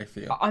for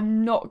you.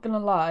 I'm not gonna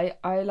lie.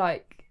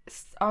 I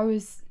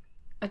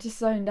just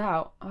zoned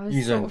out.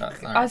 You zoned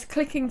out. I was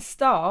clicking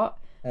start,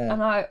 Yeah.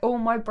 and all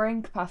my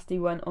brain capacity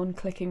went on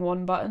clicking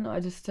one button. I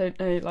just don't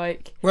know,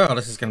 like. Well,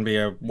 this is going to be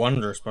a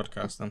wondrous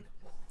podcast then.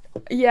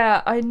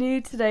 Yeah, I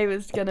knew today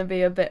was gonna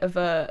be a bit of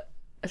a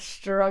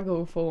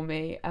struggle for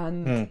me,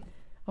 and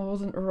I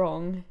wasn't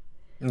wrong.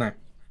 No,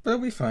 but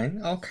it'll be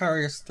fine. I'll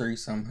carry us through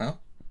somehow.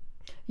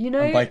 You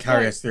know, And by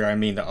carry us through, I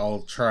mean that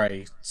I'll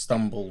try,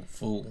 stumble,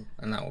 fall,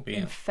 and that will be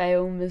it.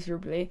 Fail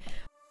miserably.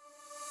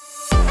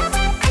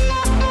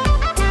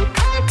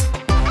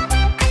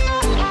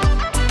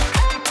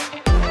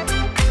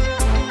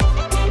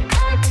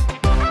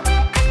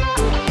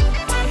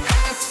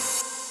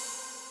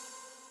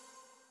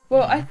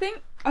 Well, I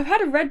think I've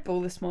had a Red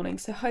Bull this morning,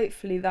 so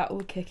hopefully that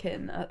will kick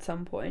in at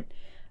some point.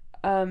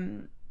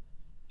 You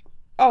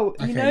You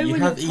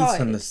when have you're tired.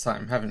 eaten this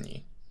time, haven't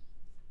you?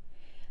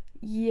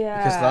 Yeah.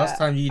 Because last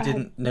time you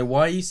didn't. No,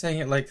 why are you saying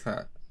it like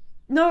that?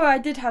 No, I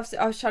did have.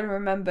 I was trying to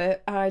remember.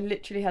 I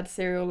literally had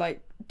cereal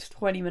like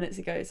 20 minutes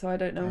ago, so I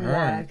don't know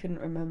why I couldn't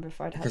remember if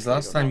I'd had. Because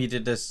last time you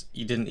did this,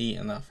 you didn't eat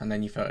enough, and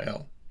then you felt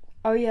ill.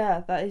 Oh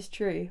yeah, that is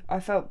true. I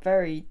felt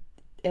very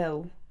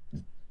ill.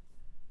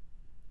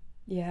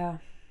 Yeah.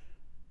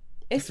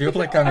 I feel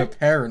like I'm a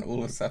parent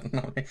all of a sudden.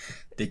 I'm like,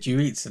 did you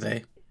eat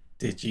today?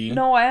 Did you?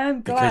 No, I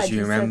am glad. Because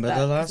you remember said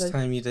that, the last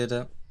time you did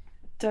it.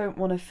 Don't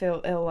want to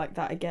feel ill like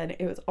that again.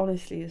 It was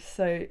honestly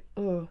so.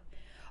 Ugh.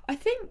 I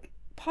think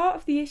part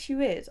of the issue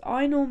is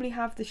I normally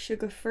have the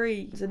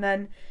sugar-free, and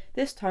then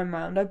this time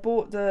round I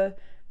bought the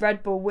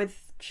Red Bull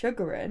with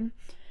sugar in,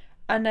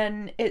 and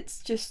then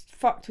it's just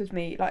fucked with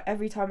me. Like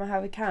every time I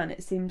have a can,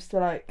 it seems to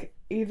like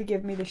either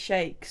give me the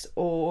shakes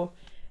or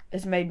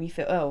has made me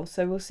feel ill.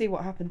 So we'll see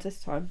what happens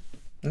this time.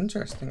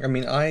 Interesting. I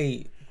mean,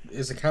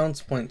 as a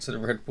counterpoint to the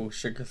Red Bull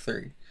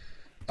sugar-free,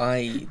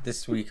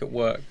 this week at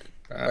work,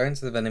 I went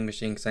to the vending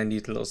machine because I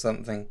needed a little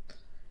something,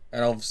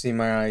 and obviously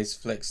my eyes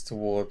flicked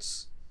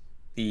towards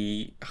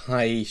the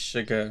high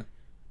sugar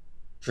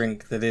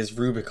drink that is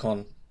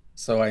Rubicon,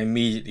 so I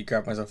immediately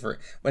grabbed myself for it.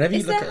 Whenever you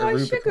Is look there at a high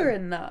Rubicon, sugar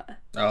in that?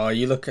 oh,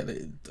 you look at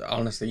it,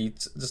 honestly,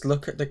 just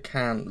look at the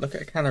can, look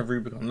at a can of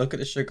Rubicon, look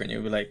at the sugar, and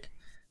you'll be like,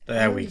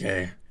 there we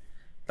go.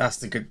 That's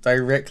the good,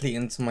 directly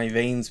into my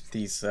veins,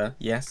 please, sir.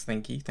 Yes,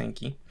 thank you.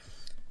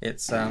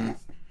 It's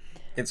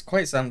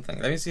quite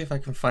something. Let me see if I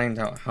can find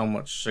out how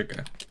much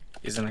sugar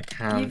is in a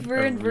can. You've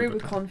ruined of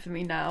Rubicon for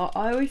me now.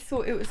 I always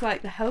thought it was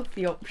like the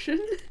healthy option.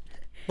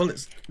 Well,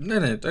 it's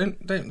no,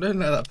 don't let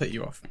that put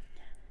you off.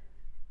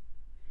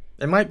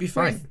 It might be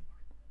fine.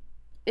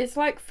 It's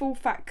like full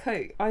fat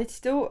Coke.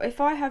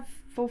 If I have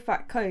full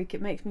fat Coke,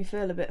 it makes me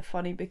feel a bit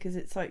funny because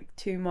it's like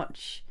too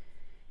much.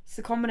 It's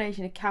a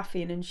combination of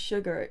caffeine and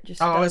sugar. It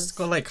just It's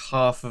got like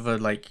half of a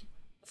like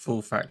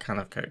full fat can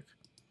of Coke.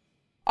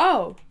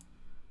 Oh,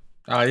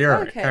 You're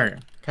okay.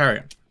 right. Carry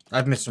on.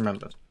 I've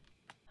misremembered.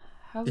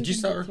 How Did you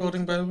start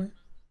recording, by the way?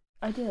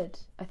 I did,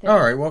 I think.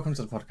 Alright, welcome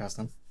to the podcast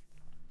then.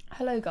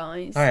 Hello,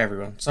 guys. Hi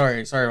everyone.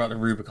 Sorry about the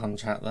Rubicon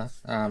chat there.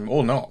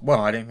 Or not. Well,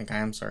 I don't think I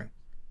am sorry.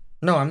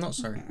 No, I'm not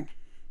sorry.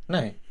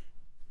 No.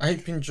 I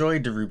hope you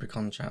enjoyed the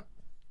Rubicon chat.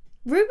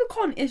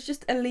 Rubicon is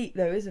just elite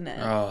though, isn't it?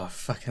 Oh, I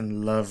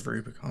fucking love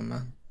Rubicon,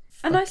 man.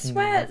 And I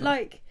swear,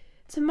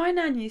 so my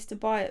nan used to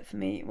buy it for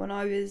me when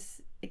I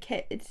was a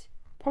kid.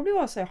 Probably why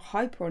I was so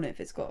hyper on it if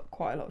it's got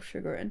quite a lot of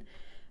sugar in.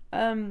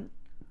 And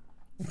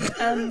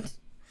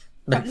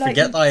No,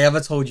 forget that I ever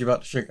told you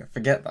about the sugar.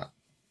 Forget that.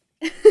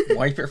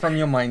 Wipe it from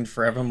your mind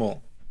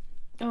forevermore.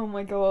 Oh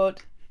my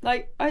god.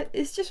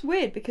 It's just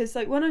weird because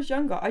when I was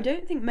younger, I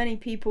don't think many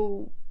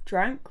people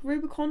drank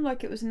Rubicon.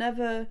 It was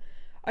never.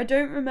 I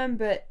don't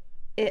remember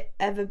it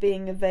ever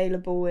being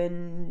available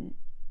in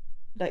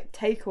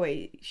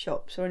takeaway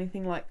shops or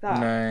anything like that.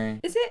 No.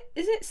 Is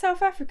it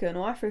South African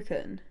or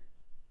African?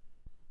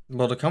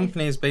 Well, the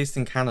company is based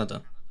in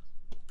Canada.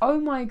 Oh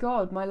my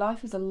god, my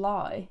life is a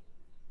lie.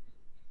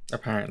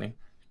 Apparently.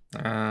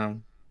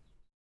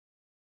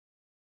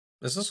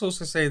 Does this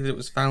also say that it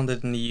was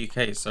founded in the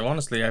UK? So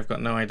honestly, I've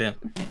got no idea.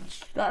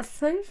 That's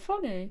so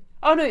funny.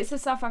 Oh no, it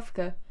says South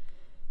Africa.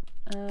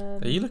 Are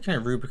you looking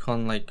at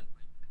Rubicon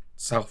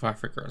South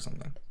Africa or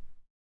something?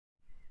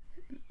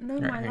 No,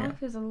 my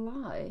life is a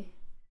lie.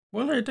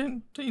 Well, no,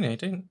 don't.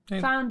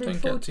 Founded don't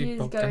 40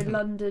 years ago, down.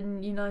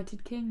 London,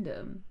 United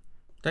Kingdom.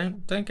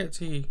 Don't get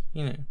too,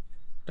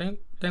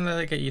 don't let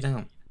that get you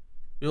down.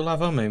 We all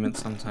have our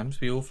moments sometimes.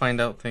 We all find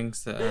out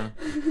things that are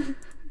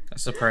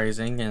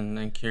surprising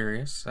and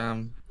curious.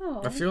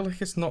 I feel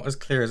like it's not as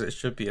clear as it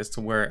should be as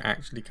to where it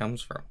actually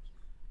comes from.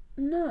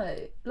 No,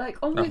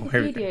 on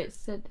Wikipedia it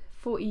said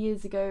 40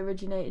 years ago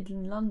originated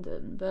in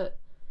London, but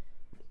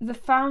the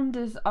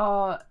founders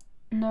are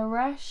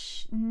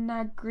Naresh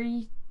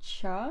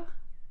Nagricha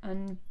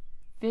and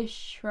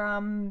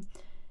Vishram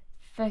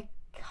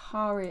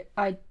Fekari.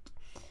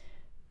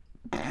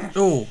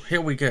 Oh, here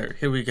we go.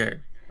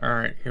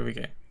 Alright, here we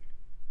go.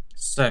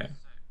 So,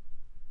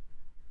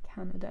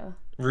 Canada.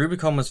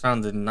 Rubicon was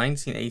founded in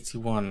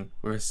 1981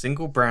 with a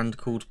single brand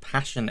called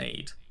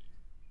Passionade,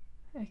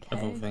 Okay.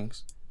 of all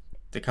things.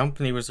 The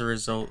company was a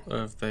result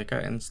of their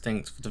gut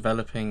instinct for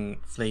developing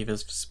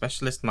flavors for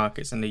specialist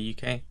markets in the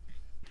UK.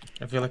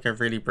 I feel like I've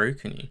really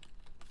broken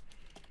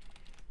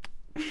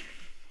you.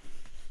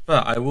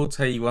 But I will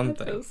tell you one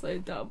I feel thing. so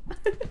dumb.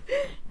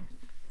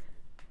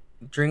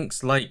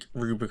 Drinks like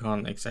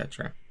Rubicon,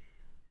 etc.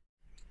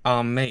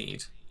 are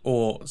made,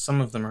 or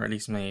some of them are at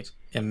least made,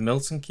 in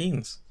Milton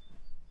Keynes.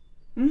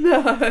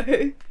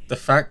 No. The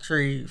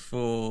factory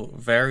for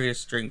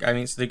various drink. I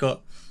mean, so they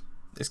got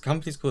this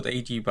company's called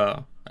AG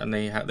Bar, and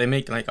they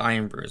make like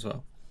Iron Brew as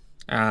well.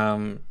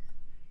 But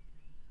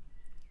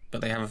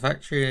they have a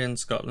factory in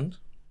Scotland,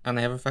 and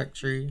they have a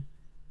factory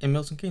in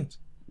Milton Keynes.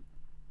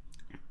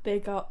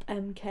 Big up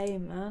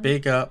MK, man.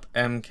 Big up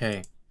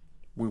MK.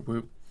 Whoop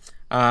whoop.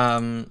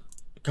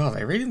 God,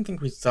 I really didn't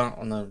think we'd start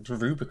on the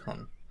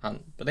Rubicon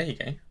hunt, but there you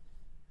go.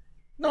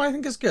 No, I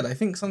think it's good. I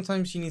think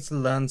sometimes you need to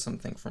learn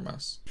something from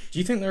us. Do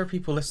you think there are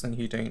people listening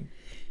who don't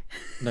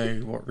know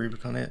what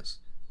Rubicon is?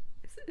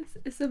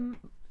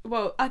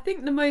 Well, I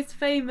think the most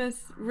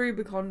famous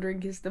Rubicon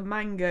drink is the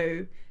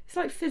mango. It's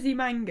like fizzy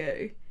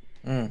mango.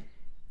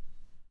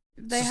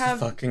 They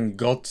have a fucking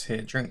god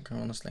tier drink,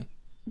 honestly.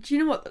 Do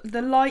you know what?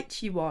 The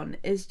lychee one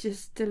is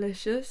just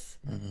delicious.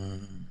 Oh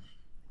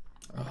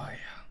yeah.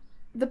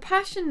 The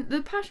passion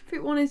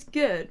fruit one is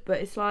good, but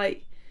it's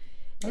like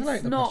I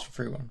like the passion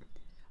fruit one.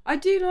 I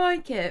do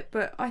like it,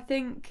 but I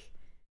think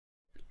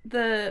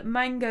the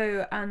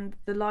mango and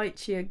the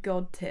lychee are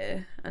god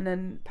tier, and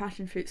then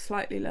passion fruit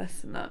slightly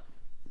less than that.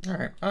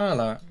 Alright, I'll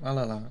allow it.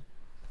 I'm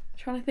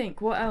trying to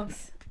think, what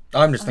else?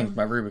 I'm just thinking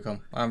about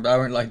Rubicon. I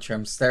won't lie to you,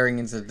 I'm staring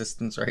into the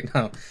distance right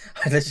now.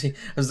 I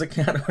was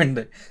looking out the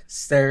window,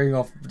 staring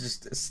off,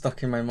 just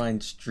stuck in my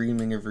mind, just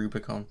dreaming of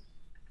Rubicon.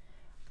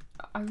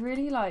 I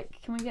really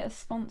can we get a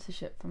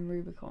sponsorship from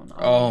Rubicon?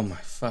 Oh my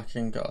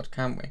fucking god,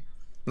 can't we?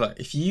 Look,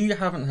 if you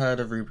haven't heard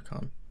of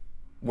Rubicon,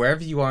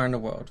 wherever you are in the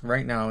world,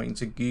 right now, you need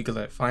to Google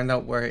it, find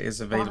out where it is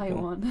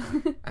available. Buy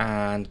one.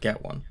 And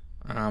get one.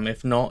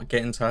 If not,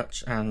 get in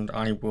touch and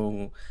I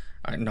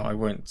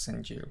won't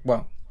send you.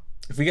 Well,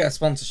 if we get a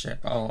sponsorship,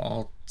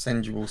 I'll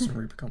send you all some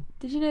Rubicon.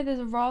 Did you know there's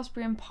a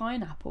raspberry and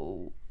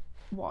pineapple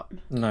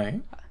one?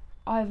 No.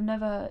 I've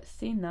never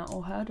seen that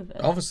or heard of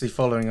it. Obviously,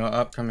 following our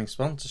upcoming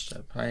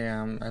sponsorship,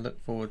 I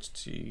look forward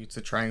to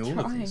trying all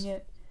of these.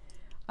 It.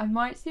 I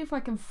might see if I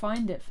can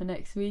find it for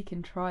next week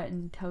and try it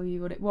and tell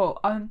you what it. Well,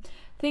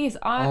 thing is,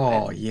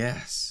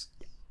 yes.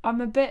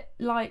 I'm a bit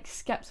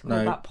skeptical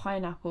about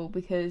pineapple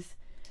because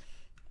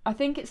I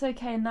think it's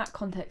okay in that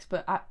context,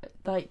 but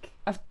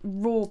a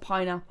raw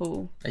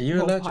pineapple. Are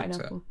you allergic to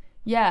it?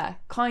 Yeah,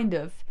 kind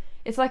of.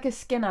 It's like a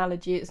skin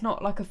allergy. It's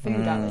not like a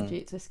food allergy.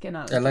 It's a skin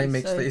allergy.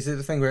 Is it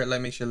the thing where it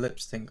makes your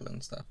lips tingle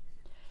and stuff?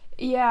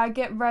 Yeah, I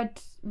get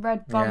red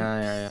bumps.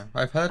 Yeah.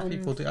 I've heard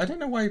people do. I don't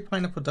know why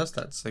pineapple does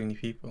that to so many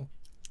people.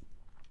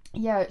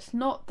 Yeah, it's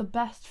not the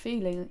best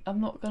feeling. I'm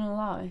not gonna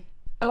lie.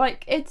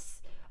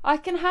 I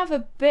can have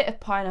a bit of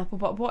pineapple,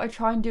 but what I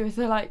try and do is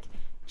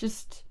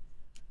just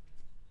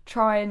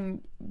try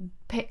and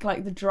pick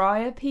the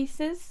drier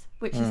pieces,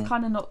 which is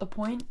kind of not the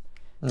point.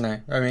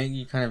 No, I mean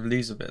you kind of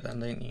lose a bit then,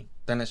 don't you?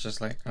 Then it's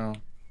just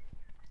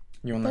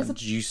you want that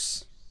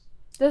juice.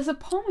 There's a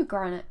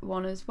pomegranate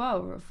one as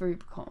well of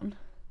Rubicon.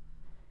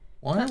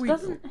 Why are we?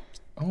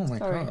 Oh my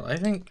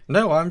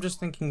god! I'm just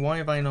thinking, why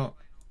have I not?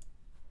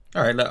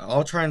 All right, look,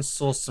 I'll try and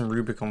source some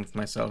Rubicon for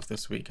myself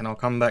this week, and I'll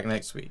come back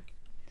next week.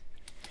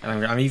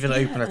 And I'm even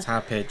open a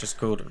tab here just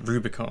called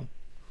Rubicon,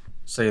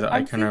 so that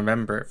I can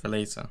remember it for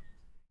later.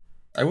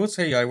 I will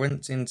tell you, I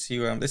went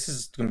into this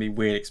is going to be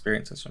weird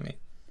experiences for me.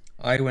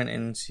 I went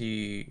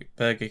into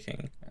Burger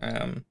King.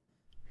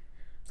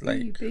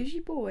 You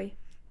bougie boy.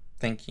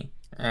 Thank you.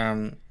 I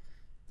can't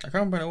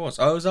remember when it was.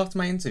 Oh, it was after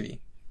my interview.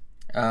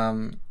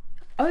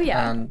 Oh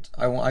yeah. And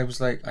I was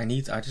like, I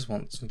just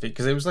want some food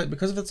because it was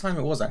because of the time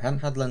it was. I hadn't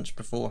had lunch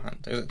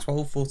beforehand. It was at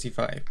 12:45.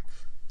 Okay.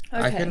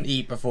 I couldn't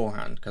eat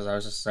beforehand because I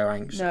was just so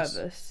anxious.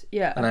 Nervous.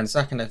 Yeah. And then the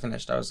second I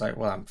finished, I was like,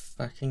 well, I'm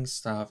fucking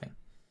starving.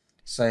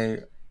 So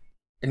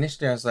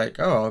initially I was like,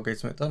 oh, I'll go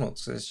to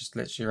McDonald's because it's just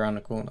literally around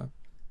the corner.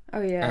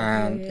 Oh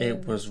yeah. And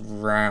it was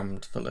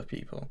rammed full of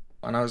people.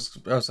 And I was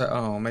like,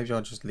 oh, maybe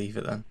I'll just leave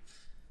it then.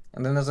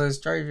 And then as I was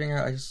driving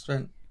out, I just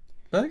went,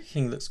 Burger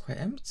King looks quite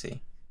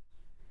empty.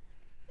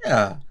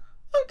 Yeah,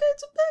 I'll go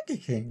to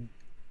Burger King.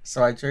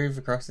 So I drove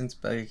across into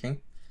Burger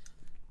King.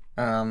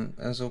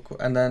 It was all cool.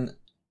 And then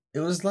it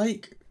was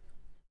like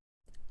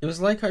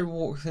I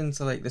walked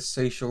into the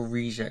social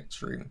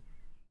rejects room.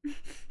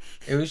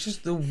 It was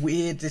just the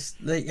weirdest.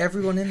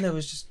 Everyone in there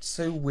was just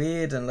so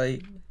weird, and I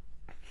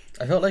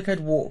felt like I'd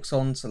walked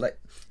on to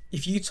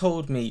if you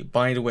told me,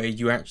 by the way,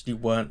 you actually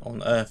weren't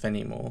on Earth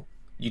anymore,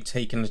 you'd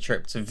taken a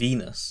trip to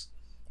Venus,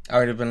 I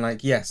would have been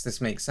like, yes,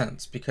 this makes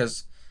sense,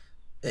 because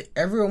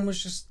everyone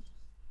was just.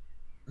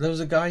 There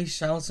was a guy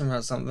shouting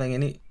about something,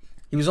 and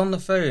he was on the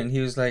phone. He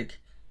was like,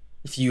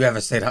 if you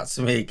ever say that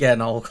to me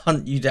again, I'll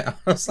hunt you down.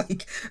 I was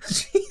like,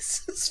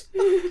 Jesus.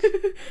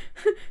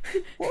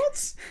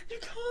 What? You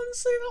can't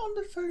say that on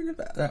the phone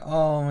about that.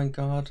 Oh my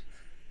god.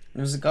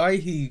 There was a guy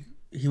he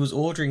was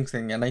ordering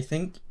thing, and I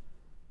think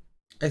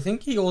I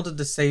think he ordered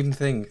the same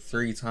thing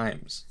 3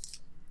 times.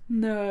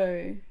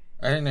 No.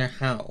 I don't know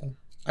how.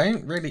 I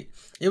didn't really.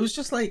 It was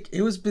just like,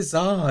 it was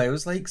bizarre. It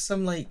was like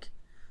some like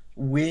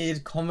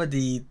weird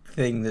comedy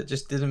thing that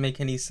just didn't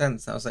make any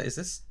sense. I was like, is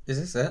this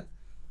it?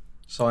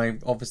 So I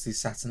obviously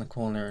sat in a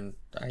corner, and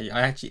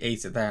I actually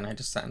ate it there, and I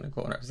just sat in the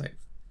corner. I was like,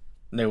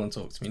 no one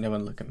talk to me, no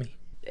one look at me.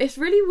 It's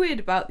really weird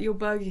about your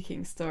Burger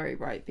King story,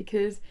 right?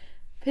 Because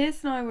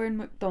Pierce and I were in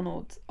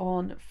McDonald's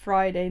on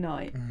Friday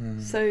night.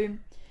 So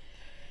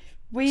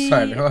we...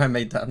 Sorry, I don't know why I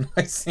made that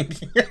noise.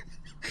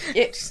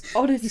 It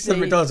honestly... You said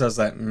McDonald's, I was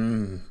like,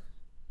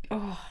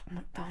 Oh,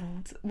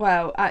 McDonald's.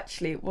 Well,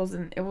 actually, it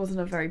wasn't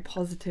a very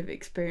positive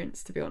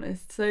experience, to be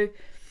honest. So,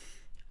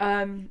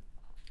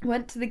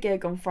 went to the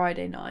gig on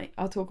Friday night.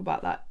 I'll talk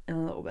about that in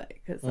a little bit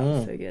because that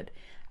was so good.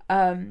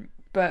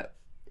 But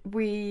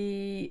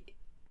we'd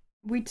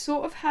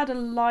sort of had a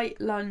light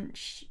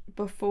lunch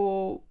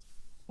before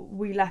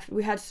we left.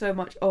 We had so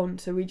much on,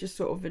 so we just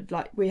sort of had,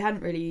 like, we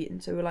hadn't really eaten,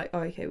 so we're like, oh,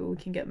 okay, well, we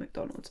can get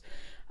McDonald's.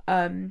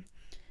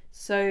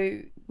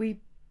 So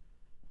we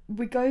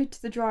go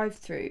to the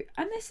drive-through,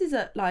 and this is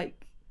at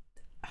like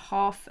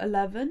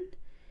 11:30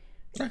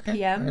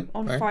 p.m.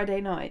 on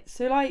Friday night.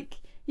 So like,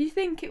 you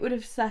think it would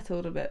have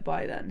settled a bit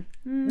by then?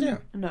 Yeah.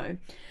 No.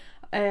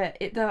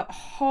 The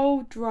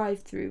whole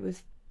drive-through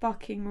was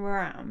fucking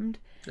rammed.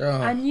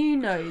 Oh. And you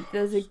know,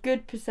 there's a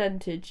good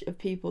percentage of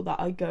people that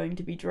are going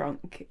to be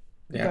drunk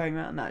going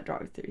around that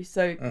drive-through.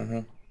 So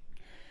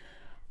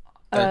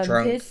they're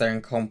drunk, they're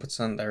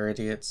incompetent, they're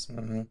idiots.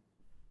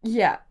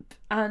 Yeah,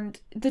 and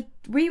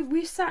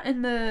we sat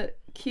in the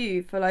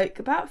queue for like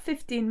about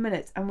 15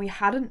 minutes, and we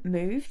hadn't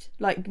moved,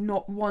 like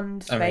not one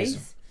space.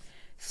 Amazing.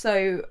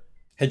 So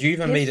had you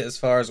even made it as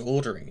far as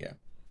ordering yet?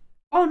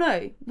 Oh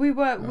no, we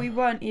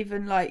weren't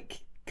even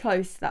like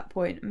close to that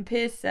point. And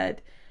Piers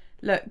said,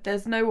 "Look,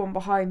 there's no one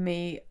behind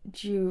me.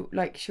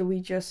 Shall we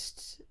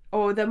just?"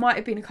 Or there might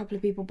have been a couple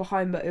of people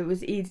behind, but it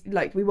was easy.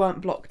 Like, we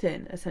weren't blocked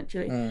in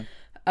essentially.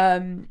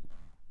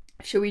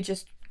 Shall we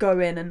just go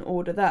in and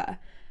order there?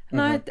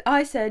 And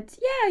I said,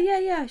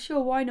 yeah,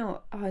 sure, why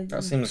not?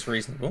 That seems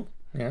reasonable.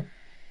 Yeah.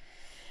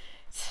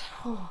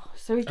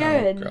 So we go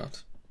in. Oh God!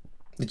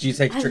 Did you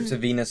take a trip to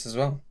Venus as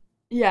well?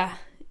 Yeah,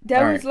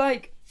 there was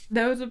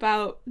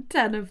about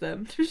 10 of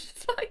them,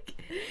 just like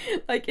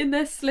in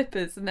their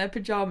slippers and their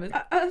pajamas.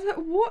 I was like,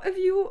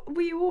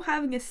 were you all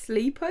having a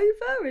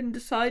sleepover and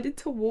decided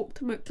to walk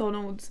to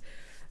McDonald's?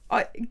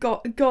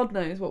 God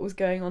knows what was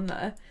going on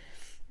there.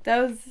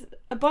 There was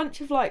a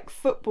bunch of like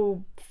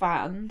football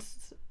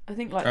fans. I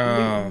think like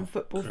Luton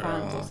football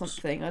fans or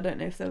something. I don't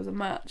know if there was a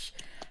match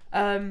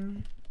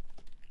on,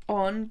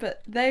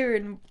 but they were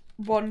in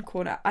one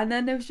corner, and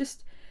then there was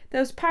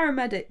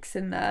paramedics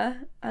in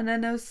there, and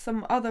then there was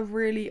some other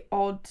really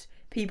odd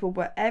people,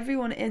 but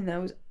everyone in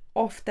there was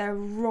off their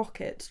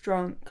rockets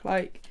drunk.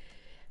 Like,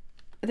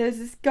 there's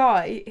this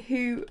guy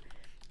who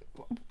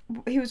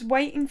he was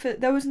waiting for,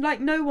 there was like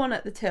no one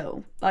at the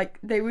till. Like,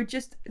 they were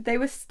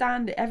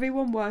standing,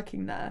 everyone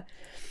working there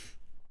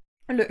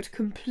looked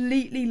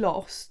completely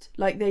lost,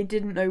 like they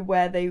didn't know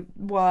where they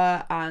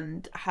were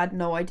and had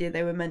no idea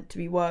they were meant to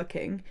be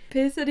working.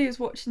 Piers said he was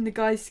watching the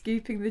guy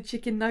scooping the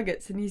chicken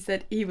nuggets, and he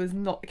said he was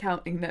not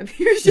counting them.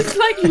 He was just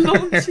like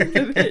launching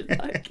them in,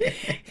 like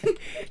it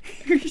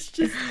was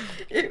just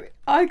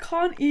I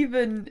can't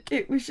even,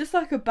 it was just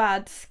like a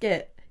bad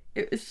skit.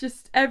 It was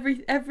just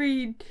every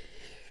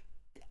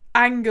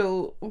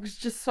angle was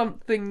just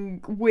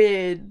something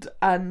weird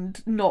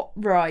and not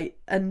right,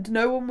 and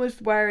no one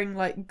was wearing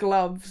like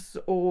gloves,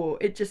 or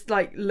it just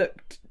like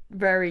looked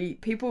very,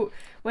 people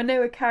when they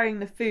were carrying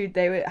the food,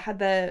 had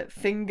their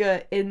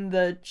finger in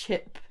the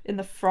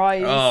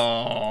fries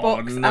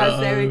box as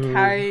they were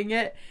carrying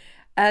it,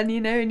 and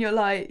and you're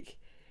like,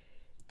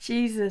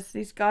 Jesus,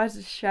 these guys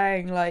are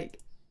sharing like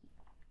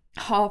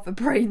half a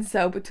brain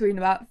cell between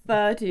about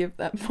 30 of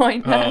them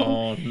right now.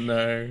 Oh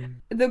no.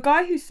 The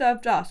guy who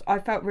served us, I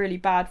felt really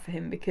bad for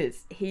him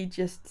because he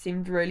just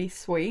seemed really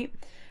sweet.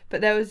 But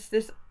there was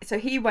this, so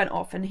he went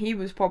off and he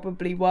was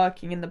probably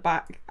working in the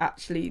back,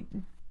 actually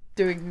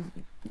working.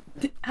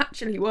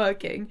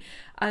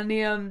 And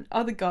the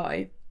other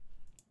guy,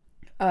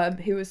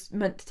 who was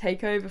meant to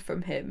take over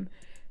from him,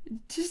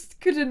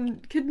 just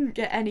couldn't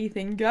get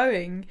anything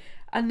going.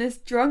 And this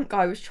drunk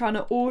guy was trying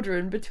to order,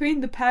 and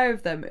between the pair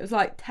of them, it was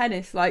like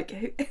tennis. Like,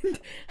 it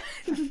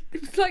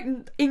was like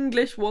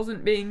English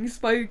wasn't being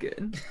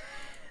spoken.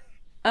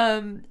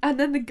 And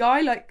then the guy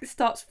like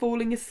starts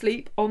falling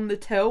asleep on the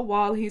till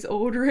while he's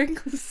ordering.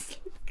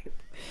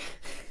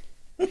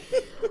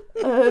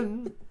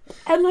 And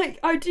like,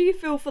 I do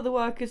feel for the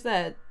workers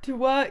there. To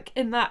work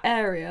in that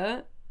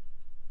area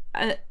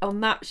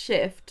on that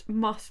shift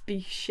must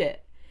be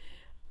shit.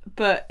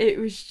 But it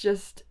was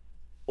just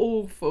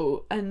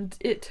awful, and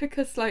it took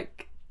us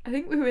like, I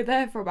think we were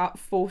there for about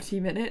 40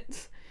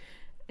 minutes,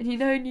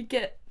 and and you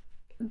get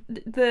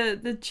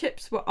the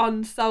chips were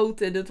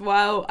unsalted as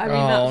well. I mean,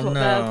 that's not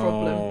their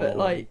problem, but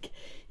like,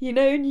 you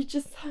know, and you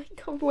just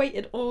like, I've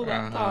waited all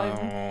that time,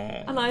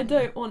 and I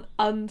don't want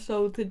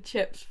unsalted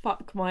chips.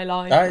 Fuck my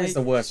life. That is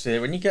the worst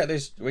fear. When you get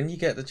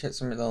the chips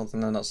from McDonald's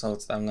and they're not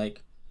salted, I'm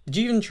like, did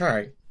you even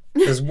try?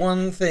 There's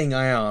one thing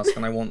I ask,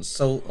 and I want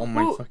salt on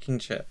my fucking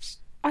chips.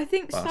 I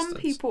think some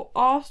people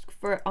ask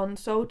for it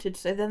unsalted,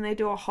 so then they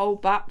do a whole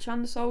batch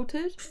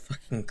unsalted.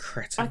 Fucking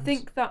cretins. I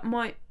think that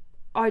might...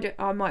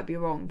 I might be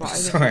wrong, but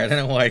I don't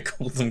know why I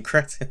called them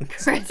cretins.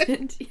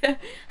 Cretins, yeah.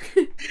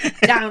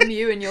 Damn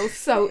you and your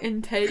salt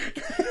intake.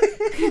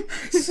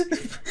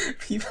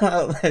 People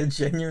out there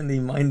genuinely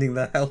minding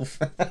their health.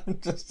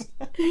 Just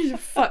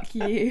fuck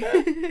you.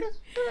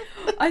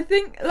 I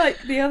think,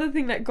 like, the other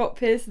thing that got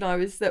Pierce and I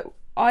was that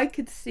I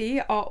could see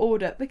our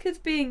order, because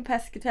being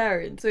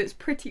pescatarian, so it's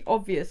pretty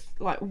obvious,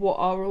 like, what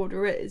our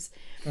order is.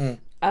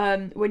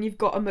 When you've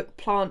got a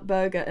McPlant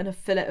burger and a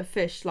fillet of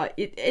fish, like,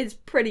 it is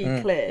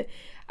pretty clear.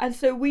 And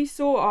so we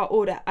saw our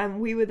order and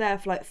we were there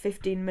for like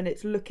 15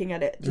 minutes looking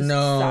at it, just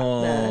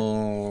sat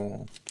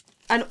there.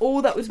 And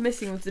all that was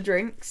missing was the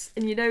drinks.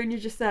 And you know, and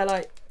you're just there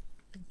like,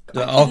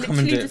 I'll come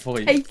and do it for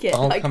you. Take it.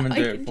 I'll come and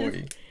do it for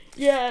you.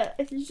 Yeah,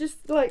 and you're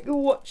just like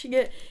watching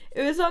it.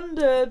 It was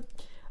under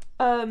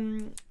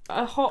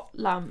a hot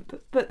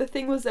lamp, but the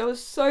thing was there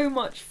was so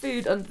much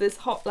food under this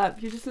hot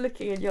lamp. You're just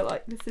looking and you're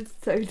like, this is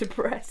so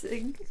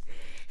depressing.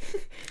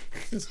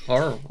 It's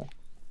horrible.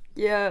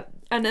 Yeah,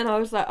 and then I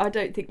was like, I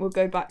don't think we'll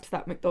go back to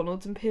that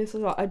McDonald's. And Pierce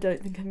was like, I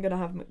don't think I'm gonna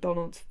have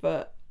McDonald's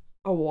for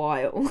a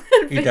while.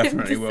 For He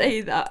definitely him to will. say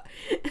that.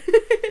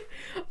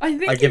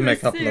 I give him a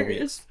couple of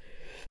weeks.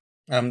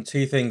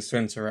 Two things to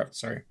interrupt.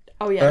 Sorry.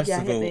 Oh yeah, First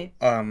yeah. of Hit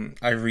all, me.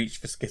 I reached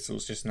for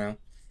Skittles just now.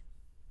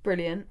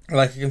 Brilliant.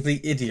 Like a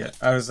complete idiot.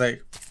 I was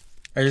like,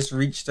 I just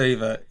reached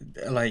over,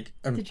 like,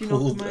 and Did you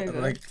pulled knock them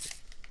over? like.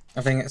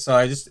 I think so.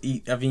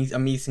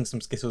 I'm eating some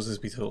Skittles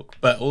as we talk,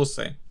 but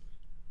also.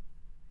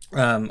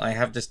 I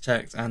have just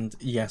checked, and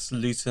yes,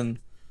 Luton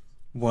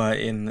were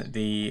in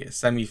the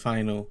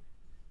semi-final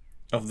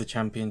of the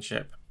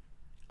championship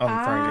on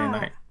Friday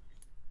night.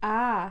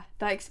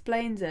 That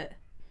explains it.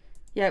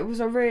 Yeah, it was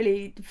a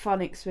really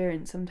fun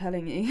experience, I'm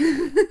telling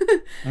you.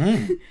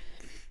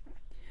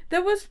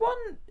 There was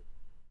one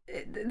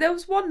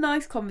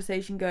nice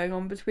conversation going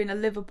on between a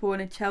Liverpool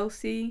and a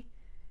Chelsea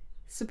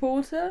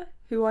supporter,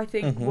 who I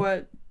think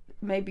were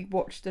maybe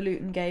watched the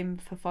Luton game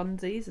for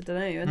funsies, I don't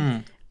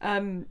know,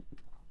 and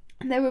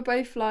they were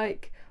both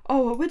like,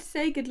 oh, I would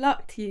say good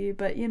luck to you,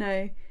 but you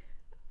know,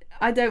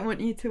 I don't want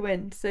you to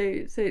win,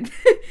 so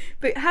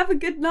but have a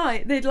good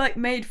night. They'd like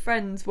made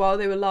friends while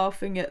they were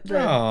laughing at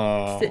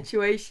the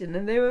situation,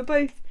 and they were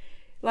both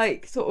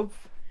like sort of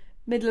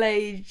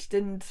middle-aged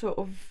and sort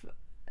of,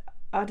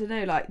 I don't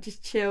know, like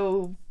just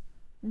chill.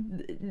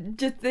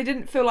 Just they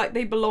didn't feel like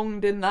they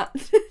belonged in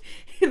that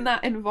in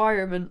that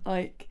environment,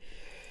 like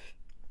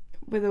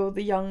with all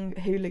the young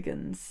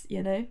hooligans,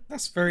 you know.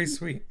 That's very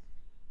sweet.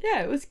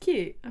 Yeah, it was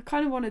cute. I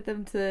kind of wanted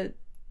them to,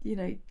 you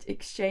know,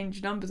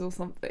 exchange numbers or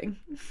something.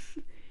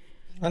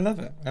 I love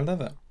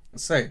it.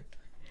 So,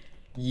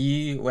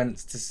 you went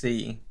to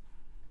see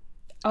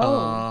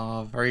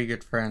our very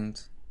good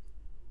friend,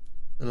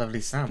 the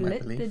lovely Sam, I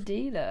believe. Split the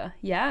Dealer.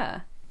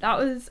 Yeah. That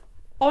was,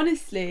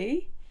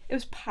 honestly, it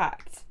was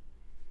packed.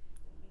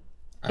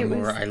 I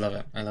love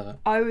it.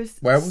 I was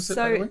Where was it,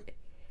 by the way?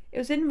 It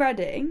was in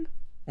Reading.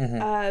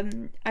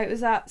 It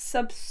was at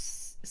sub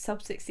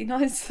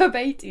 69, sub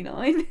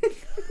 89.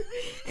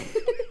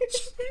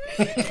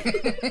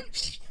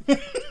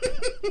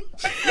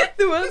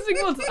 The worst thing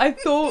was I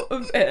thought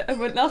of it and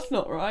went, that's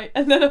not right,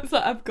 and then I was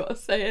like, I've got to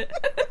say it.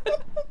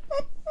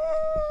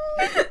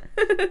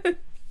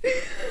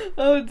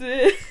 Oh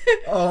dear.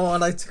 Oh,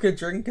 and I took a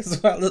drink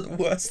as well at the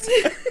worst.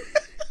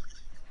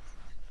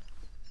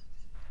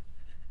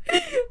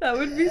 That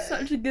would be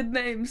such a good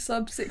name,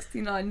 sub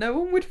 69. No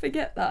one would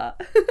forget that.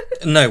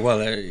 No,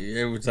 well,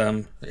 it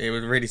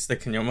would really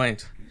stick in your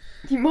mind.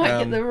 You might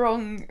get the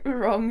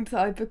wrong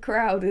type of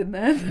crowd in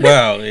there.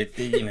 Well, it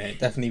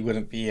definitely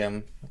wouldn't be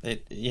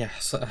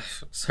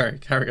sorry,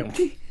 carry on.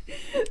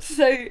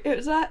 So it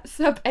was at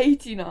sub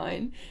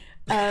 89,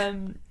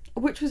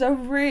 which was a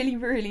really,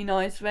 really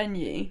nice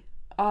venue.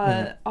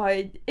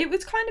 It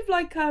was kind of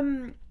like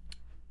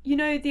you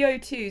know the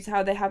O2s,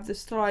 how they have the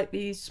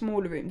slightly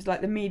smaller rooms,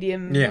 like the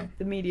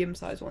medium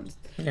sized ones.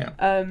 Yeah.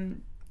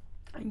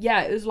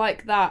 Yeah, it was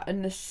like that,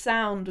 and the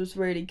sound was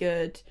really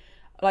good.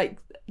 Like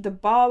the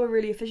bar were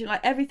really efficient.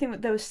 Like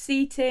everything, there was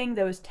seating,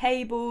 there was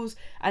tables,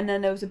 and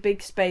then there was a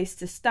big space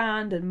to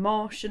stand and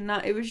mosh and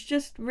that. It was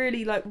just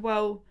really like a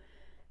well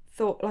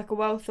thought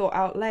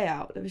out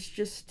layout. It was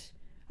just,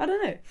 I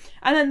don't know.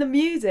 And then the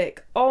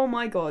music, oh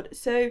my god.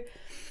 So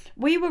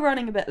we were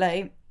running a bit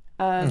late.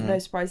 No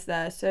surprise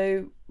there.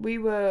 So we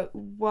were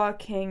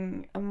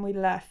working and we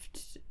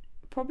left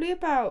probably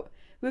about,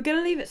 we were going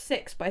to leave at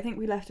 6, but I think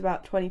we left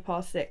about 20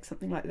 past 6,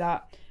 something like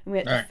that. And we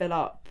had to fill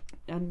up.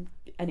 And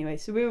anyway,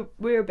 so we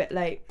were a bit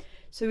late.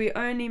 So we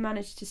only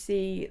managed to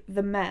see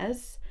the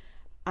Mez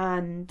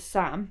and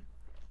Sam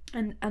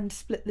and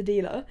Split the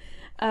Dealer.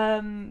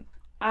 And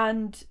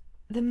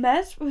the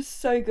Mez was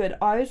so good.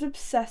 I was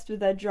obsessed with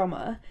their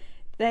drummer.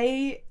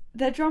 Their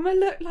drummer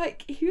looked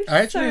like he was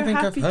I actually so think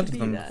I've happy heard to of be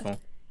them there. before.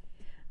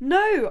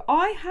 No,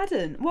 I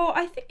hadn't. Well,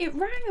 I think it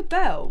rang a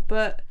bell,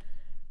 but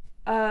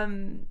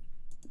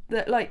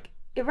that like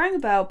it rang a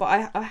bell,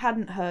 but I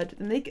hadn't heard of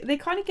them. They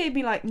kind of gave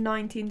me like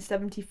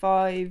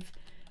 1975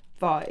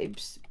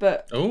 vibes,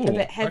 but Ooh, a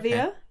bit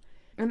heavier. okay.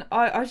 And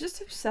I was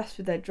just obsessed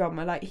with their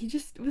drummer. Like he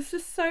just was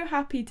just so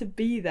happy to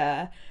be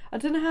there. I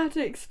don't know how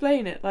to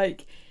explain it.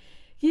 Like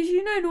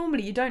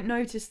normally you don't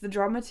notice the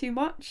drummer too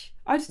much.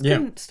 I just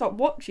couldn't stop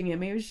watching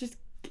him. It was just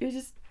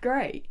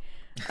great.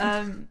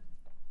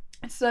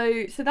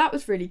 So that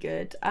was really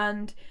good.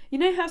 And you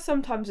know how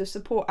sometimes with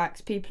support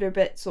acts people are a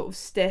bit sort of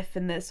stiff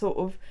and they're sort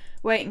of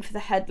waiting for the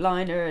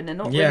headliner and they're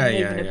not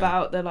really moving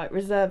about, they're like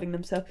reserving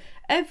themselves.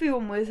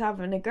 Everyone was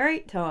having a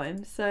great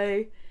time,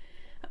 so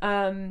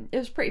it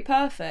was pretty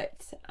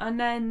perfect. And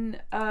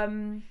then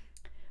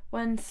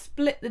when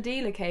Split the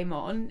Dealer came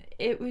on,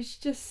 it was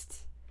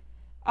just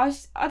I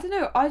don't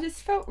know, I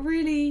just felt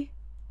really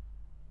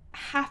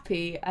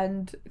happy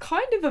and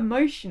kind of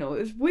emotional. It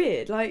was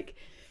weird, like,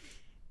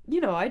 you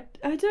know, I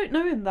don't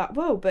know him that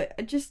well,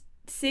 but just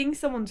seeing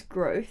someone's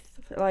growth,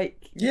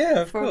 like,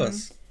 Of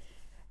course.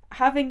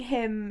 Having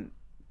him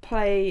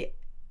play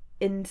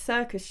in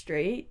Circus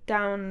Street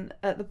down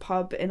at the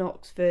pub in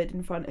Oxford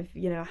in front of,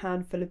 you know, a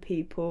handful of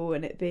people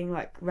and it being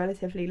like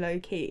relatively low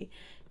key,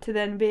 to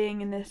then being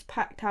in this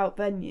packed out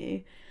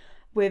venue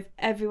with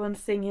everyone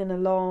singing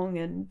along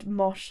and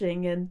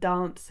moshing and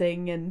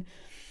dancing, and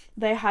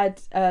they had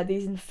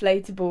these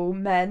inflatable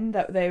men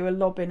that they were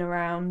lobbing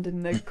around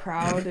in the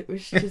crowd. It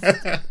was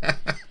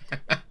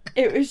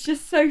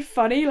just so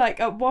funny. Like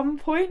at one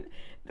point,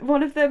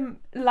 one of them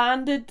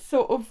landed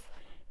sort of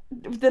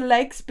the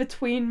legs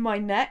between my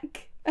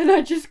neck, and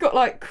I just got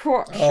like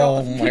crotch shot.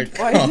 Oh my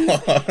god!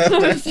 I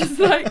was just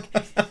like,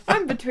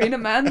 I'm between a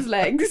man's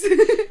legs.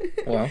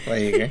 Well, there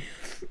you go.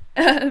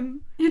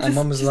 And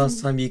when was the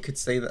last time you could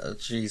say that? Oh,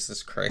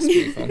 Jesus Christ,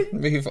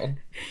 move on.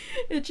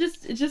 It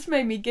just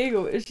made me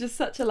giggle. It was just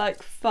such a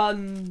like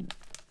fun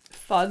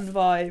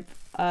vibe.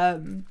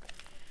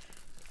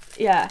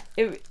 Yeah,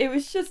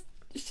 it's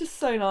just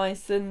so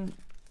nice, and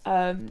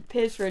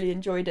Piers really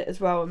enjoyed it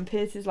as well. And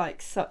Piers is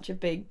like such a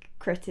big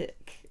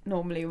critic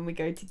normally when we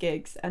go to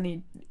gigs, and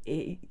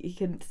he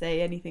couldn't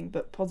say anything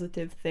but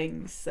positive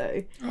things,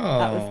 so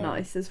that was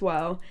nice as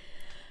well.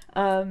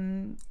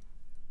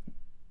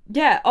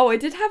 Yeah. Oh, I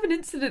did have an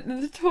incident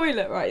in the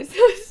toilet, right? So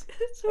I was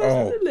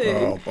in the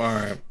loo.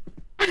 Alright.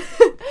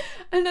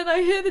 And then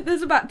I hear that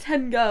there's about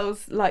 10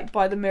 girls like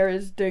by the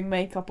mirrors doing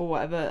makeup or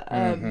whatever,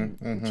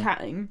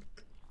 chatting,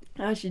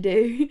 as you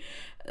do.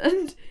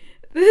 And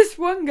this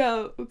one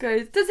girl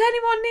goes, "Does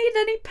anyone need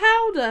any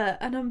powder?"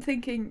 And I'm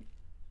thinking,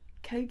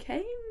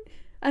 cocaine?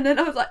 And then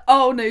I was like,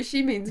 oh no,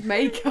 she means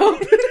makeup.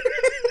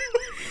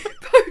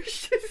 But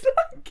she's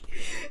like,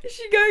 is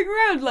she going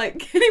around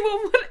like,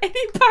 anyone want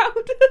any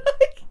powder?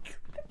 Like,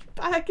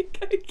 bag of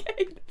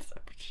cocaine or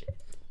some shit.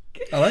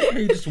 I like how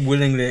you just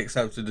willingly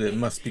accepted it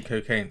must be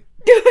cocaine.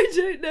 I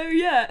don't know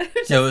yet.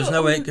 There was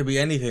no way it could be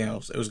anything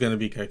else. It was going to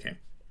be cocaine.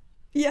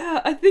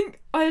 Yeah, I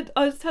think I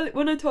was telling,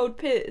 when I told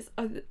Piers,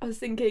 I was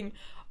thinking,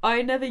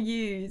 I never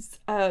use,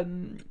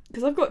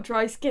 because I've got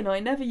dry skin, I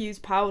never use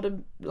powder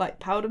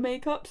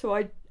makeup, so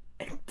I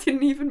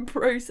didn't even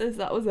process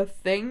that was a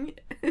thing.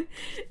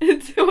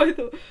 Until I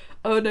thought,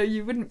 oh no,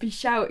 you wouldn't be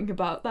shouting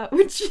about that,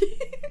 would you?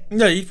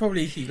 No, you'd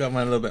probably keep that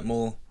man a little bit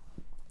more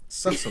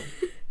subtle.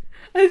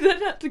 I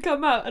then had to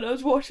come out and I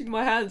was washing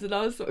my hands and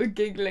I was sort of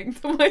giggling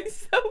to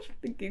myself,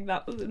 thinking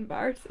that was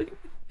embarrassing.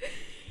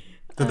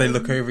 Did they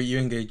look over at you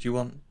and go, do you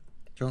want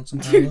some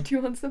powder? Do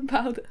you want some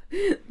powder?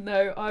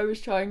 No, I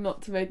was trying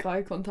not to make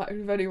eye contact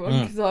with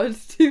anyone because I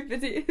was too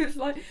busy. It was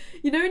like,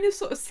 you know when you're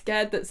sort of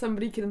scared that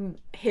somebody can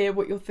hear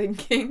what you're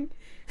thinking?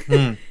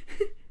 I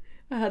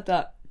had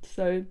that.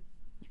 So,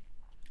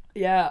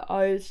 yeah,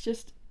 I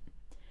was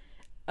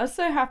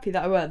so happy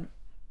that I went.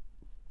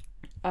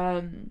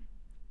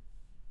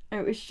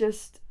 It was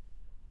just,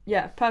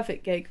 yeah,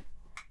 perfect gig.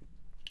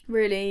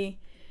 Really,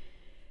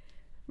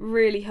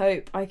 really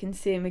hope I can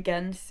see him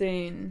again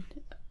soon,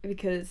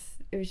 because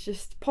it was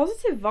just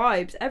positive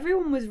vibes.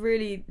 Everyone was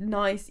really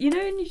nice. You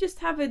know, and you just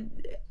have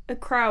a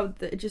crowd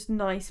that are just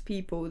nice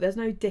people. There's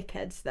no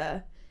dickheads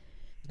there.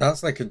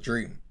 That's like a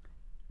dream.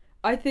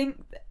 I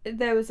think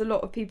there was a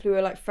lot of people who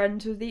were like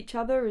friends with each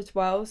other as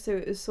well, so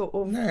it was sort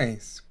of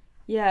nice.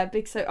 Yeah,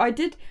 big. So I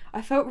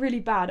felt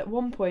really bad at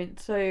one point,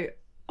 so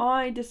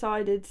I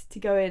decided to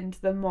go into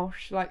the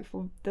mosh like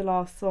for the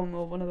last song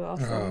or one of the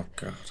last songs.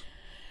 Oh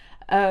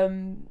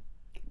god.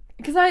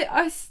 Because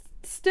I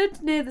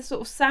stood near the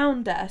sort of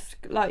sound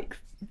desk like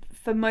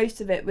for most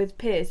of it with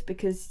Piers,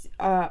 because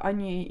I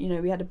knew, you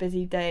know, we had a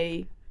busy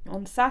day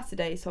on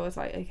Saturday, so I was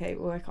like, okay,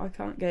 well, I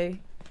can't go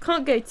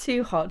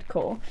too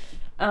hardcore.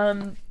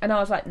 And I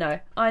was like, no,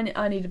 I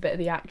need a bit of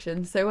the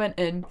action. So I went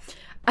in,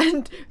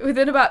 and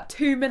within about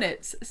 2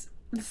 minutes,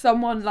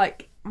 someone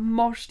like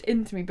moshed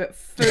into me, but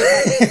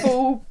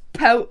full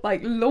pelt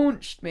like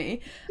launched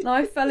me, and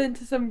I fell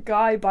into some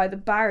guy by the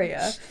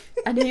barrier,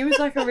 and he was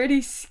like a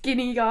really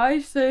skinny guy,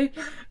 so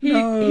he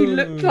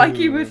looked like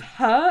he was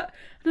hurt,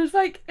 and I was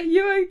like, "Are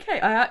you okay?"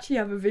 I actually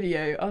have a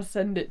video. I'll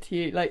send it to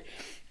you. Like,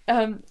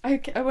 I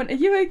went, "Are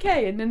you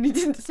okay?" And then he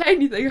didn't say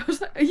anything. I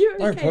was like, "Are you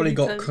okay?" I probably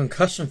got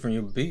concussion from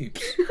your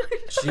boobs.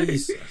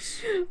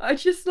 Jesus. I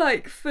just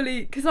like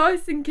fully, because I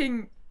was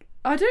thinking,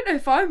 I don't know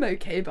if I'm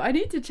okay, but I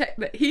need to check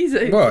that he's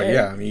okay. Well,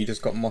 yeah, I mean, you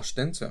just got moshed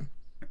into him.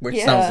 Which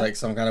sounds like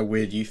some kind of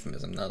weird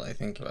euphemism now that I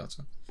think about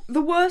it.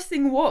 The worst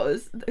thing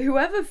was,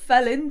 whoever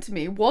fell into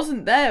me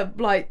wasn't there.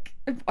 Like,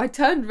 I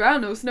turned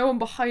around, there was no one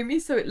behind me,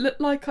 so it looked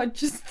like I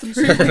just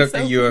threw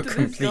myself you were a into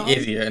complete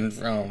idiot, and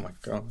oh my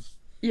god.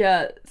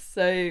 Yeah,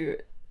 so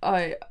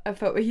I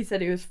felt he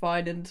said he was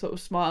fine and sort of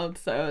smiled,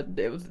 so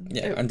it was.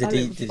 Yeah, and did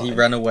he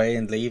run away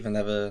and leave and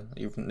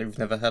you've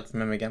never heard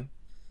from him again?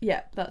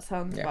 Yeah, that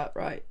sounds about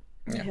right.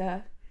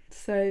 Yeah.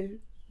 So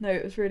no,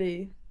 it's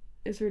really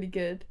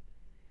good.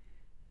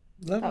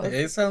 Lovely.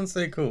 It sounds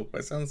so cool.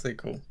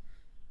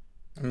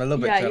 I'm a little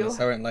bit jealous.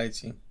 I won't lie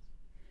to you.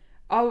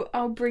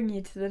 I'll bring you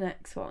to the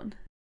next one.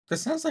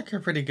 This sounds like a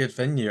pretty good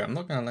venue. I'm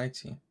not gonna lie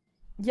to you.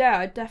 Yeah,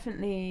 I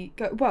definitely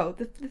go. Well,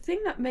 the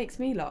thing that makes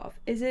me laugh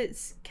is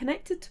it's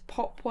connected to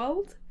Pop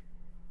World,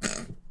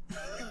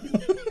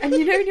 and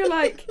you're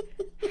like,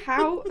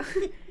 how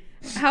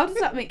does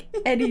that make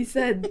any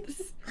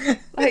sense?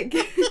 Like,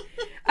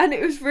 and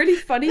it was really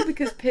funny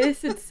because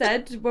Pierce had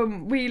said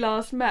when we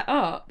last met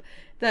up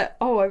that,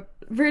 I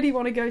really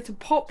want to go to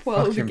Pop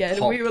World again.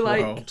 And we were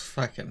like,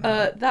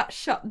 that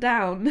shut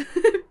down.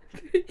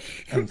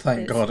 And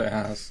thank God it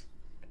has.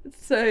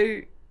 So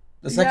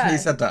the second he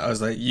said that, I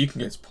was like, you can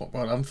go to Pop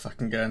World. I'm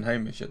fucking going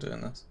home if you're doing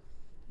this.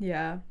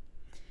 Yeah.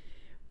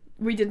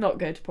 We did not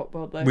go to Pop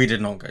World though. We did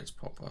not go to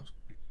Pop World.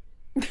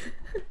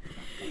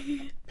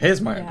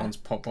 Piers might have gone to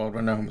Pop World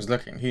when no one was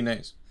looking. Who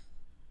knows?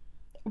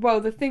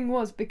 Well, the thing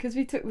was, because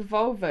we took the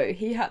Volvo,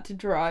 he had to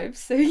drive,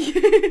 so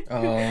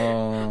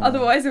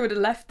otherwise I would have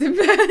left him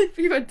there if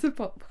he went to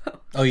Pop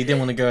World. Oh, you didn't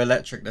want to go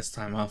electric this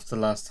time after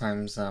last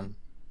time's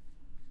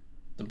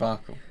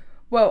debacle?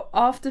 Well,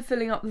 after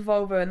filling up the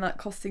Volvo and that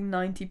costing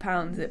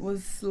 £90, it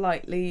was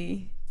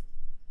slightly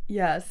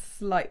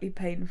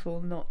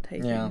painful not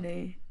taking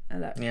the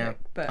electric. Yeah,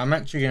 but I'm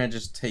actually going to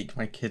just take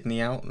my kidney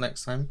out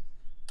next time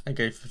I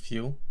go for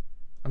fuel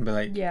and be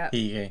like, here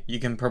you go. You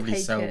can probably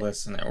sell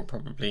this and it will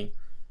probably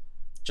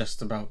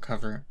just about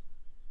cover it.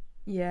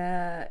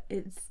 Yeah,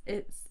 it's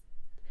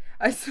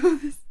I saw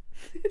this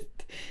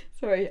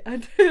sorry,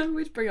 I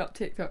always bring up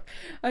TikTok.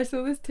 I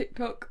saw this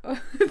TikTok of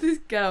this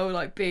girl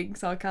like being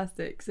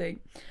sarcastic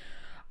saying,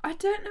 I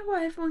don't know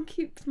why everyone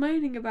keeps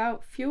moaning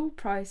about fuel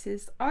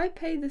prices. I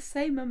pay the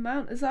same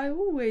amount as I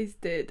always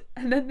did.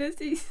 And then there's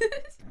these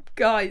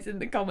guys in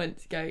the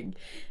comments going,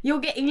 you're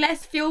getting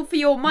less fuel for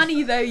your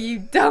money though, you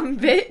dumb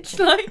bitch.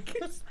 Like,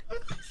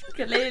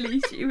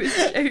 clearly she was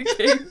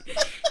joking.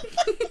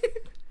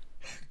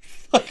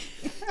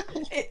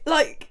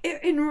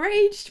 It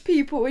enraged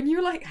people, and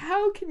you're like,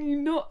 how can you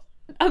not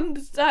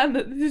understand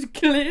that this is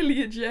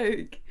clearly a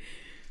joke?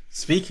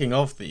 Speaking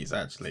of these,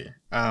 actually,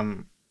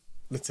 the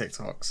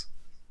TikToks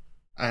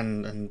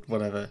and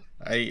whatever,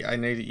 I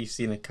know that you've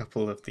seen a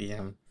couple of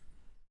the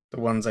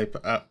ones I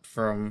put up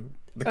from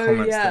the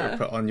comments that were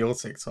put on your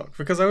TikTok,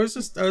 because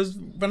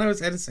when I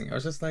was editing, I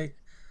was just like,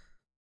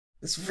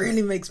 this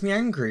really makes me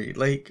angry.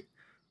 Like,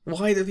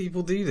 why do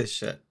people do this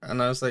shit?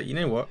 And I was like, you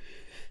know what?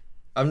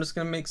 I'm just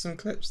gonna make some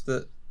clips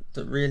that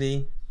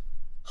really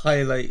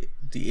highlight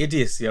the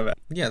idiocy of it.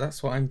 Yeah,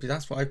 that's what I've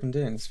been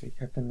doing this week.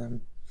 I've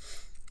been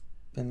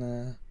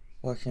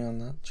working on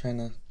that, trying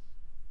to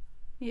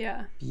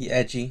be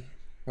edgy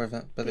with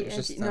it. But it was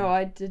just no,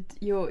 I did.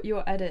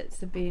 Your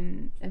edits have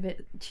been a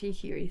bit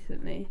cheeky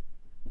recently.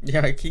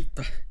 Yeah, I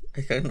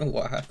don't know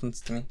what happens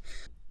to me.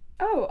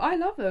 Oh, I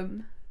love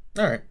them.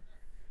 All right.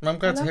 I'm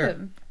glad to hear it.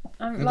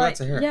 I'm glad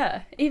to hear it.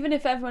 Yeah, even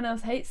if everyone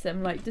else hates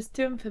them, like, just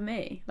do them for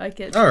me. Like,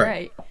 it's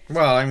great.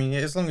 Well, I mean,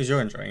 as long as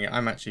you're enjoying it,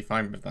 I'm actually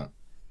fine with that.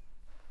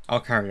 I'll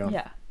carry on.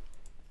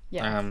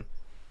 Yeah.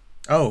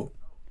 Oh,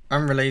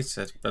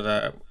 unrelated,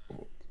 but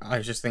I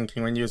was just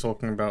thinking when you were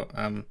talking about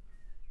oh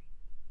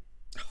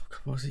God,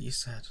 what was it you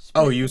said?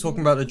 Oh, you were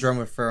talking about the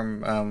drummer from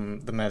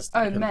the Mez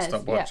that you couldn't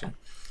stop watching. Yeah.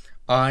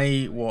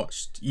 I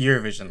watched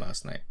Eurovision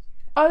last night.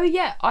 Oh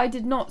yeah, I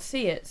did not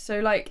see it. So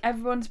like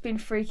everyone's been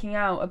freaking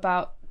out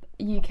about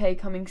UK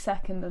coming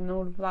second and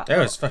all of that. That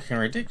was fucking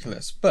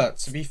ridiculous. But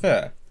to be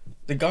fair,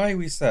 the guy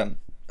we sent,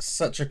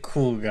 such a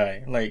cool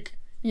guy. Like,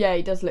 yeah,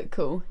 he does look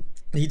cool.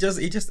 He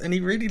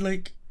really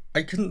like.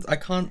 I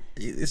can't.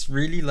 It's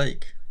really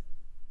like.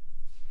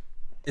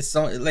 It's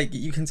not like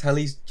you can tell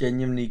he's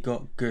genuinely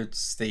got good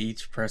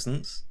stage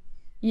presence.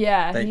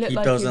 Yeah, like, he looked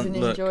like he was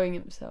enjoying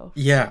himself.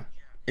 Yeah.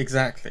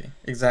 Exactly.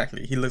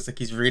 He looks like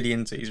he's really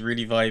into it. He's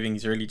really vibing.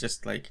 He's really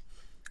just like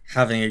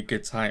having a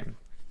good time.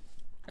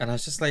 And I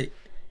was just like,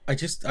 I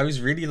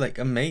was really like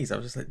amazed. I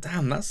was just like,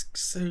 damn, that's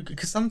so good.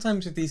 Because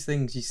sometimes with these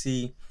things, you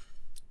see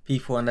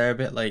people and they're a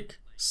bit like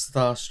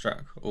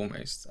starstruck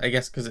almost. I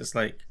guess because it's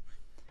like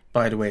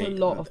by the way, A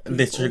lot of people.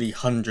 literally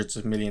hundreds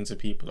of millions of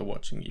people are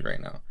watching you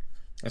right now.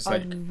 It's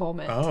like, I'd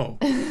vomit. oh,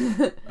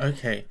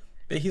 okay.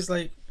 But he's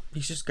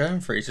just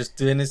going for it. He's just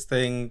doing his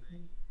thing,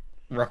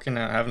 rocking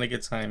out, having a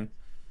good time.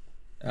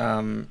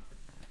 And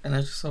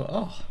I just thought,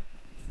 oh,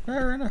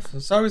 fair enough.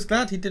 So I was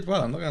glad he did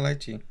well. I'm not gonna lie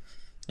to you.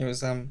 It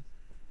was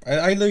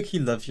I low-key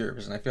love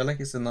Eurovision. I feel like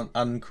it's an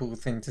uncool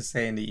thing to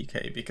say in the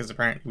UK because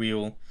apparently we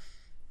all.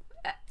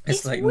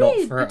 It's like weird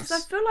not for because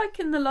us. I feel like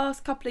in the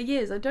last couple of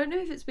years, I don't know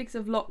if it's because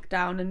of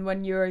lockdown and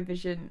when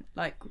Eurovision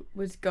like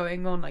was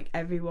going on, like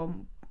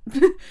everyone.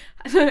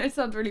 I know it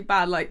sounds really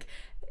bad. Like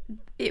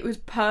it was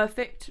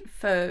perfect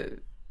for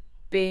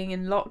being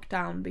in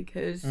lockdown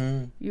because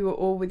you were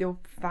all with your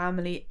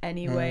family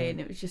anyway, and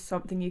it was just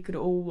something you could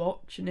all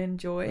watch and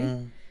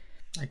enjoy.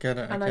 I get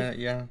it.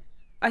 Yeah.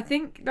 I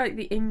think like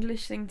the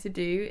English thing to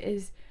do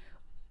is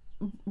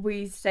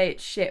we say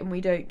it's shit and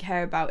we don't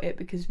care about it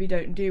because we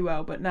don't do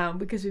well, but now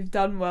because we've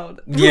done well,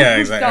 yeah,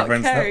 we exactly. start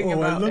Everyone's caring like,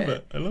 about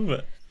it. I love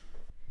it.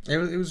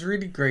 It was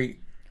really great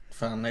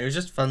fun. It was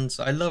just fun.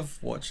 So I love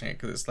watching it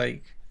because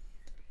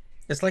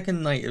it's like a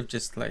night of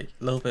just like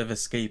a little bit of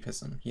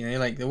escapism. You know,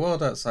 like the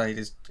world outside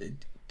it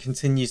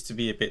continues to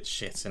be a bit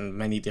shit in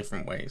many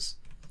different ways.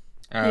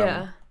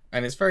 Yeah.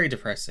 And it's very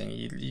depressing.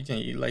 You read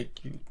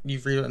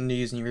about the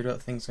news and you read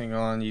about things going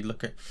on. You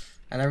look at,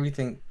 and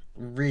everything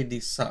really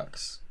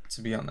sucks,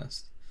 to be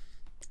honest.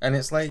 And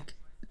it's like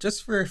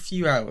just for a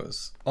few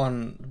hours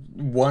on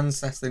one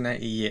Saturday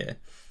night a year,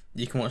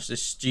 you can watch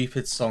this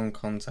stupid song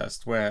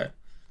contest where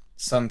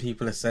some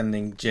people are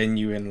sending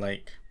genuine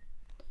like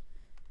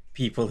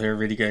people who are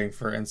really going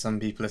for it, and some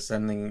people are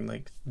sending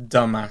like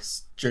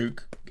dumbass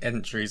joke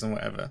entries and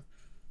whatever.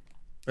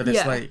 But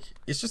it's like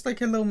it's just like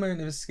a little moment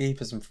of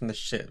escapism from the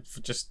shit for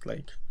just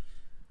like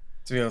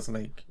to be able to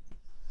like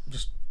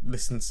just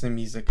listen to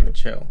music and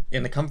chill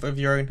in the comfort of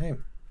your own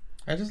home.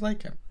 I just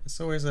like it.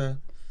 It's always a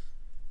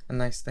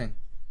nice thing.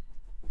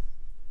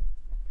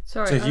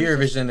 Sorry. So if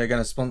Eurovision are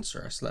going to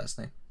sponsor us, let us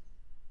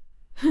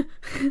know.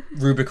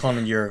 Rubicon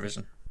and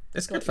Eurovision.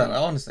 It's good fun.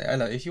 Honestly, I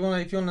love it. If you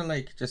want to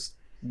like just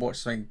watch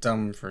something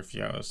dumb for a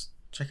few hours,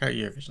 check out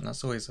Eurovision.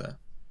 That's always a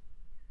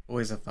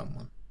fun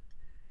one.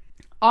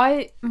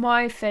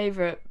 My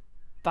favourite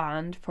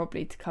band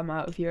probably to come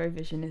out of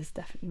Eurovision is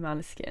definitely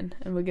Måneskin,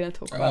 and we're going to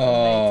talk about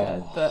them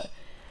later, but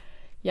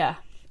yeah.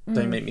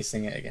 Don't make me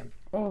sing it again.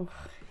 Oh,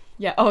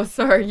 yeah. Oh,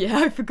 sorry. Yeah,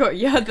 I forgot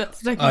you had that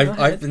stuck in my head.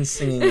 I've been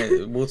singing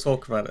it. We'll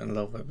talk about it in a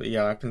little bit, but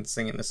yeah, I've been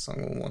singing this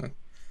song all morning.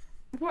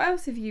 What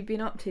else have you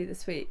been up to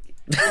this week?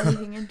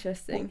 Anything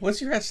interesting? What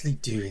do you actually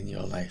do in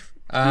your life?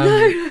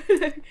 No.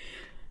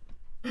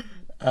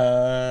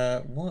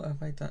 What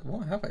have I done?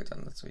 What have I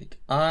done this week?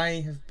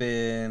 I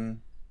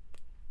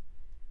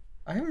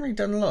haven't really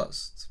done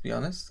lots, to be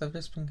honest. I've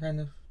just been kind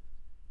of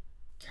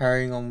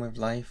carrying on with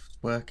life,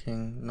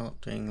 working,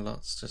 not doing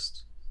lots,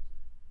 just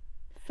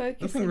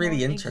Focusing nothing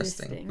really on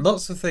interesting. existing.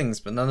 Lots of things,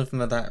 but none of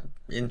them are that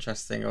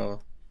interesting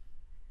or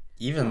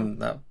even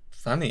that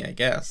funny, I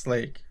guess.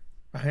 Like,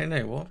 I don't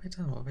know, what have I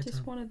done?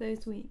 Just one of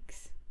those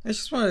weeks. It's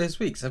just one of those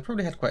weeks. I've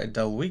probably had quite a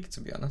dull week,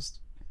 to be honest.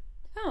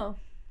 Oh.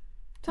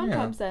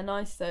 Sometimes they're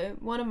nice though.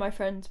 One of my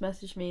friends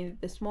messaged me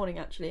this morning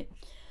actually,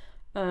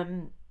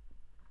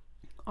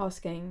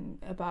 asking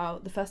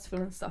about the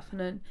festival and stuff, and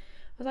then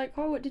I was like,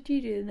 oh, what did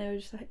you do? And they were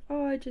just like,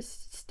 oh, I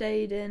just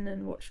stayed in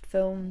and watched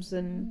films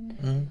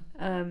and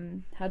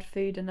had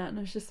food and that, and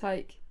I was just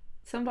like,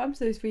 sometimes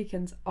those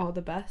weekends are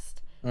the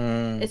best.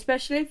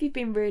 Especially if you've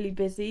been really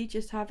busy,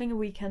 just having a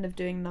weekend of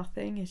doing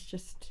nothing is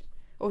just,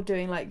 or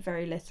doing like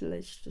very little,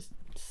 is just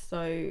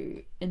so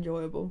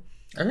enjoyable.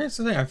 I mean, that's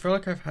the thing. I feel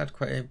like I've had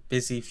quite a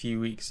busy few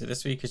weeks. So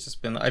this week has just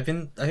been. I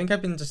think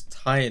I've been just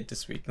tired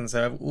this week, and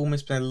so I've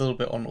almost been a little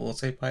bit on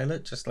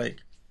autopilot, just like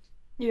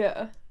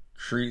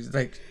cruise,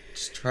 like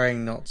just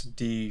trying not to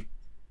do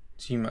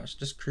too much,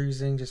 just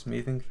cruising, just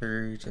moving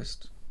through,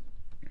 just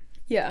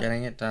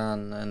getting it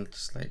done, and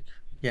just like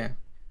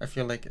I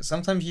feel like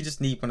sometimes you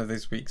just need one of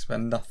those weeks where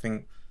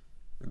nothing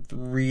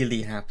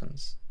really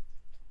happens,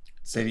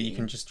 so that you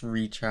can just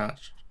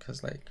recharge.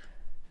 Because like.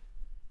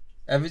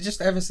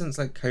 Ever since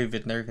like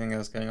COVID and everything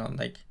else going on,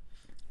 like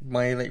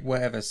my like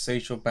whatever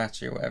social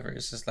battery or whatever,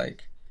 it's just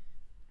like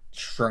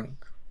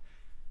shrunk,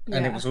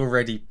 and it was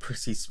already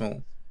pretty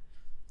small.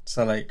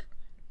 So like,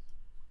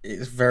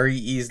 it's very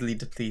easily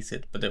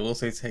depleted, but it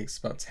also takes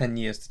about 10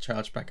 years to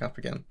charge back up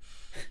again.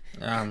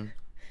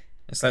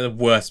 It's like the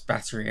worst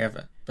battery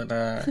ever.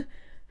 But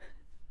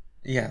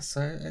yeah,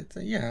 so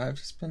I've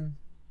just been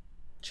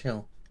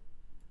chill.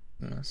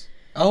 Nice.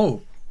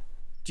 Oh,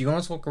 do you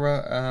want to talk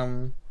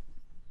about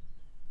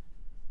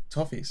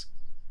Toffees?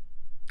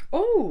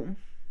 Oh,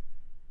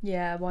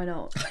 yeah, why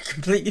not? I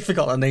completely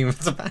forgot the name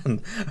of the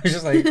band. I was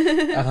just like,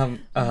 The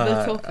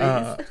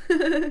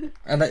Toffees.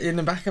 and in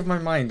the back of my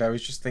mind, I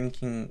was just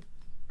thinking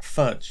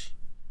fudge,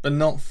 but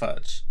not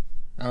fudge.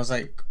 And I was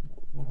like,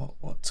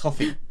 what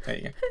toffee? There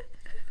you go.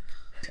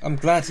 I'm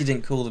glad you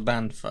didn't call the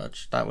band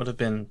Fudge. That would have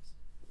been.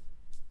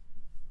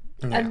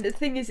 Yeah. And the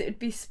thing is, it would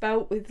be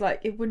spelt with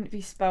like, it wouldn't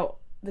be spelt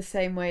the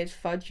same way as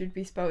fudge would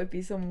be spelled. It'd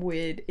be some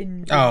weird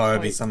Indian. Oh,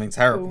 it'd be something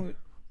terrible.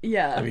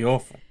 Yeah. That'd be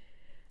awful.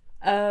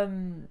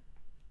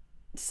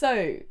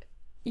 So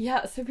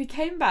we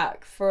came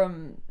back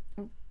from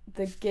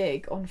the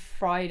gig on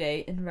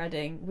Friday in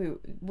Reading.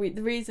 We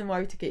the reason why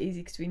we took it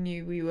easy because we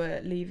knew we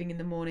were leaving in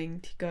the morning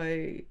to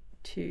go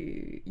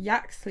to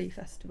Yaxley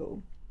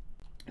Festival,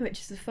 which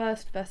is the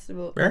first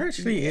festival. Where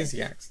actually is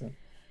Yaxley?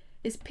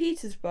 It's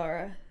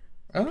Peterborough.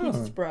 Oh.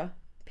 Peterborough.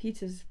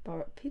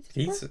 Peterborough.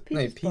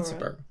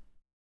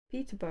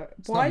 Peterborough.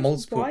 It's not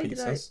multiple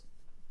pieces.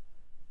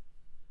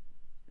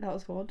 That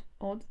was odd.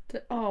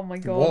 Oh my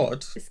god.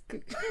 What?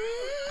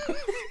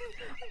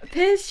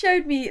 Piers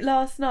showed me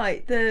last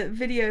night the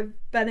video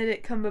of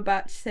Benedict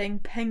Cumberbatch saying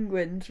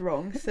penguins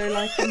wrong, so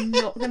like I'm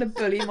not gonna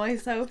bully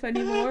myself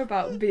anymore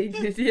about being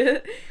an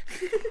idiot.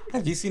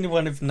 Have you seen the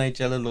one of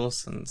Nigella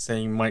Lawson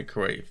saying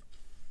microwave,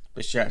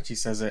 but she actually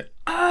says it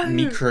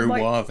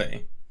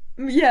microwave?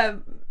 Yeah.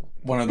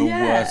 One of the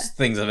worst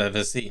things I've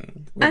ever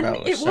seen,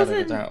 without a shadow of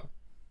a doubt.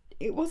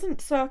 It wasn't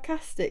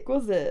sarcastic,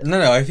 was it?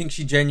 No, I think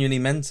she genuinely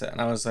meant it,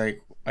 and I was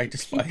like, I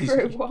despise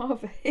you.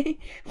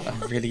 I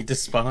really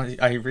despise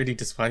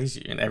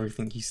you and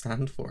everything you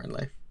stand for in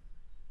life.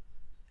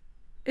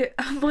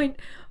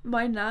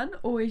 My nan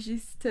always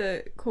used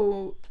to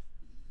call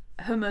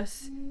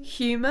hummus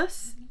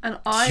humus, and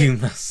I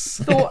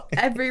thought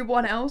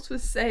everyone else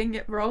was saying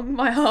it wrong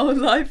my whole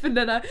life, and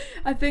then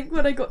I think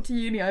when I got to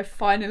uni I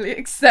finally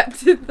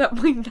accepted that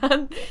my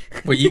nan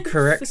were you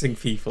correcting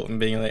people and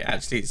being like,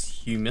 actually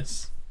it's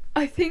humus?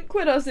 I think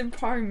when I was in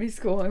primary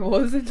school I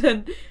was,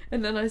 and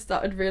then I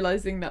started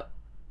realising that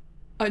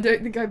I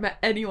don't think I met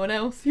anyone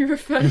else who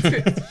referred to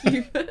it as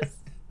humus.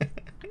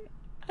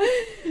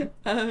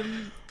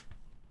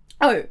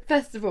 Oh,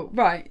 festival,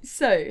 right,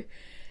 so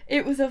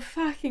it was a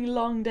fucking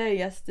long day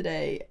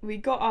yesterday. We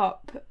got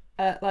up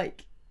at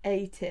like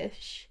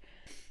 8ish,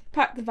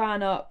 packed the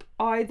van up.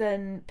 I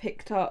then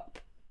picked up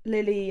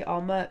Lily,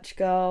 our merch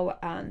girl,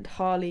 and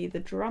Harley, the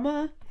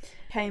drummer.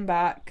 Came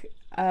back.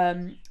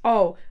 Had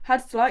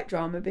slight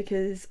drama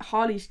because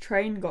Harley's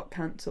train got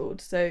cancelled.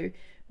 So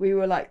we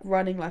were like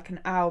running like an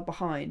hour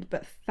behind.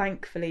 But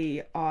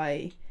thankfully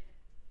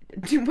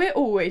we're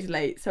always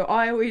late, so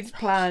I always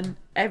plan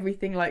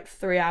everything like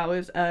 3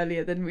 hours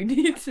earlier than we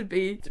need to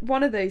be. It's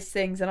one of those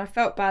things, and I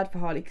felt bad for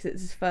Harley because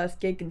it's his first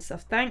gig and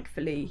stuff.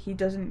 Thankfully, he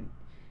didn't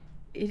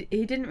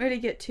really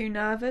get too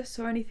nervous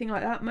or anything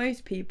like that.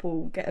 Most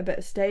people get a bit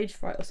of stage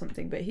fright or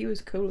something, but he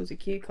was cool as a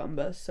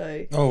cucumber.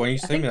 So when you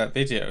sent me that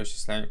video, it was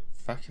just like,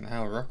 fucking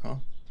hell, rock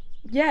on.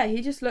 Yeah,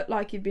 he just looked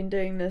like he'd been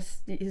doing this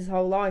his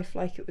whole life,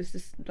 like it was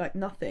just like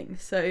nothing.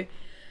 So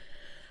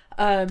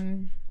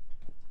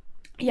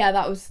yeah,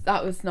 that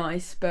was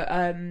nice, but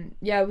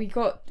we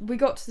got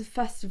to the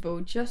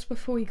festival just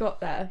before we got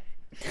there.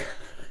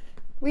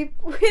 We're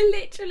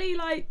literally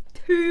like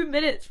 2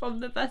 minutes from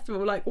the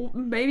festival, like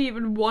maybe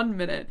even 1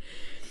 minute,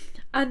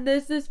 and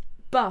there's this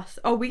bus.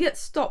 We get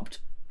stopped,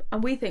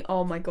 and we think,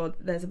 oh my god,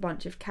 there's a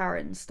bunch of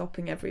Karens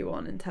stopping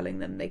everyone and telling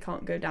them they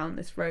can't go down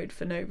this road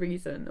for no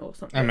reason or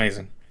something.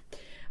 Amazing.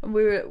 And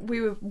we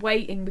were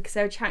waiting because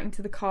they were chatting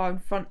to the car in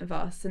front of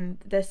us, and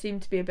there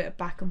seemed to be a bit of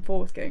back and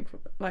forth going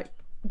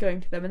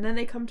to them, and then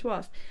they come to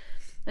us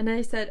and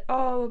they said,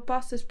 a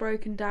bus is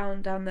broken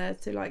down there,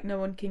 so like no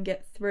one can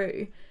get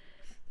through.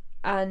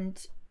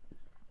 And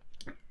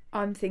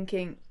I'm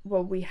thinking,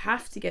 well, we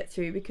have to get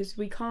through because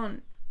we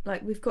can't,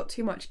 like, we've got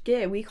too much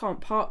gear, we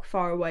can't park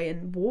far away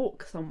and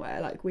walk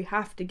somewhere, like we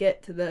have to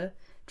get to the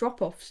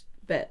drop-off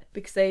bit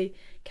because they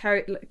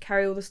carry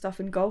all the stuff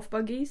in golf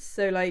buggies,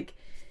 so like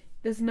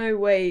there's no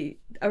way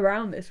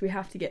around this, we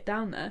have to get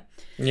down there.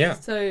 Yeah.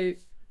 So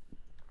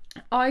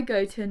I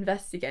go to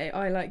investigate.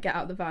 I like get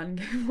out the van and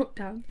go walk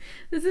down.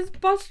 There's this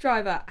bus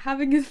driver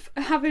having a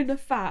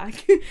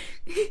fag.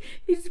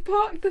 He's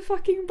parked the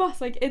fucking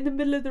bus like in the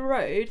middle of the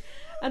road,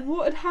 and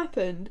what had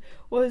happened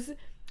was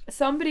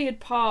somebody had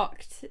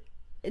parked.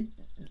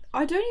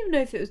 I don't even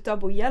know if it was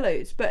double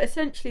yellows, but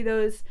essentially there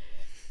was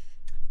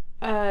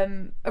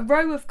a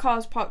row of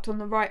cars parked on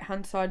the right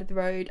hand side of the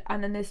road,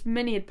 and then this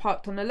Mini had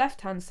parked on the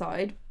left hand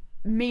side,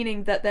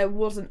 meaning that there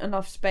wasn't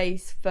enough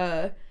space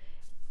for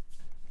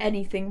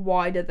anything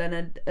wider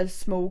than a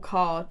small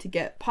car to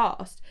get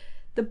past.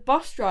 The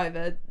bus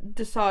driver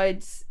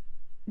decides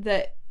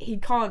that he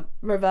can't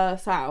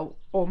reverse out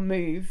or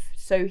move,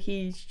 so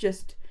he's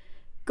just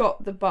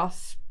got the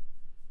bus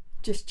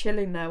just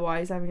chilling there while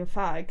he's having a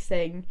fag,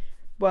 saying,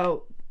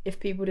 well, if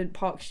people didn't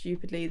park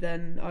stupidly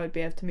then I would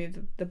be able to move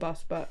the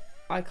bus, but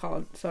I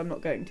can't, so I'm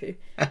not going to.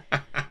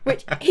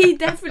 Which he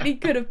definitely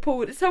could have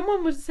pulled.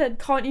 Someone would have said,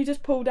 can't you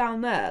just pull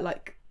down there,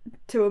 like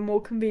to a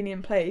more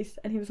convenient place?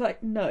 And he was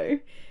like, no.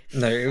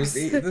 It was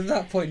at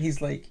that point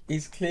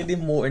he's clearly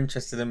more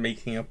interested in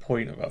making a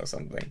point about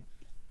something.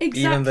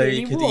 Exactly. Even though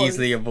you could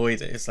easily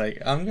avoid it. It's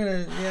like, I'm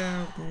gonna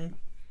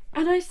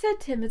And I said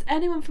to him, has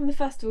anyone from the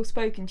festival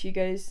spoken to you? He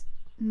goes,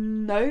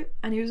 no.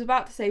 And he was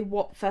about to say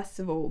what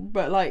festival,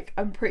 but like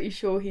I'm pretty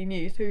sure he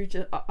knew.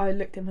 So I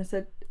looked at him and I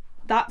said,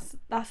 that's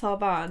our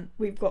van,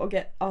 we've got to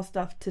get our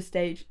stuff to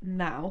stage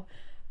now.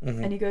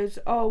 Mhm. And he goes,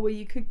 oh, well,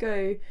 you could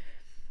go...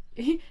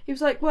 He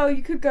was like, well,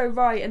 you could go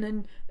right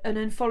and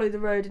then follow the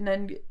road, and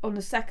then on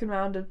the second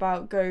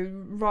roundabout go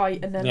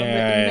right, and then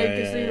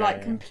gives you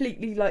like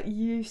completely like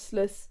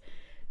useless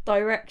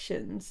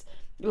directions.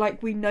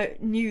 Like we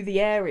knew the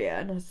area,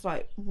 and I was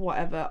like,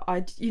 whatever.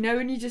 And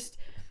you just,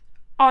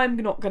 I'm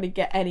not going to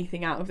get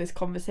anything out of this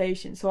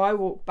conversation. So I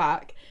walked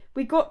back.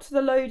 We got to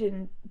the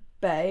loading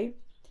bay,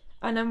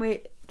 and then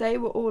they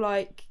were all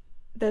like,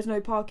 there's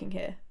no parking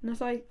here. And I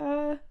was like,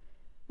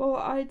 well,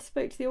 I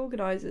spoke to the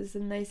organisers,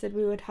 and they said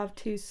we would have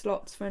 2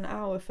 slots for an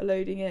hour for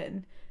loading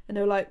in. And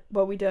they were like,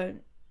 well, we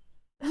don't.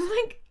 I was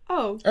like,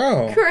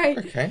 oh, great.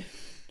 Okay.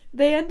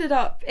 They ended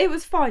up, it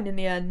was fine in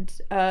the end,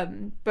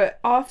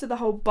 but after the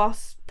whole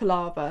bus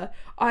palaver,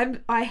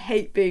 I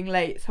hate being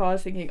late, so I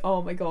was thinking,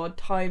 oh my god,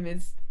 time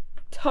is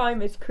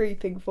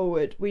creeping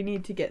forward. We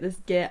need to get this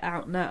gear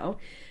out now.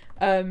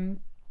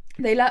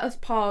 They let us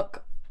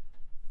park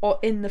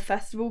in the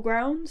festival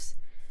grounds,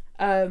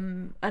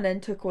 and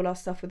then took all our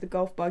stuff with the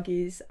golf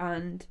buggies,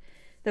 and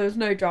there was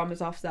no dramas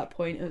after that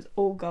point. It was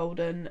all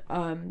golden.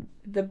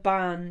 The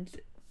band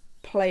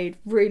played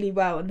really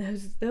well, and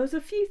there was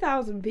a few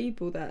thousand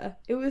people there.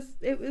 It was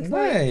nice.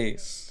 Like,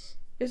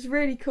 it was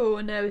really cool,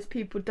 and there was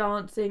people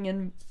dancing,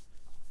 and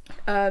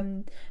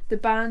the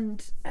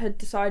band had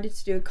decided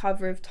to do a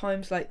cover of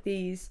Times Like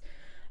These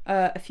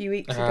a few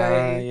weeks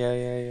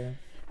ago.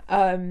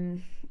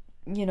 To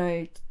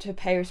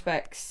pay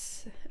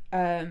respects.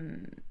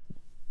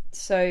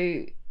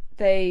 So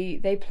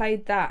they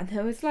played that, and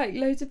there was like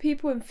loads of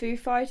people in Foo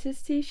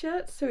Fighters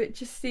t-shirts, so it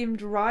just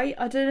seemed right.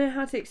 I don't know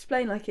how to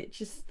explain, like it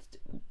just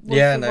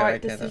was the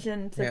right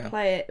decision to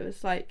play it. It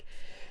was like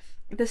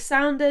the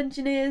sound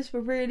engineers were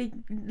really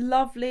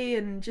lovely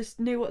and just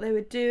knew what they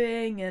were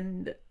doing,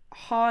 and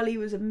Harley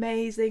was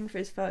amazing for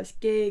his first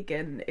gig,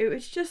 and it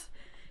was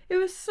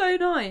so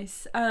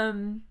nice.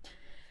 And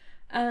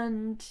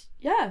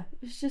yeah,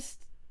 it was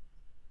just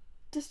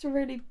a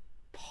really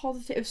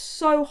positive. It was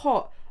so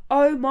hot.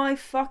 Oh my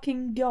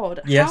fucking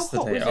god. Yesterday.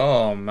 How hot was it?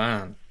 Oh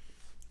man.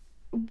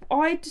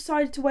 I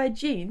decided to wear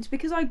jeans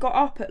because I got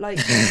up at like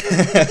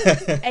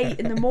 8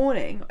 in the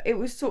morning. It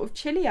was sort of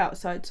chilly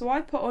outside, so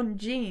I put on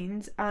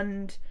jeans,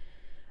 and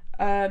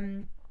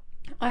I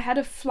had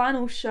a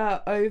flannel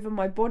shirt over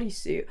my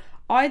bodysuit.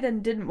 I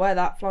then didn't wear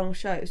that flannel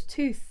shirt. It was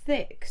too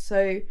thick,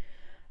 so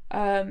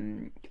I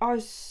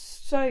was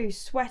so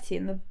sweaty,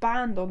 and the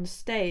band on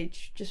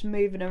stage just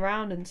moving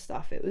around and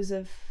stuff. It was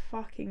a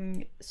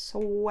fucking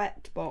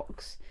sweat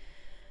box.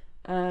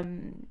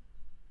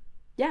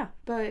 Yeah,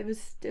 but it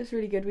was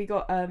really good. We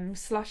got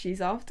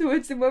slushies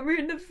afterwards, and when we were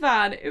in the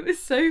van, it was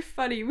so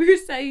funny. We were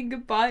saying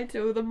goodbye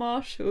to all the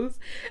marshals,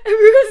 and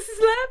we were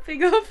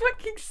slurping our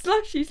fucking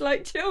slushies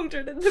like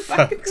children in the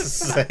back of the van.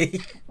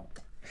 Sake.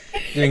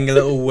 Doing a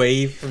little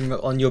wave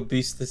on your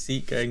booster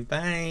seat, going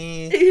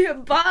bye. Yeah,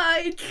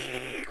 bye.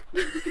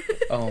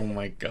 Oh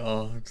my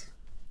god.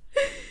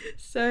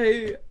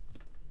 So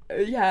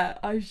yeah,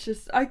 I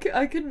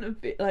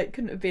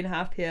couldn't have been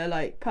happier.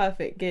 Like,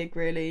 perfect gig,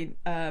 really.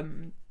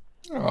 The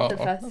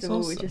festival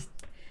was awesome.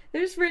 it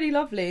was really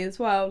lovely as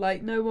well.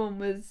 Like, everyone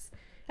was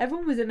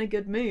in a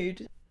good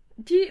mood.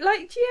 Do you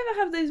ever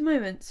have those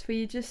moments where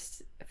you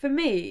just, for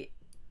me,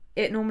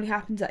 it normally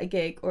happens at a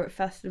gig or at a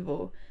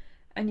festival,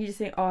 and you just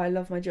think, oh, I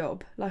love my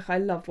job. Like, I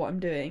love what I'm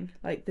doing.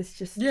 Like, this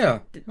just... Yeah,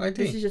 I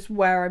do. This is just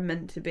where I'm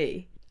meant to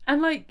be.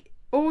 And, like,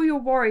 all your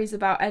worries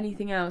about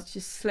anything else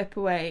just slip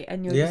away,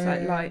 and you're just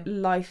like,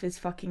 life is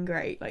fucking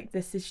great. Like,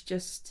 this is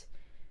just...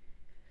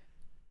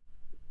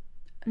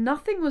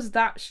 Nothing was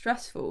that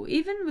stressful.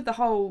 Even with the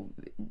whole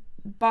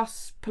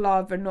bus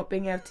palaver and not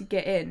being able to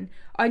get in,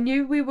 I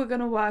knew we were going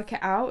to work it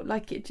out.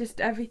 Like,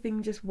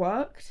 everything just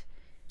worked.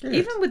 Good.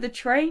 Even with the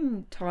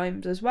train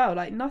times as well.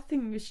 Like,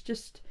 nothing was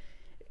just...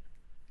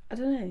 I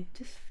don't know,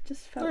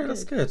 just felt good.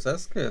 That's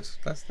good.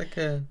 That's like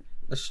a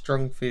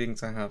strong feeling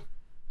to have.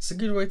 It's a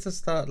good way to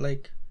start,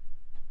 like,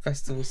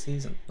 festival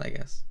season, I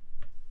guess.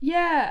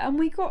 Yeah, and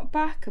we got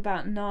back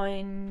about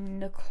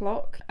 9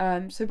 o'clock.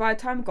 So by the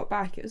time we got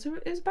back, it was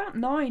about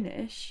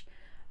 9ish.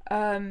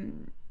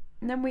 And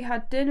then we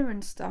had dinner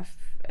and stuff,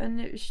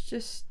 and it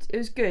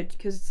was good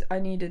because I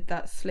needed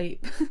that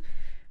sleep.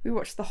 We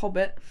watched The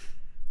Hobbit.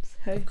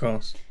 So, of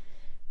course.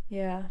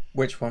 Yeah.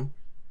 Which one?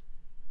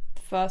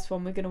 The first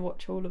one. We're gonna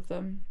watch all of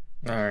them.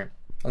 Alright.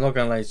 I'm not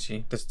gonna lie to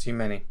you. There's too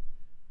many.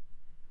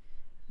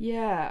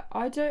 Yeah,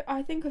 I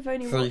think I've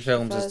only 3 watched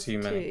films the first is too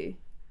many. 2.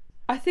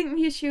 I think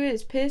the issue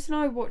is Pierce and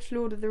I watch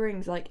Lord of the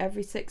Rings like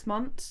every 6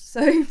 months,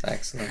 so...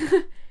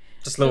 Excellent.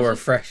 Just a little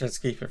refresher to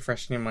keep it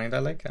fresh in your mind. I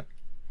like it.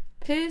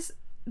 Pierce,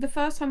 the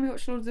first time we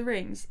watched Lord of the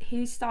Rings,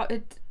 he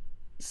started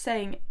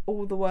saying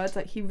all the words,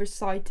 like he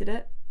recited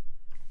it.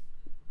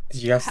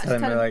 Did you have to tell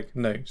him, like,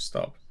 no,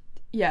 stop?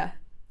 Yeah.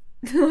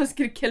 I was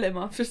going to kill him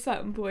after a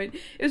certain point.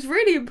 It was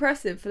really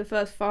impressive for the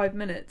first 5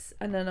 minutes,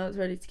 and then I was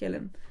ready to kill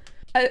him.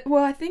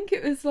 Well, I think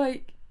it was,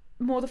 like,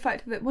 more the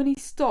fact that when he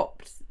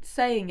stopped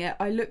saying it,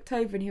 I looked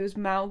over and he was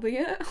mouthing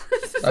it.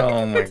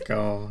 Oh my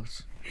god.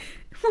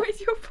 What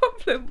is your problem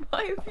problem?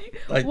 Why have you?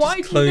 Like, Why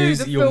just do you know close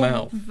the your film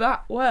mouth.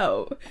 that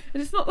well?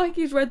 And it's not like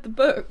he's read the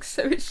book,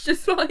 so it's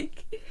just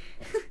like,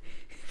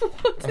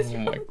 what is Oh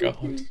wrong my with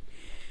God. you?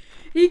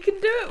 He can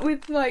do it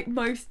with like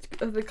most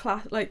of the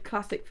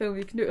classic films.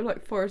 He can do it with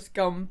like Forrest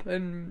Gump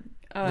and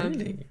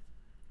Really?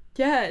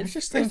 yeah. I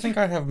just don't think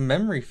I have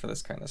memory for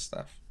this kind of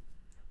stuff.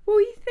 Well,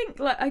 you think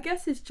like I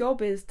guess his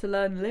job is to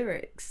learn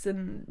lyrics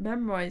and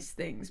memorize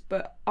things,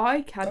 but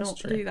I cannot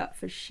true. do that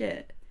for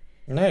shit.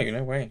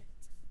 No way.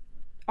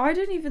 I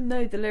don't even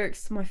know the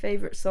lyrics to my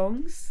favourite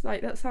songs.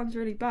 Like, that sounds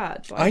really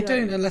bad. But I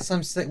don't unless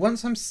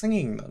once I'm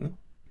singing them,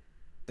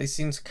 they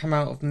seem to come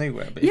out of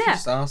nowhere. But if you Yeah.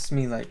 just ask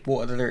me, like,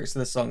 what are the lyrics of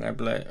the song, I'd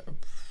be like,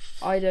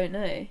 I don't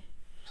know.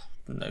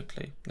 no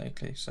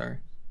clue, sorry.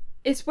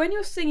 It's when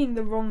you're singing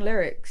the wrong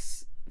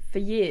lyrics for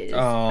years,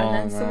 Oh, and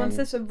then someone man.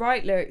 says the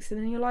right lyrics,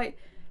 and then you're like,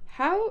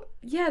 how?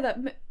 Yeah,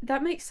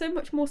 that makes so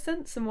much more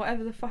sense than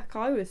whatever the fuck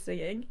I was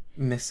singing.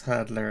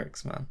 Misheard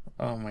lyrics, man.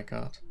 Oh my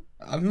God.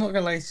 I'm not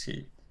gonna lie to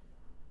you.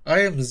 I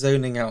am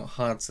zoning out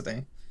hard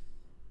today.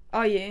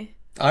 Are you?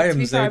 I To am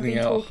be fair, I've zoning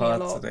been out talking a hard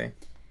lot. today.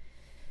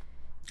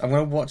 I'm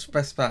gonna watch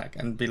Best Back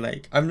and be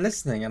like, I'm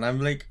listening and I'm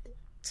like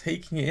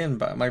taking it in,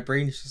 but my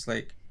brain is just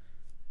like,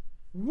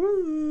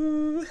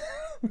 woo.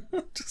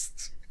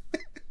 Just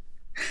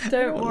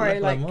Don't what worry,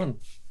 level I'm like on.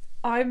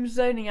 I'm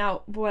zoning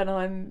out when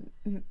I'm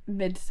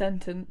mid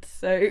sentence,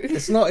 so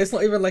It's not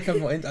even like I'm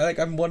not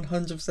I'm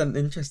 100%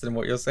 interested in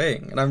what you're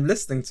saying and I'm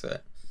listening to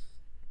it.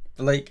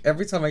 But like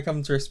every time I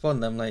come to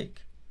respond, I'm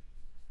like,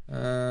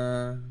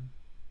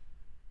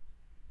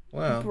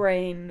 wow.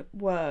 brain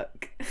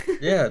work.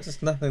 Yeah,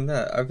 just nothing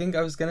there. I think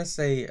I was gonna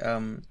say,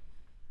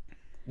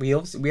 we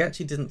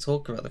actually didn't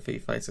talk about the Foo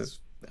Fighters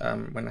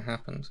when it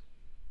happened.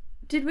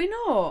 Did we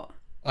not?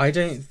 I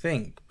don't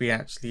think we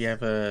actually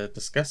ever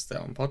discussed it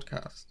on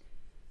podcast.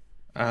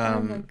 Oh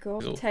my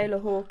God, Taylor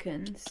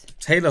Hawkins.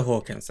 Taylor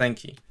Hawkins,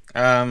 thank you.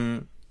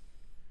 But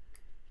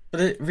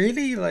it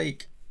really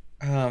like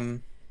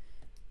it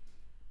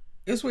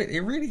was weird.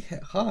 It really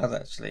hit hard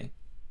actually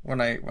when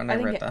I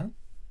think read that.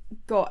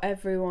 Got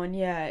everyone,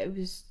 yeah. It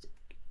was.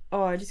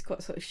 Oh, I just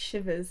got sort of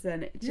shivers.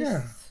 Then it just.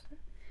 Yeah.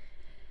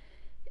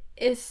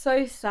 It's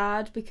so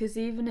sad because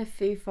even if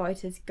Foo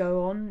Fighters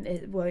go on,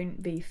 it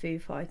won't be Foo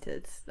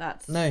Fighters.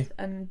 That's No.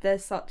 And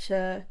there's such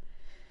a.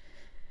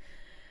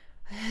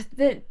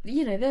 They're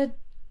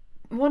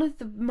one of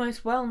the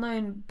most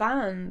well-known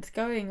bands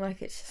going.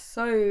 Like, it's just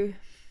so.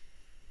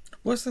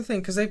 What's the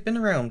thing? Because they've been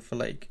around for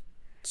like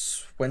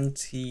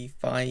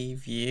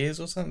 25 years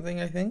or something,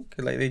 I think.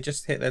 Like they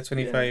just hit their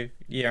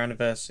 25-year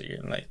anniversary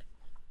in like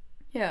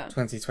Yeah.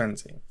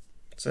 2020.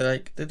 So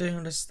like they're doing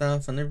all this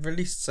stuff and they've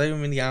released so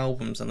many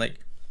albums and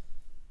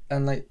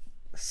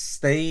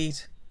stayed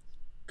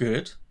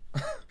good.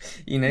 Like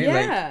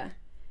Yeah.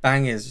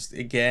 bangers just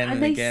again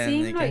and they again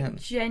seem and again.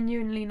 like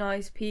genuinely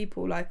nice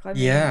people. Like, I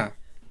mean, Yeah.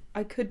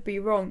 I could be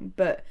wrong,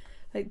 but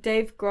like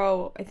Dave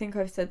Grohl, I think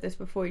I've said this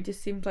before, he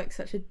just seems like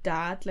such a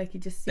dad. Like, he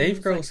just seems Dave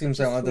Grohl like seems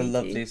such a like one of the sweetie.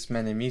 loveliest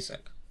men in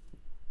music.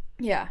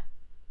 Yeah.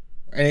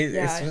 And it's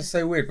Yeah. just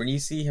so weird when you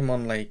see him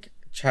on like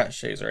chat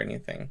shows or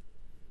anything.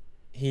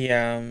 He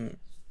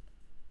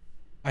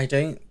I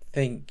don't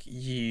think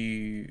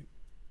you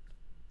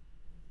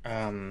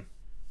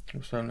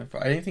what's what I'm looking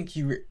for? I don't think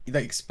you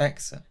like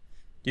expects it.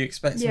 You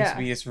expect him Yeah. to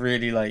be this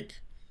really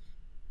like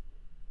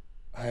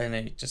I don't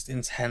know, just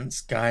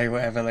intense guy,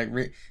 whatever.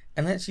 Like,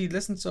 and actually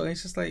listen to it,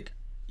 it's just like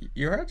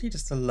you're actually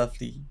just a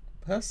lovely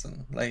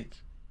person. Like,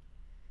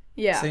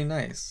 Yeah. so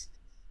nice.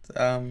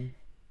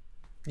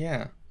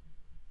 Yeah.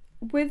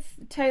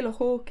 With Taylor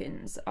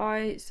Hawkins,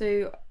 I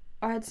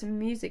had some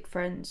music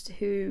friends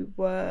who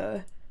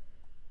were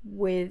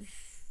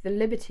with the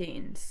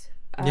Libertines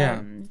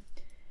Yeah.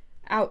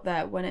 out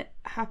there when it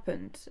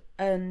happened,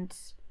 and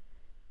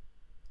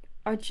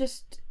I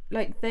just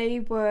like they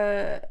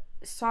were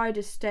side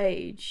of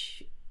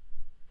stage.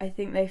 I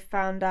think they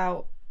found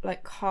out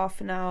like half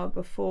an hour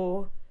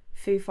before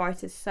Foo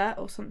Fighters set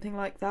or something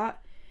like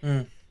that.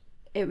 Mm.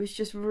 It was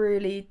just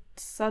really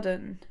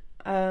sudden.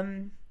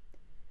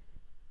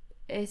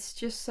 It's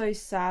just so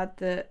sad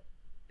that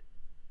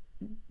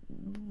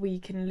we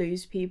can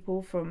lose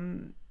people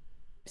from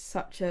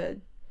such a.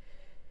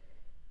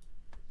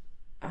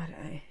 I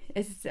don't know.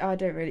 I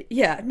don't really.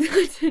 Yeah,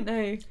 I don't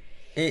know.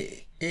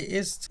 It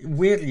is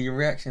weirdly your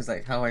reaction is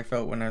like how I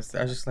felt when I was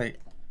just like,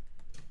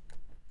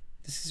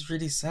 this is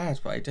really sad,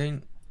 but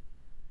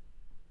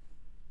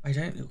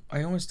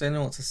I almost don't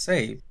know what to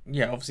say.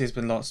 Yeah, obviously there's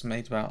been lots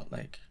made about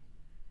like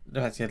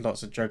the fact he had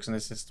lots of drugs in the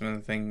system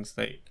and things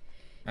like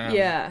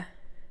Yeah.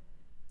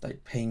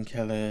 like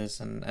painkillers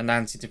and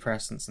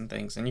antidepressants and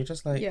things, and you're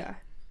just like, Yeah.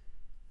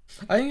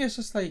 I think it's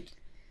just like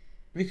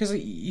because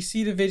you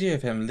see the video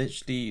of him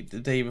literally the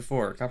day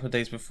before, a couple of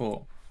days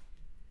before,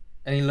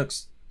 and he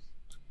looks,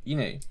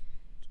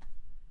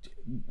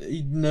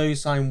 no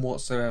sign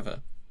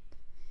whatsoever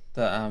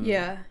that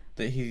Yeah.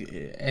 that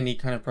he any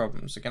kind of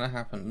problems are gonna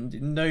happen.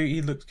 No,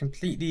 he looks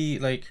completely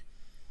like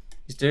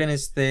he's doing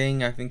his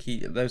thing. I think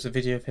there was a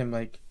video of him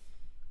like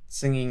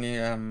singing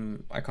I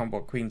can't remember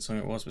what Queen song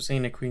it was, but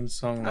singing a Queen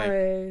song like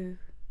Oh,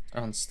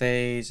 on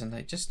stage and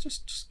like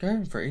just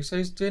going for it. So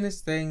he's doing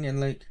his thing and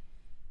like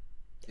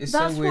it's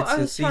that's so weird what I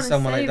to was see trying to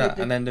someone say like with that,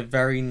 the. and then the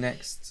very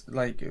next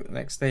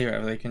day or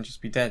whatever they can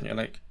just be dead. And you're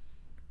like,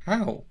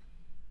 how?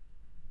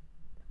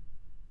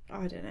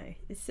 I don't know.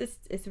 It's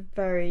a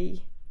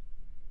very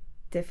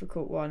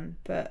difficult one,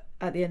 but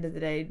at the end of the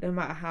day, no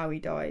matter how he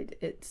died,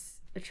 it's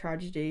a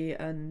tragedy,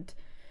 and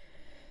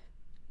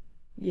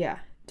yeah,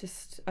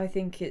 just I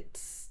think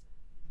it's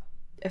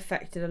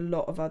affected a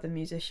lot of other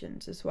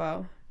musicians as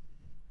well.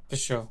 For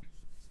sure.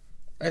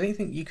 I don't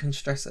think you can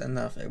stress it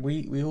enough.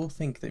 We all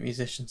think that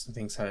musicians and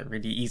things have it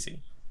really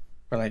easy.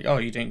 We're like, oh,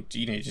 you don't,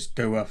 just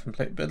go up and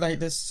play. But like,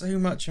 there's so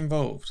much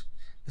involved.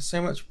 There's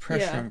so much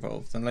pressure Yeah.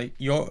 involved, and like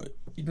you're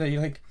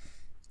like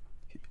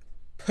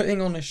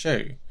putting on a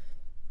show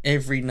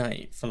every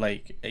night for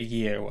like a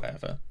year or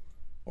whatever,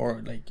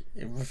 or like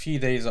a few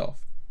days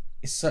off.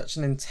 It's such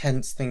an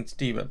intense thing to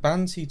do. But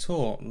bands who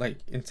tour like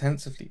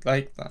intensively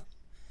like that,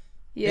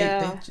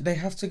 Yeah. they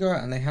have to go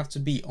out and they have to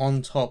be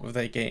on top of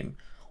their game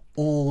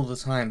all the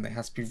time. They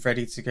have to be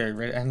ready to go,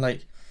 ready, and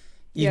like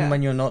even Yeah.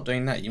 when you're not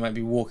doing that, you might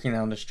be walking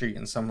down the street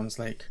and someone's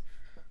like,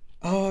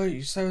 "Oh,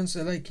 so and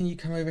so, like, can you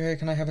come over here?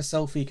 Can I have a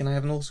selfie? Can I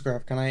have an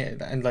autograph? Can I?"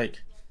 And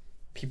like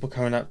people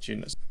coming up to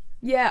you. And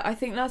Yeah, I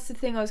think that's the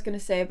thing I was going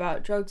to say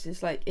about drugs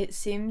is like it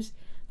seems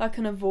like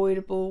an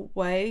avoidable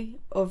way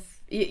of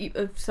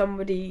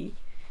somebody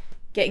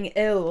getting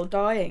ill or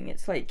dying.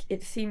 It's like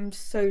it seems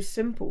so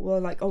simple.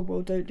 Well, like, oh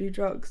well, don't do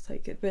drugs,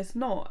 take it, but it's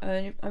not.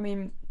 I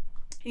mean,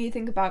 you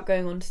think about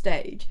going on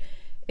stage,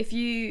 if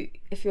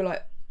you're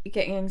like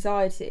getting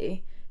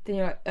anxiety, then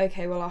you're like,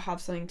 okay, well, I'll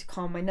have something to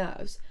calm my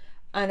nerves,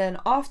 and then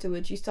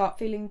afterwards you start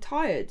feeling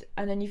tired,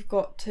 and then you've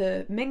got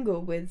to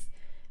mingle with,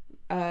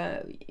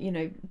 you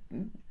know,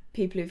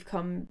 people who've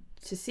come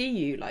to see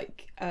you,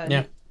 like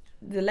yeah,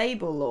 the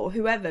label or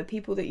whoever,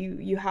 people that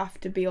you have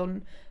to be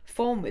on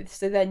form with,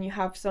 so then you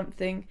have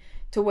something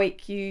to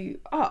wake you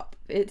up.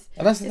 and that's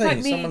the It's thing. like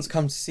If me. someone's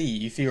come to see you,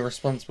 you feel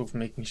responsible for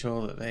making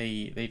sure that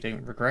they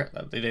don't regret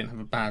that, they don't have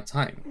a bad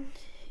time.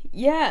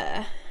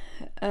 Yeah.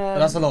 But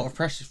that's a lot of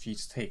pressure for you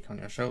to take on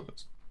your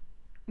shoulders.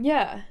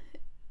 Yeah,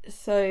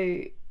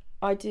 so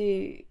I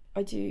do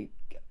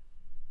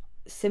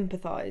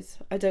sympathize.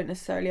 I don't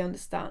necessarily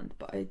understand,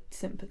 but I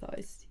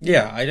sympathize.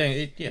 Yeah, I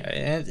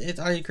don't.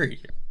 I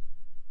agree.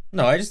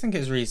 No, I just think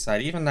it's really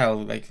sad. Even now,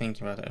 like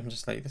thinking about it, I'm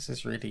just like, this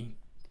is really,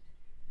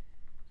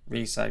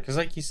 really sad. Because,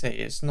 like you say,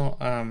 it's not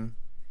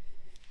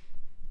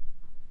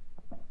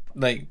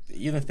like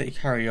even if they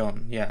carry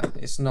on, yeah,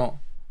 it's not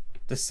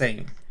the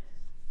same.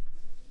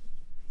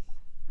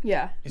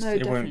 Yeah, It's, no,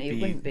 it won't definitely it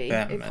be wouldn't be.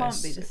 them. It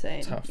can't be It's the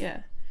same. tough.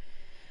 Yeah.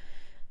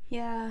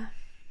 Yeah.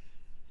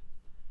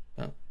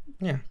 But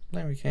yeah,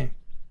 there we go.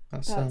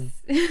 That's That's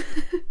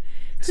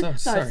so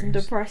nice sorry. and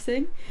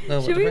depressing. No,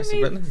 Should but we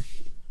depressing, but no.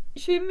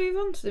 Should we move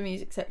on to the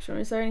music section?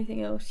 Is there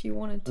anything else you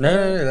wanted to?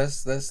 No.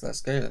 Let's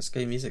go. Let's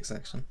go music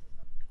section.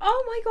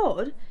 Oh my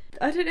god!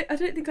 I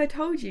don't think I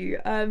told you.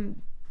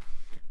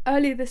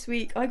 Earlier this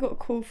week, I got a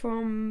call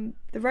from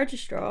the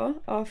registrar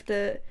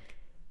after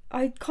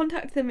I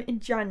contacted them in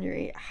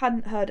January.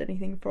 Hadn't heard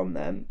anything from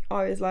them.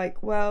 I was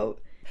like, well,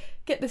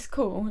 get this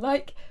call.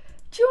 Like,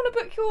 do you want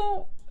to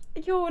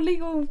book your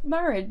legal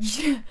marriage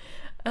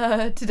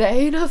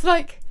today? And I was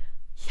like,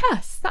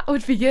 yes, that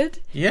would be good.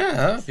 Yeah,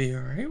 that'd be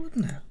alright,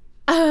 wouldn't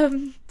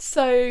it?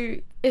 So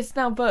it's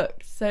now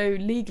booked. So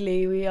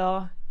legally, we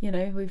are. You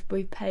know,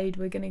 we've paid.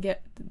 We're gonna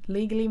get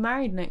legally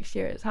married next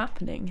year. It's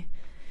happening.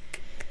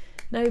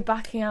 No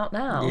backing out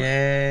now.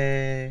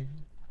 Yay.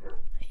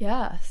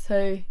 Yeah.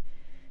 So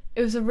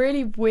it was a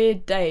really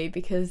weird day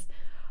because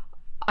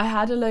I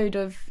had a load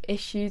of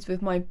issues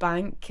with my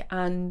bank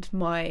and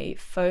my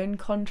phone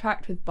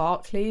contract with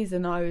Barclays,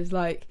 and I was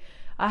like,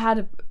 I had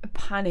a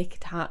panic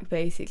attack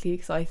basically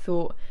because I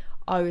thought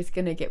I was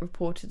gonna get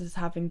reported as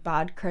having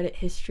bad credit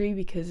history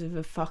because of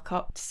a fuck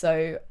up.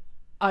 So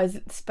I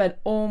spent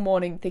all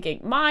morning thinking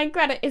my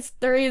credit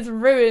history is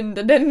ruined,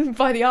 and then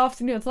by the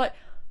afternoon I was like,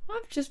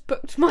 I've just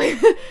booked my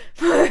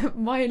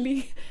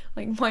legally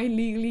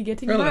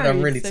getting I feel married. like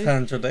I've really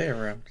turned your day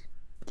around.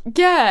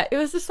 Yeah, it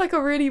was just like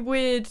a really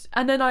weird.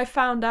 And then I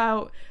found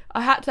out I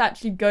had to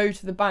actually go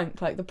to the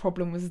bank. Like the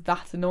problem was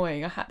that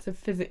annoying. I had to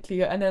physically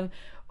go, and then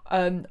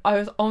I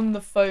was on the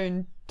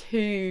phone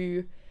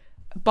to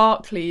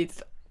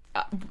Barclays,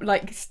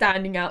 like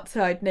standing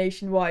outside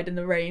Nationwide in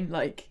the rain,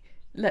 like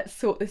let's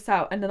sort this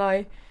out. And then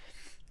I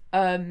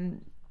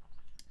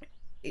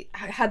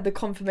had the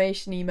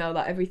confirmation email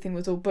that everything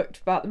was all booked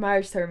about the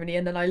marriage ceremony,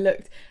 and then I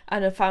looked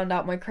and I found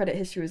out my credit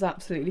history was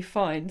absolutely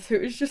fine. So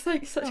it was just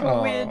like such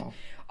a weird.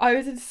 I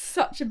was in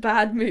such a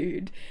bad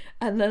mood,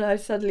 and then I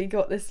suddenly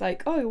got this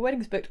like, oh, your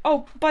wedding's booked.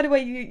 Oh, by the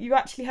way, you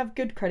actually have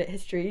good credit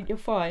history. You're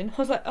fine.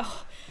 I was like,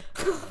 oh.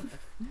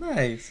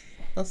 Nice.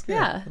 That's good.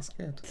 Yeah. That's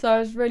good. So I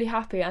was really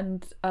happy,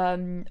 and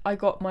I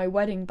got my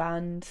wedding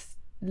band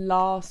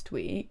last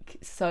week,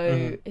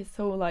 so it's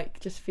all like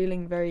just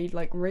feeling very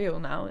like real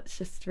now. It's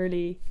just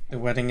really. The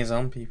wedding is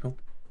on, people.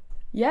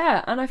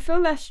 Yeah, and I feel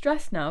less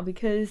stressed now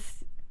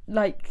because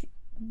like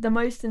the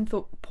most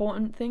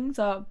important things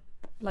are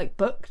like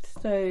booked.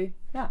 So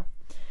yeah,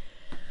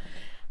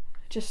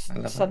 just I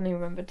love it. suddenly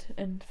remembered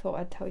and thought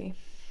I'd tell you.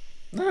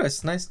 No,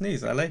 it's nice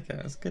news. I like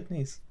it. It's good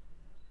news.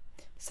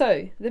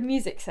 So the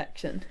music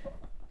section.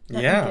 Let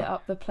me get Yeah.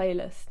 up the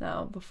playlist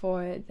now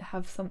before I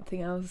have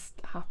something else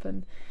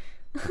happen.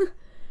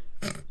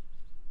 Do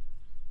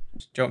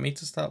you want me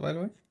to start, by the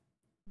way?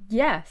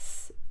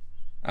 Yes.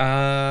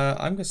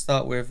 I'm gonna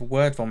start with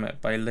Word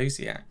Vomit by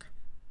Losiak.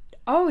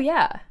 Oh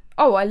yeah.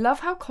 Oh, I love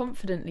how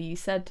confidently you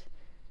said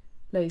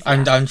I'm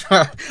Losiak. I'm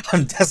trying.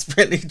 I'm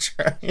desperately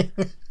trying.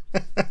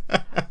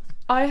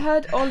 I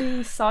heard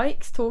Ollie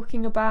Sykes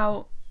talking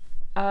about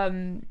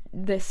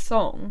this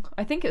song.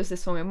 I think it was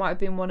this song. It might have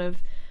been one of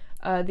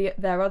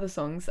their other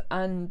songs,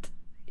 and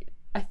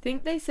I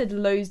think they said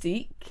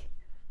Lozic,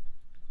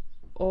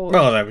 or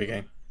Oh, there we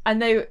go.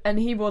 and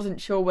he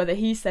wasn't sure whether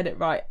he said it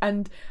right.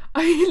 And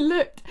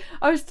I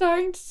was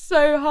trying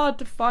so hard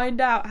to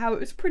find out how it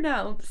was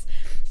pronounced,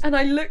 and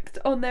I looked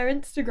on their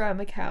Instagram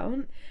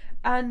account,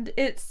 and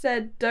it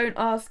said, "Don't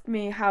ask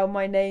me how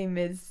my name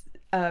is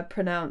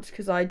pronounced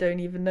because I don't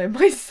even know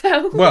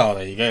myself." Well,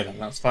 there you go then.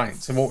 That's fine.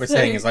 So what we're So,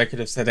 saying is I could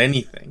have said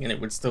anything and it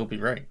would still be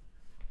right.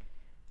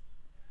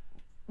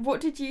 what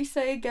did you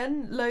say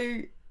again?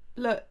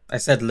 I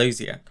said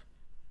Losiak.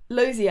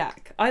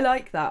 Losiak. I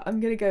like that. I'm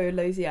gonna go with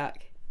Losiak.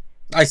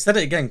 I said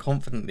it again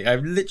confidently.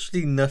 I've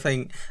literally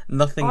nothing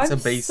to I'm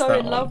base so that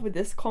in love on. with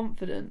this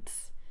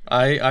confidence.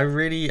 I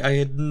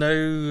had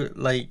no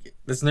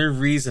there's no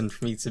reason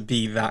for me to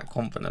be that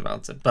confident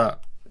about it,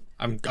 but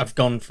I've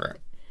gone for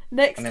it.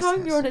 Next And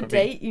time you're on a gotta be.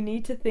 date, you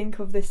need to think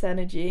of this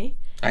energy.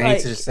 I need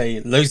to just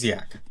say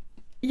Losiak.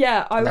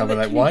 Yeah, I And will I'll be like,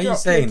 literally "Why are you drop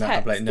saying you a that?" I'll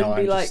text be like, "No, and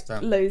be I'm like,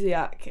 just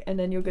Losiak, and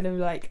then you're gonna be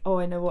like, oh,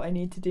 I know what I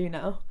need to do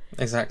now.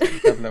 exactly."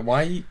 I'll be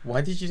like,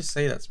 why did you just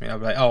say that to me? I'll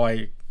be like, "Oh,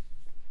 I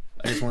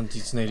just wanted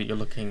you to know that you're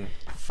looking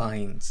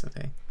fine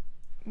today.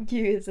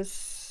 You is a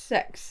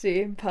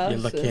sexy person. You're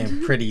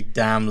looking pretty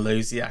damn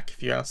Losiak,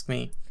 if you ask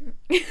me."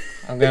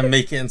 I'm gonna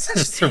make it into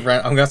just a I'm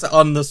gonna have to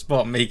on the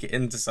spot make it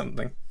into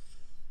something.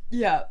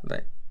 Yeah,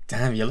 Like,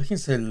 damn, you're looking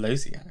so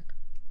Losiak.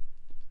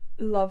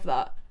 love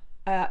that.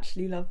 I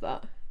actually love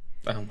that.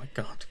 Oh my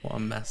god, what a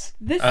mess.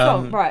 This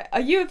song, right? Are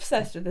you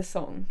obsessed with this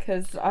song?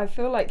 Because I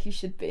feel like you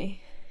should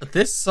be.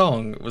 This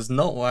song was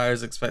not what I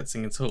was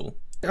expecting at all.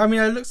 I mean,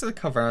 I looked at the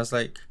cover and I was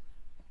like,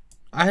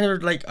 I had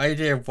a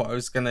idea of what I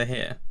was gonna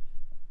hear,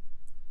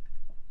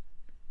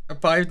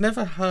 but I've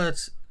never heard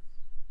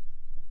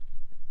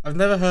of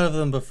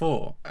them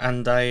before,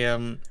 and I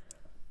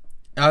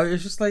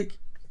was just like,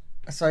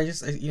 so I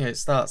just it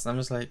starts and I'm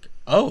just like,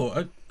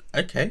 oh,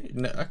 okay,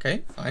 no,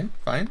 okay, fine,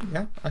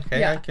 yeah, okay,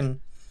 Yeah.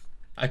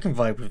 I can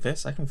vibe with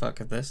this, I can fuck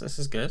with this. This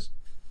is good.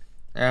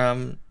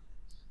 Yeah,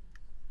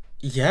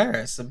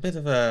 it's a bit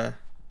of a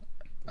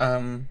I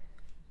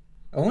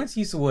want to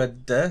use the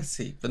word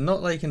dirty, but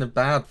not like in a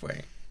bad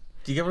way.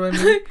 Do you get what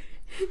I mean?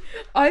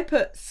 I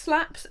put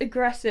slaps,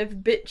 aggressive,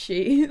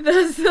 bitchy.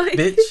 That's like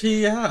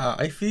Bitchy, yeah,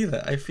 I feel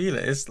it.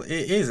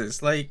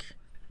 It's like,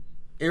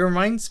 it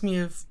reminds me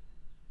of,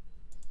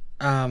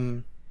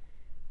 I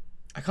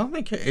can't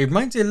make it. It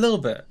reminds me a little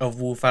bit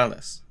of Wolf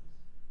Alice.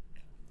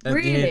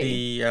 Really?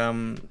 You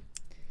know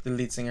the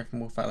lead singer from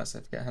Wolf Alice. I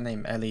forget her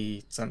name,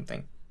 Ellie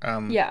something.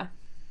 Yeah.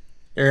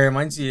 It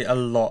reminds you a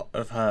lot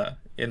of her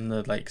in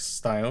the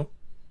style.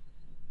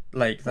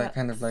 Like that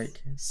kind of That's-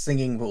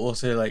 singing, but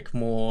also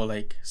more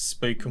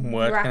spoken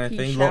word kind of Rappy,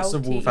 thing. Lots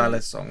of Wolf shouty.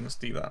 Alice songs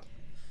do that.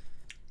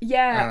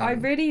 Yeah, I Um,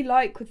 really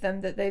like with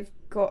them that they've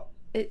got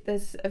it.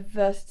 There's a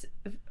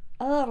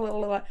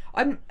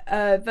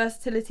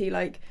versatility.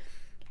 Like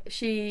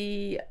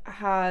she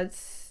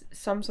has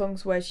some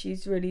songs where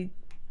she's really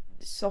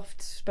not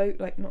soft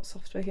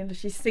spoken, but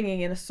she's singing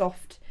in a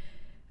soft,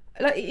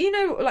 like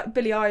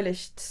Billie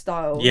Eilish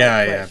style. Yeah,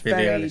 like, where yeah, it's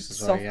Billie very Eilish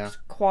as well, soft, yeah.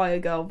 choir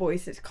girl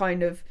voice. It's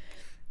kind of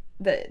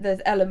there's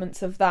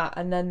elements of that,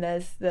 and then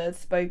there's the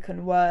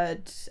spoken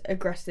word,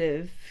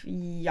 aggressive,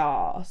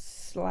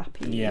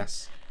 slappy,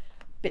 Yes.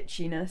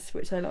 bitchiness,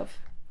 which I love.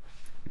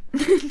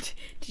 Did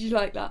you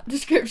like that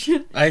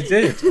description? I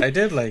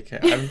did like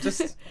it. I'm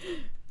just,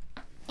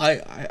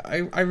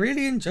 I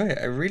really enjoy it.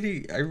 I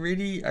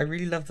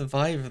really love the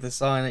vibe of the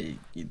song.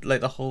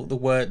 Like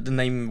the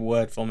name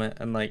Word Vomit,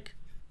 and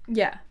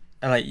Yeah.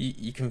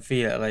 you can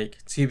feel it.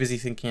 Too busy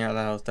thinking out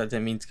loud. That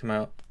didn't mean to come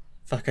out.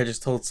 Fuck, I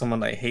just told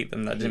someone I hate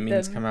them. That didn't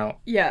mean to come out.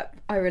 Yeah,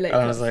 I relate And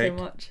I that was so like,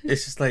 much.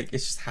 it's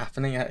just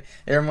happening. It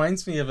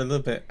reminds me of a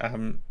little bit.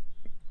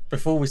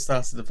 Before we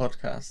started the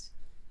podcast,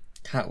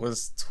 Kat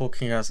was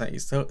talking about something.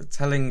 He's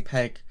telling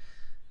Peg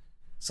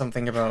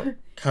something about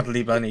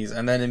cuddly bunnies,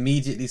 and then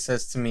immediately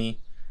says to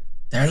me,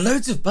 "There are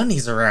loads of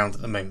bunnies around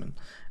at the moment."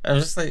 And I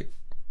was just like,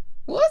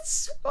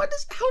 "What? How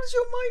does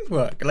your mind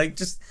work?"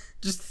 Just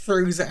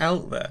throws it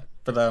out there.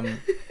 But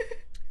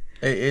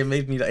it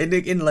made me in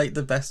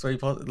the best way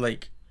possible.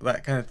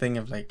 That kind of thing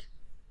of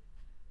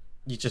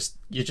you're just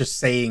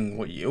saying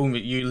what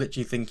you're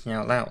literally thinking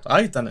out loud.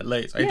 I've done it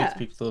loads. I do it Yeah. to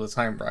people all the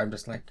time, but I'm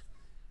just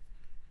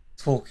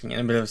talking in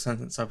the middle of a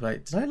sentence, I'll be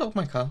like, did I lock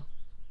my car?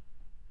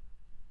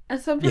 And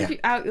sometimes Yeah. you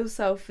out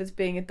yourself as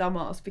being a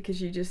dumbass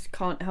because you just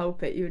can't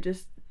help it. You're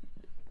just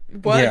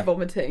word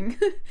vomiting.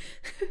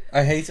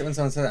 I hate it when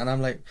someone says that, and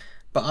I'm like,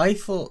 but I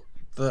thought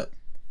that,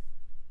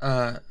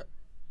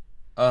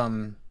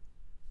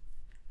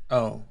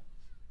 oh,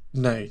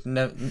 no,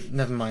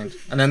 never mind.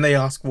 And then they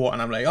ask what,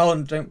 and I'm like,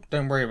 oh,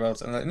 don't worry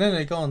about it. And I'm like,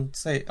 no, go on,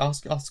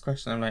 ask the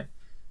question. I'm like,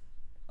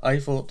 I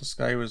thought the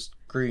sky was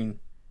green.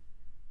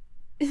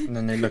 And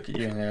then they look at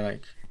you and they're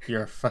like,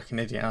 you're a fucking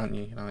idiot, aren't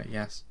you? And I'm like,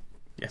 yes,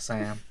 I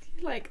am.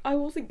 Like, I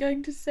wasn't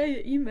going to say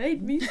it. You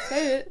made me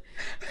say it.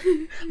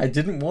 I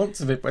didn't want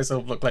to make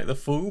myself look like the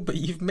fool, but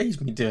you've made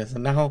me do it,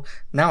 and now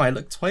I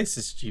look twice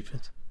as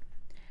stupid.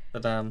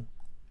 But I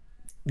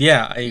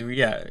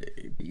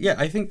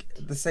think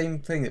the same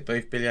thing that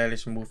both Billie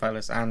Eilish and Wolf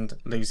Alice and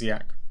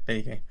Luziak, there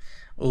you go,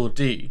 all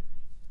do.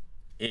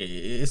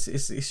 It's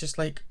just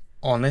like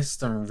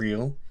honest and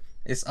real.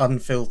 It's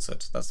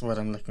unfiltered. That's the word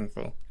I'm looking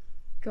for.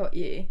 Got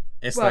you.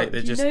 It's Well, like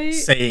they're just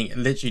saying,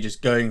 literally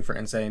just going for it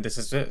and saying, this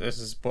is it, this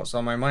is what's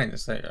on my mind.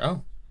 It's like,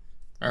 oh,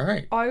 all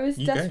right. I was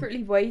you go.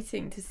 desperately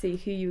waiting to see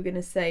who you were going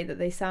to say that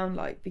they sound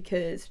like,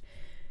 because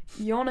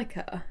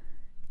Yonica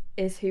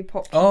is who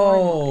popped in my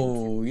mind.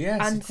 Oh, yes,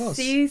 And of course.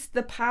 Seize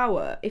the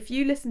Power. If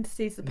you listen to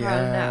Seize the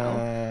Power now,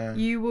 Yeah.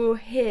 you will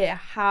hear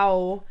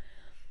how,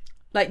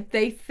 like,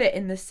 they fit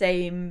in the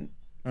same,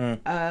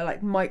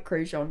 like,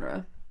 micro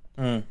genre.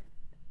 Mm.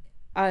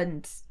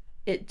 And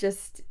it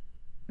just,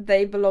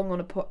 they belong on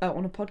a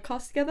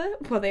podcast together.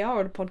 Well, they are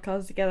on a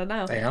podcast together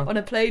now. They are. On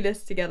a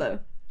playlist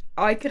together.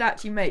 I could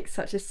actually make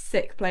such a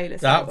sick playlist.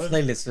 That out of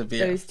playlist would be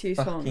those a two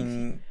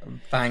fucking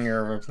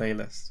banger of a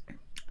playlist.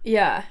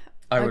 Yeah.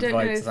 I would don't know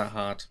vibe to if- that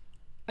hard.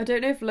 I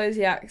don't know if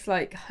Loziak's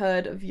like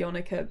heard of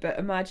Yonica, but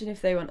imagine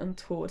if they went on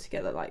tour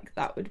together. Like,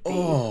 that would be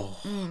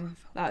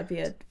that would be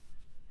a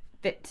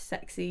bit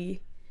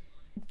sexy.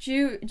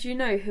 Do you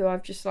know who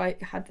I've just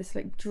like had this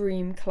like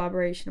dream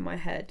collaboration in my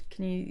head?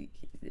 Can you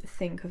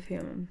think of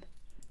who?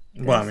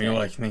 Well, I mean, all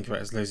I can think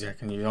about is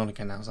Luziak and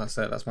Yonica now.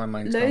 So that's my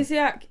mind's gone.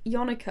 Loziak,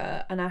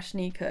 Yonica, and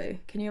Ashnikko.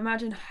 Can you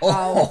imagine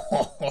how?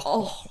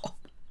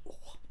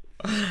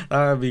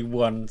 That would be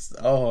one.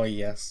 Oh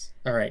yes.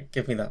 All right,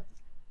 give me that.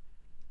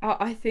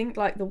 I think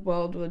like the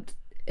world would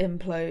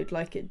implode.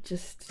 Like, it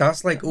just.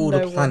 That's like all no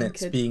the one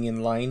planets could- being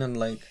in line and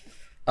like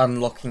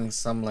unlocking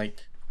some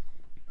like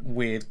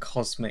weird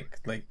cosmic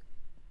like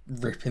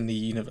rip in the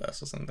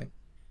universe or something.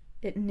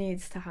 It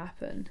needs to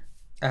happen.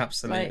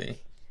 Absolutely.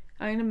 Like,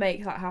 I'm gonna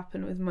make that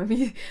happen with my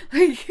music.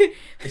 Like,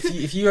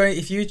 if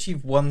you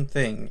achieve one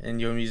thing in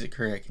your music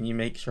career, can you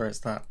make sure it's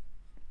that?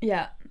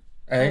 yeah.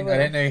 I will.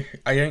 don't know.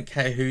 I don't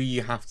care who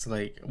you have to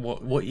like.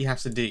 What you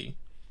have to do.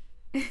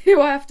 Who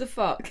I have to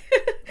fuck.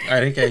 I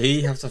don't care who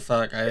you have to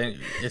fuck. I don't.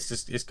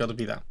 It's got to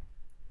be that.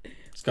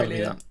 It's got to be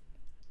Brilliant.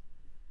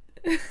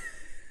 that.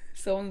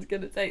 Someone's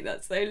gonna take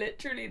that so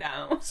literally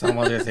now.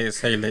 Someone just say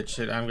so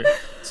literally.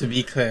 To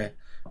be clear,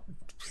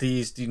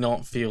 please do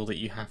not feel that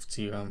you have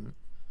to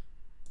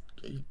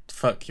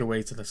fuck your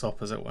way to the top,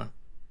 as it were.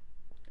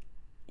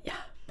 Yeah.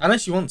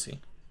 Unless you want to.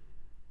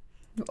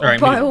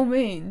 Alright, By move on. all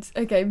means.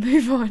 Okay,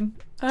 move on.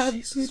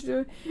 Jesus.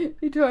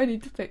 Who do I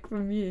need to pick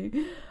from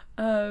you?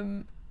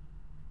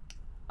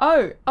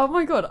 Oh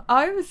my god,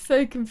 I was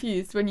so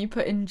confused when you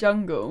put in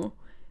Jungle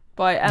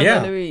by Emma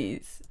Yeah.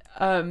 Louise.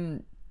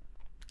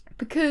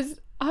 Because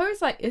I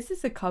was like, is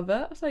this a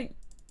cover? I was like,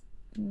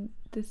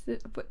 this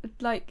is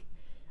like,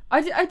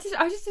 I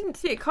just didn't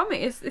see it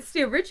coming. It's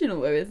the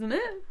original though, isn't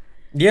it?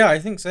 Yeah, I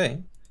think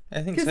so.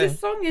 I think Because so. this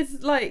song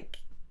is like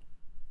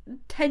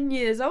 10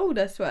 years old,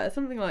 I swear,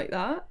 something like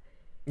that.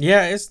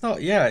 Yeah, it's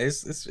not. Yeah,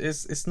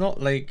 it's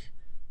not like.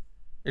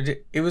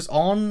 It was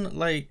on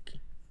like.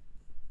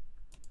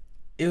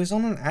 It was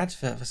on an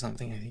advert for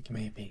something, I think,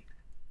 maybe.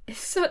 It's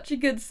such a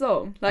good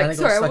song. And Like, it got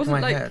sorry, I stuck in wasn't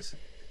my like. head.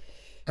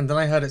 And then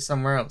I heard it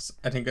somewhere else,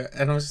 and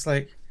I was just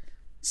like,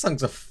 "This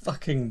song's a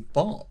fucking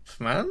bop,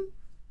 man."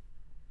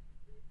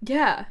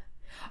 Yeah.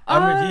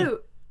 I'm with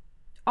you.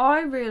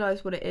 I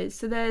realise what it is.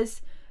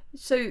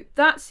 So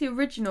that's the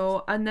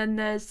original, and then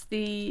there's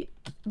the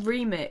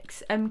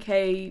remix,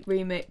 MK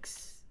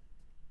remix.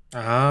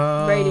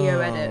 Oh. Radio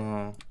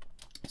edit.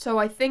 So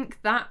I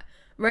think that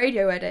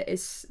radio edit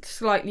is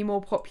slightly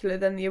more popular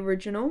than the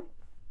original.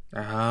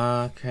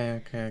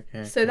 Okay.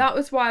 So that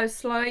was why I was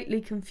slightly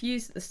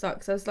confused at the start,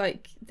 because I was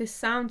like, this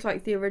sounds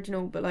like the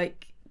original, but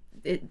like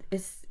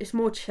it's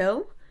more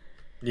chill.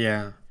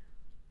 Yeah.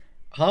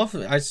 Half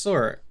of it, I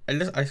saw it.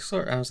 I saw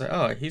it and I was like,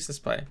 oh, he's this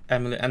by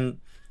Emily. And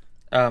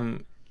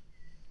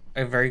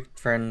a very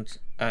friend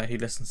who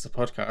listens to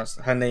podcasts,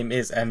 her name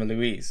is Emma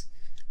Louise.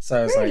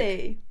 So I was like,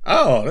 Really?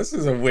 oh, this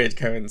is a weird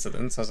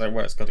coincidence. I was like,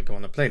 well, it's got to go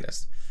on a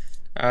playlist.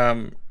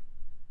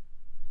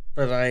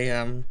 But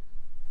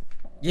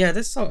yeah,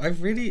 this song, I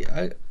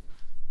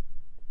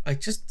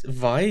just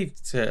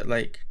vibed to it,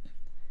 like,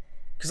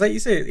 because like you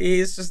said, it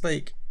is just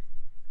like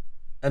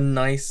a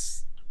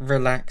nice,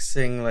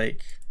 relaxing,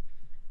 like,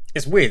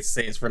 it's weird to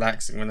say it's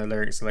relaxing when the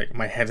lyrics are like,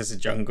 my head is a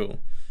jungle,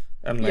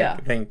 and like, Yeah.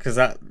 thing, because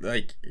that,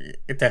 like,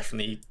 it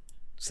definitely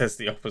says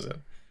the opposite.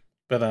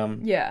 But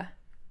Yeah.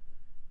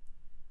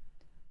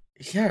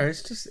 yeah,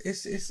 it's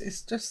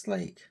just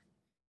like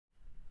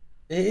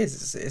it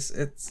is.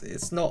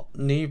 It's not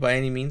new by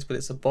any means, but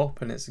it's a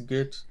bop and it's a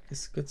good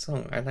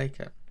song. I like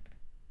it.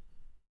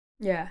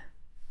 Yeah.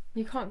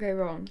 You can't go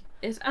wrong.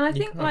 And I You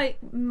think can't.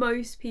 like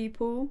most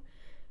people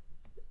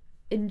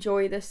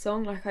enjoy this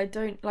song. Like I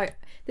don't like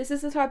this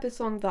is the type of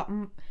song that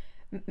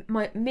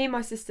me and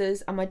my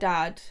sisters and my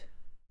dad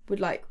would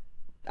like,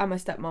 and my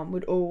stepmom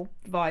would all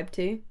vibe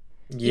to, even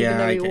Yeah,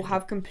 though I we all get you.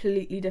 have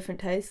completely different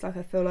tastes. Like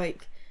I feel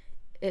like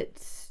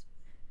it's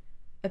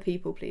a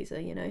people pleaser,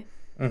 you know.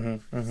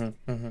 And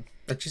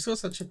she's got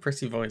such a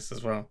pretty voice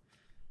as well.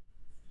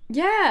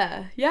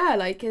 Yeah, yeah,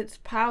 like it's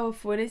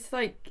powerful and it's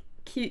like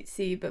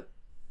cutesy, but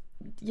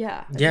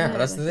yeah, I don't Yeah, know,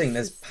 that's the like thing. it's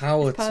There's just it's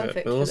power to it, but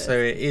perfect for also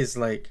this. it is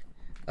like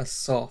a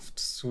soft,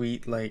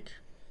 sweet, like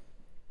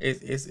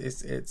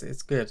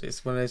it's good.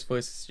 It's one of those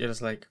voices you're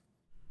just like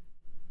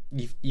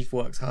you've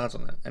worked hard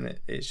on it, and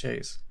it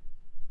shows.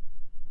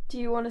 Do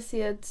you want to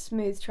see a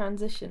smooth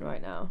transition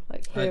right now?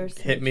 Like hear a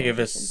Hit smooth me with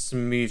a transition.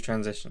 smooth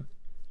transition.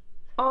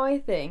 I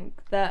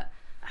think that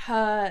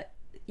her,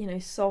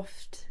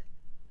 soft,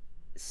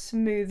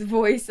 smooth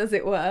voice, as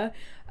it were,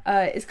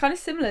 is kind of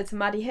similar to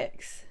Maddie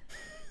Hicks.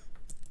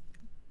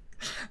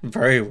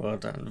 Very well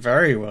done.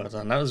 Very well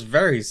done. That was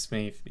very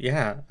smooth.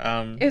 Yeah.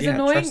 It was Yeah.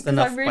 annoying Trust because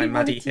I Enough by really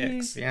Maddie wanted to Hicks.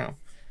 use Yeah.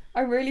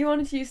 I really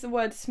wanted to use the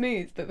word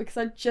smooth, but because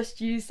I just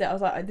used it, I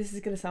was like, this is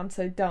gonna sound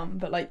so dumb,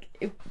 but like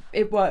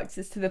it works.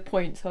 It's to the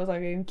point, so I was like,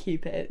 I'm gonna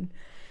keep it in.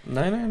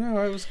 No, no,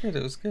 no. It was good.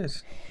 It was good.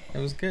 It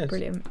was good.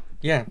 Brilliant.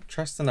 Yeah.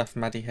 Trust Enough,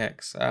 Maddie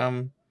Hicks.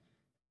 I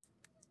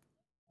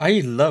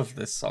love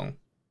this song.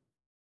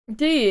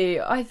 Do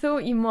you? I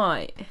thought you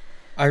might.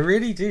 I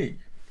really do.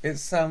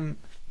 It's a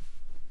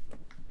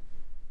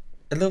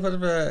little bit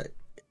of a.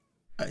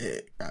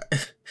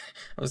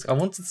 I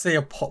wanted to say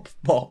a pop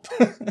bop.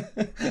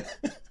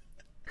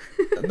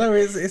 No,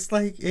 it's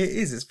like it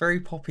is. It's very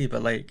poppy,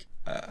 but like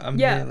I'm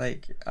here Yeah.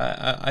 like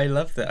I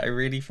loved it. I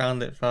really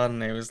found it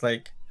fun. It was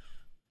like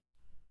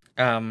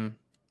um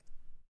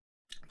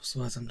what's the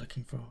words I'm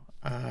looking for?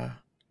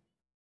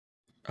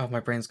 Oh, my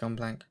brain's gone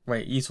blank.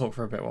 Wait, you talk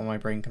for a bit while my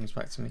brain comes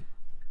back to me.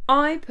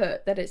 I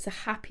put that it's a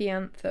happy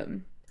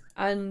anthem,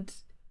 and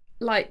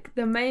like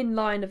the main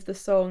line of the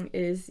song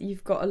is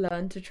 "You've got to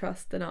learn to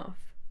trust enough,"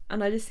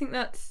 and I just think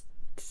that's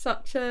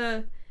such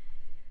a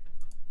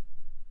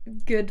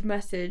good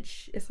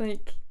message. It's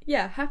like,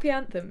 yeah, happy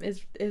anthem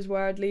is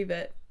where I'd leave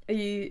it. Are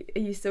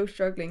you still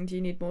struggling? Do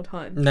you need more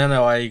time? No,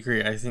 no, I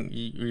agree. I think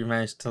you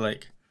managed to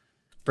like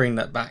bring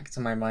that back to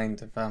my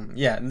mind of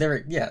yeah,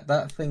 lyric yeah,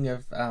 that thing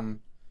of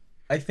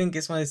I think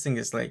it's one of those things.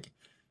 It's like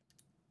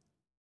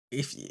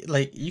if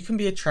like you can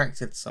be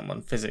attracted to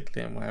someone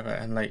physically and whatever,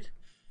 and like,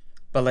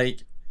 but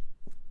like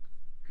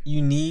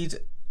you need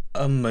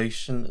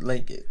emotion,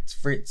 like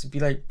for it to be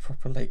like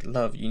proper like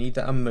love. You need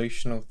that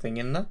emotional thing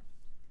in there.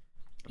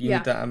 You need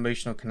Yeah, that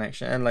emotional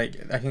connection, and like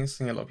I think it's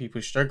something a lot of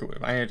people struggle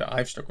with. I know that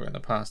I've struggled in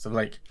the past of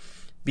like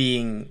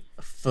being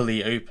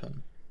fully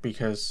open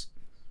because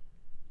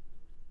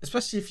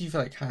especially if you've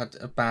like had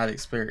a bad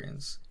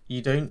experience,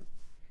 you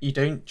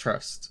don't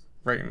trust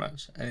very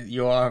much, and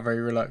you are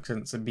very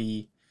reluctant to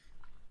be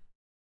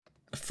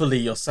fully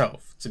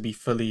yourself, to be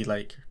fully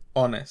like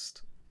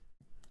honest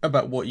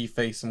about what you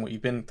face and what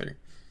you've been through.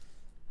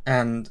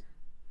 And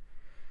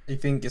I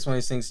think it's one of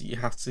those things that you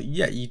have to,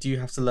 yeah, you do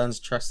have to learn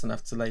to trust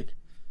enough to like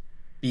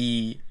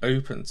be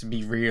open, to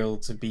be real,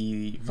 to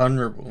be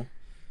vulnerable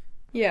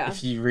yeah,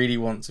 if you really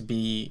want to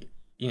be,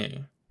 you know,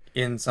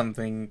 in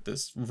something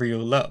that's real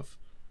love.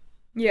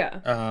 yeah.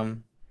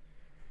 Um,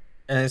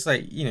 and it's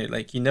like, you know,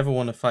 like you never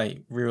want to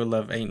fight. Real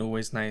love ain't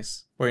always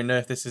nice. Won't know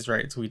if this is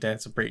right till we dare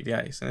to break the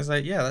ice. And it's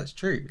like, yeah, that's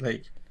true.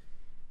 Like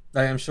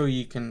I'm sure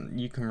you can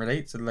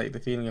relate to like the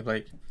feeling of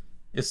like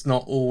it's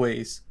not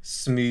always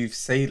smooth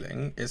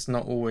sailing. It's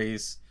not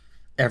always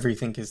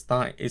everything is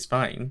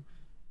fine.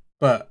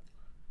 But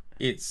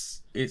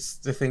it's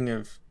the thing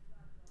of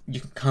you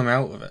can come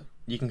out of it.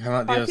 You can come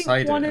out the I other think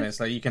side of one it, and of it's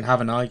like you can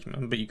have an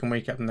argument, but you can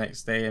wake up the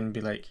next day and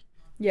be like,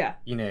 yeah,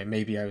 you know,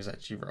 maybe I was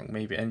actually wrong,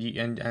 maybe, and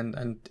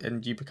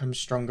you become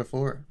stronger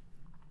for it.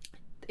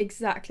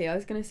 exactly. I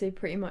was gonna say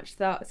pretty much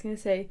that. I was gonna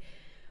say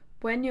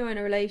when you're in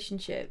a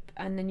relationship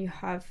and then you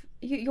have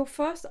your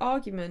first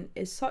argument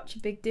is such a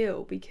big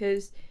deal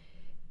because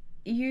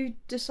you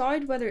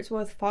decide whether it's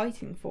worth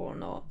fighting for or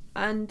not,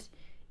 and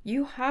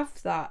you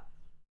have that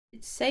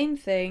same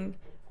thing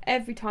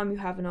every time you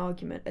have an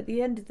argument. At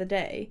the end of the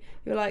day,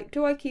 you're like,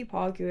 do I keep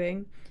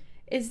arguing?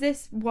 Is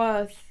this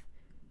worth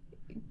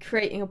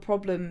creating a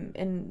problem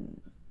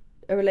in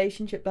a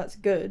relationship that's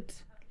good?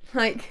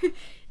 Like,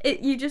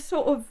 you just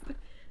sort of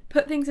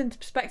put things into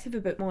perspective a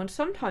bit more, and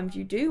sometimes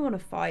you do want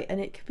to fight and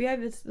it could be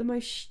over the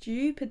most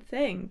stupid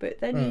thing, but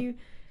then Mm. you,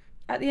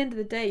 at the end of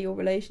the day, your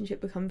relationship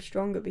becomes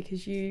stronger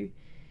because you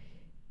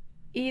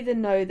either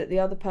know that the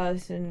other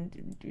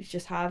person was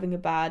just having a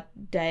bad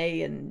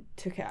day and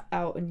took it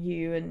out on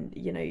you, and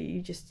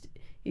you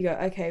go,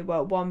 okay,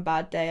 well, one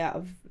bad day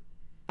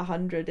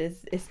 100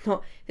 is it's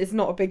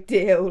not a big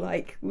deal.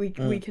 Like we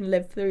can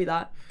live through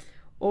that.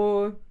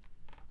 Or,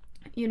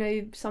 you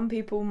know, some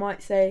people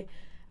might say,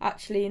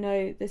 actually,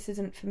 no, this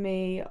isn't for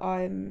me.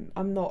 I'm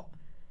not.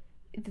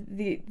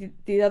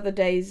 The other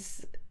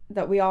days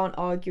that we aren't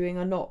arguing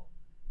are not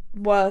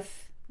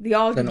worth the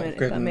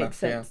argument, if that makes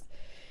sense.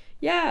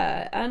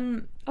 Yeah,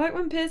 and like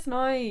when Piers and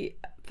I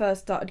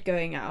first started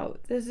going out,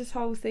 there's this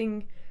whole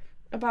thing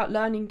about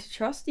learning to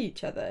trust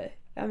each other.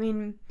 I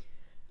mean,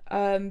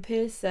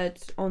 Piers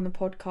said on the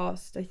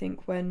podcast, I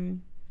think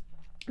when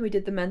we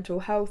did the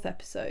mental health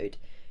episode,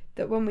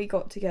 that when we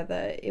got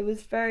together, it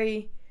was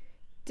very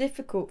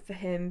difficult for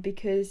him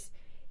because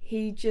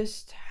he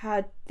just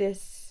had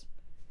this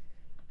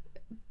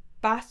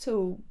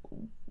battle,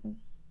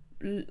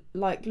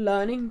 like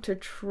learning to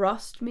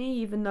trust me,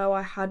 even though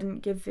I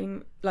hadn't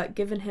given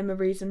him a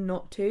reason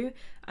not to.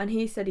 And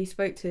he said he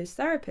spoke to his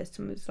therapist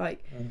and was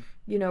like,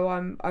 you know,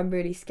 I'm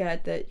really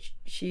scared that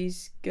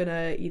she's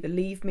gonna either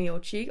leave me or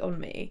cheat on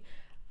me.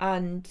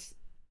 And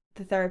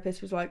the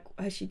therapist was like,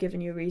 has she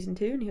given you a reason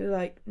to? And he was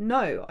like,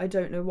 no, I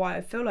don't know why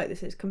I feel like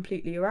this is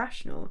completely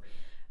irrational.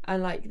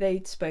 And like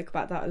they spoke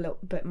about that a little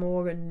bit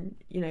more and,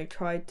 you know,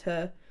 tried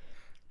to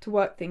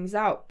work things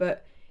out.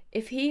 But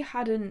if he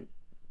hadn't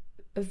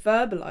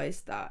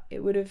verbalized that,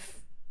 it would have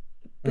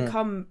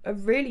become a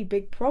really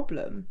big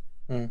problem.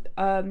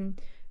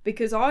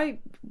 Because I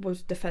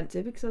was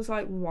defensive, because I was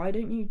like, why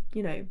don't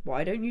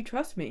you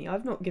trust me?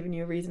 I've not given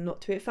you a reason not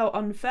to. It felt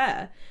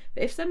unfair.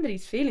 But if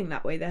somebody's feeling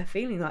that way, they're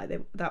feeling like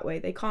that way,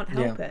 they can't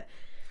help it.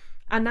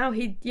 And now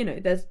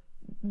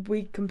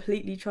we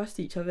completely trust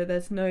each other.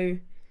 There's no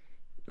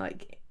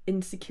like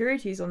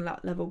insecurities on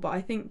that level. But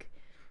I think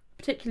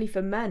particularly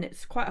for men,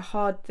 it's quite a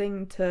hard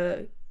thing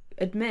to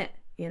admit,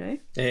 you know?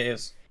 It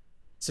is.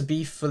 To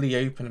be fully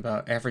open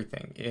about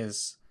everything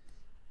is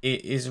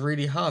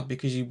really hard,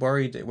 because you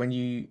worry that when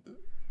you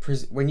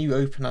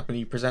open up and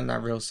you present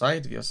that real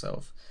side of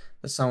yourself,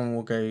 that someone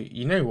will go,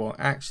 you know what,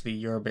 actually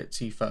you're a bit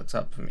too fucked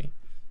up for me,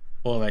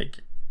 or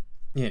like,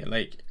 you know,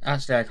 like,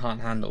 actually I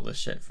can't handle this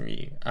shit from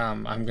you.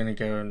 I'm gonna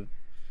go and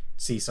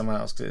see someone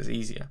else because it's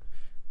easier.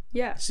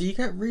 Yeah. So you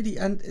get really,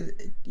 and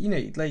you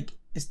know, like,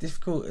 it's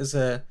difficult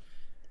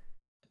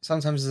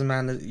sometimes as a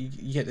man,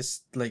 you get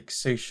this like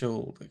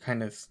social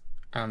kind of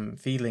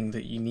feeling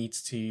that you need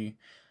to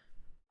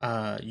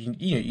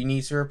you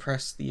need to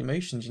repress the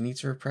emotions, you need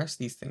to repress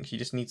these things, you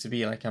just need to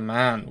be like a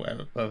man,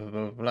 whatever, blah blah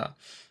blah blah,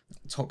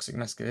 toxic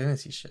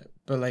masculinity shit.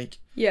 But like,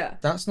 yeah,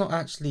 that's not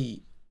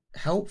actually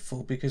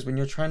helpful, because when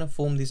you're trying to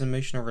form these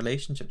emotional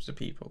relationships with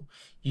people,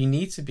 you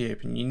need to be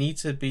open, you need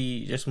to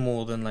be just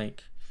more than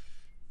like,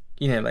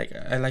 you know, like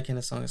I like in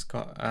a song it's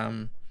got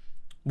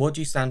what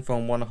do you stand for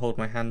and want to hold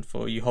my hand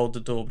for? You hold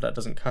the door, but that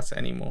doesn't cut it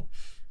anymore.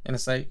 And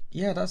it's like,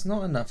 yeah, that's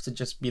not enough to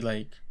just be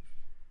like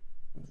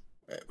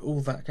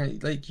all that kind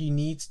of, like, you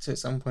need to at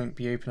some point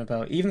be open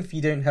about, even if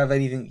you don't have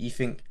anything you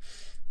think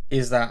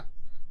is that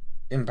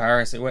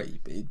embarrassing,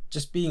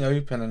 just being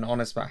open and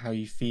honest about how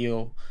you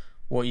feel,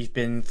 what you've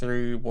been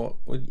through, what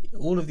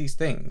all of these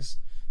things,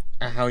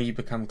 and how you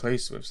become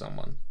closer with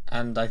someone.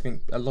 And I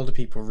think a lot of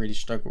people really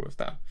struggle with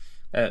that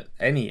at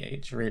any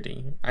age,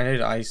 really. I know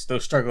that I still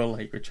struggle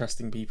like with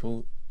trusting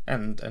people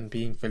and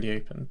being fully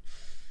open,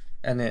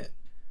 and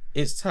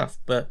it's tough,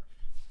 but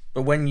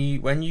when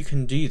you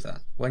can do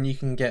that, when you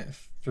can get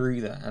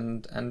through that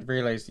and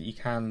realize that you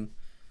can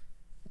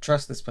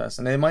trust this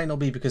person, it might not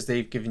be because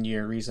they've given you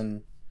a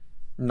reason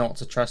not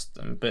to trust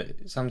them, but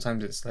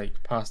sometimes it's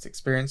like past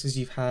experiences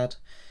you've had,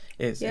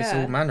 it's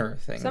all manner of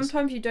things.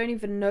 Sometimes you don't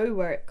even know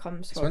where it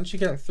comes from. Once you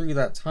get through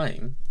that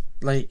time,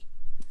 like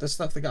the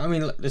stuff that, I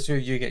mean, like, the two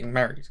of you getting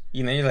married,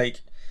 you know, like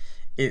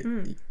it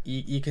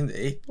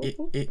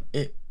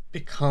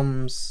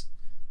becomes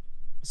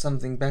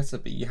something better,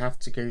 but you have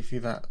to go through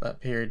that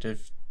period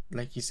of,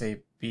 like you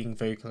say, being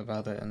vocal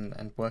about it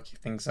and working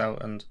things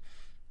out, and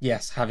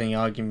yes, having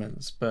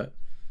arguments, but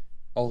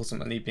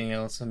ultimately being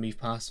able to move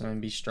past them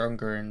and be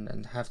stronger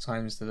and have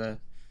times that are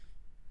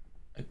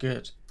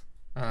good.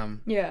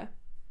 Yeah.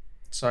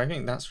 So I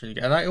think that's really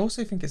good. And I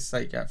also think it's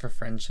like for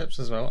friendships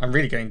as well. I'm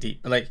really going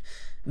deep, but like,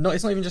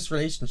 it's not even just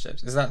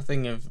relationships. It's that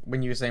thing of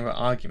when you were saying about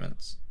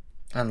arguments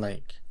and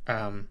like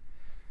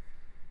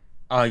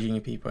arguing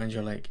with people, and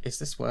you're like, is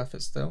this worth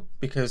it still?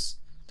 Because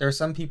there are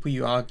some people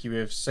you argue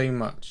with so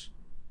much,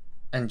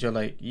 and you're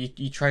like,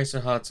 you try so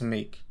hard to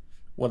make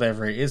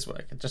whatever it is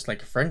work, just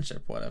like a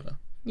friendship, whatever.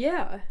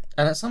 Yeah.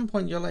 And at some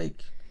point you're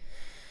like,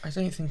 I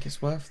don't think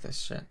it's worth this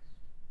shit.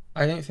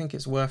 I don't think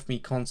it's worth me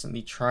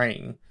constantly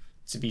trying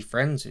to be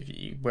friends with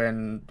you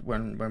when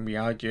we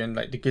argue, and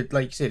like the good,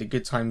 like you say, the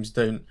good times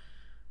don't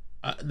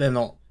they're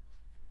not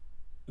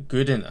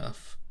good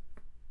enough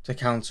to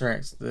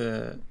counteract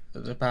the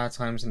bad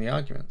times and the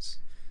arguments.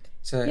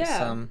 So it's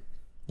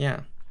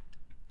yeah.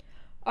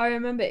 I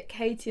remember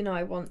Katie and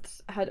I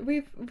once had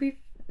we've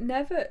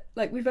never,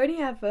 like, we've only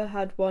ever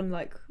had one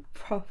like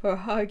proper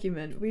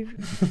argument.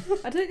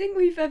 I don't think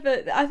we've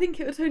ever, I think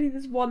it was only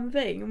this one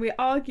thing, and we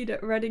argued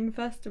at Reading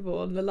Festival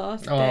on the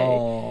last day.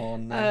 Oh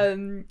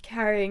no.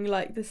 Carrying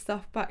like the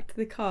stuff back to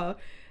the car,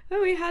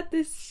 when we had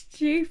this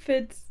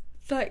stupid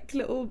like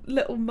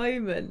little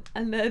moment,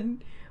 and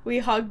then we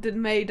hugged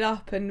and made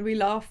up, and we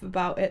laugh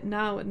about it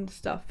now and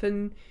stuff,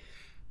 and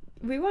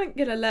we weren't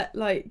gonna let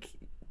like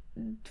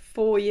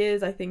 4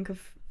 years, I think,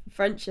 of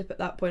friendship at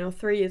that point, or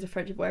 3 years of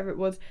friendship, whatever it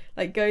was,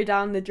 like go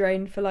down the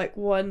drain for like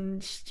one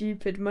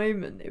stupid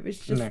moment. It was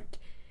just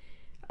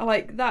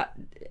like that.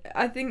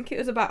 I think it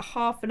was about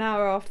half an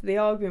hour after the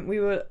argument, we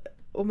were,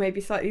 or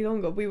maybe slightly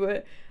longer, we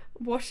were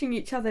washing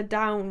each other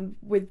down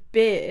with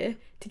beer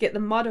to get the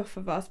mud off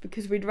of us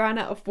because we'd ran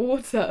out of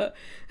water.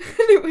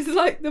 And it was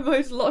like the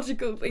most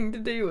logical thing to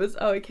do was,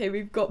 oh, okay,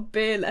 we've got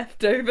beer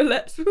left over,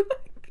 let's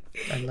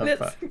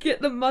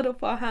get the mud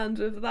off our hands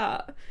with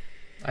that.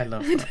 I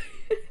love that.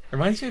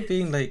 Reminds me of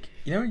being like,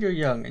 you know, when you're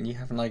young and you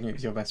have an argument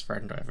with your best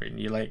friend or whatever, and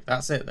you're like,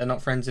 that's it, they're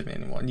not friends with me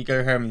anymore, and you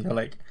go home and you're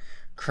like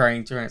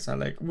crying to your parents,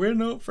 like, we're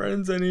not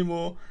friends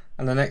anymore,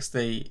 and the next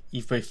day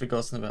you've both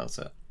forgotten about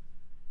it,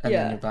 and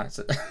then you're back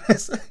to I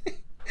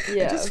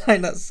just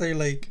find that so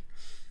like,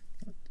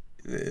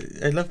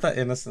 I love that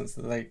innocence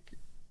that like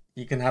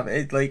you can have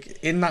it, like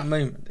in that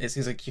moment it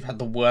seems like you've had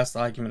the worst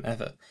argument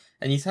ever,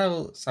 and you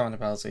tell someone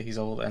about it who's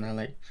older, and they're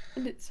like,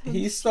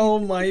 he stole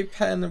my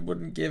pen and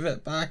wouldn't give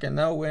it back, and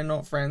now we're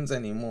not friends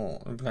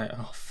anymore. I'm like,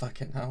 oh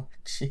fucking hell,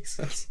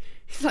 Jesus.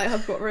 He's like,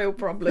 I've got real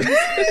problems.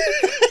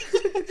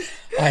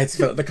 I had to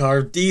fill up the car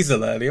with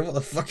diesel earlier. What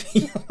the fuck are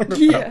you on about?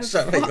 Yeah,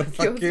 Shut up, your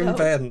fucking yourself.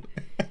 pen.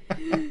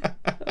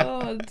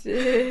 Oh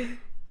dear.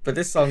 But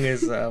this song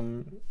is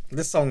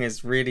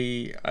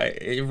really,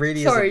 it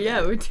really. Sorry,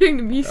 yeah, we're doing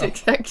the music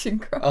section.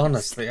 Christ.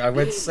 Honestly, I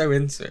went so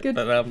into it, Good.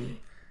 but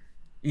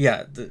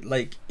yeah,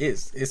 like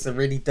it's a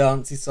really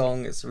dancey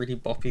song. It's a really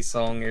boppy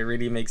song. It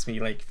really makes me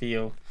like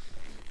feel.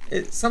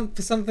 It's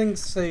for something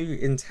so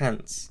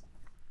intense.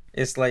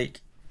 It's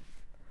like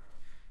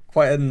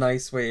quite a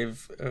nice way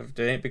of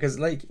doing it, because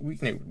like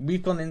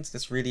we've gone into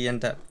this really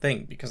in-depth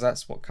thing because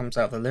that's what comes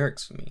out of the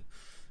lyrics for me,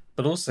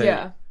 but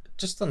also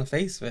just on the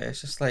face of it,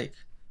 it's just like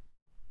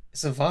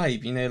it's a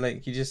vibe, you know,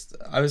 like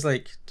I was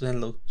like doing a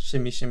little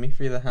shimmy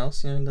through the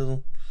house, you know,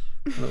 little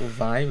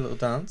vibe, a little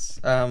dance,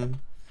 and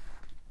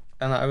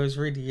I was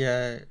really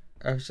I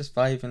was just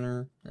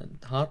vibing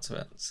hard to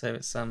it, so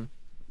it's a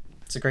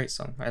great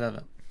song. I love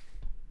it.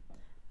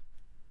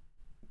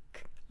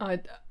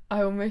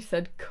 I almost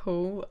said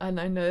cool, and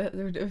I know that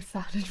would have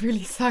sounded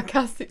really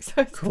sarcastic, so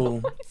I Cool.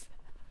 stopped myself.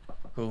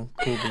 Cool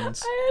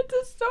beans. I had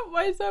to stop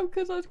myself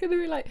because I was going to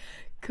be like,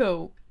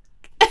 cool.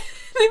 In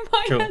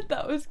my head,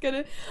 that was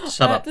going to...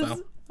 Shut up now.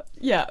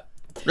 Yeah.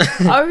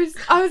 I was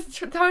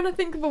trying to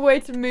think of a way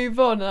to move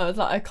on, and I was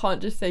like, I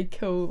can't just say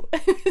cool.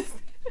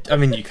 I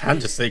mean, you can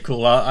just say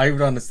cool. I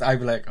would understand. I'd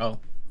be like, oh,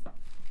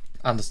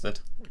 understood.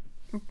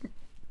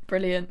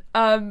 Brilliant.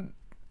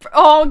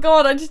 Oh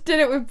god, I just did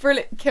it with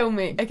brilliant. Kill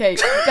me. Okay,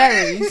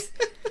 berries.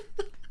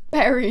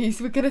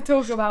 Berries. We're gonna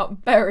talk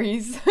about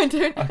berries.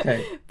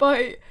 Okay.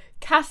 By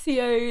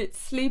Casio,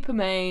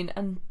 Sleepermane,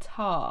 and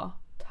Tar.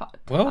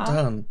 Well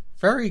done.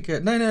 Very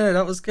good. No,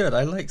 that was good.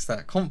 I liked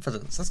that.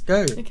 Confidence. Let's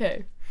go.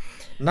 Okay.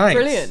 Nice.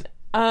 Brilliant.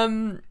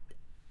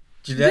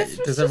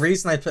 There's a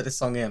reason I put this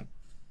song in.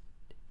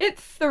 It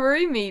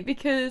threw me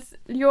because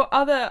your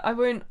other. I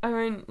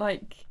won't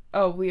like.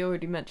 Oh, we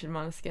already mentioned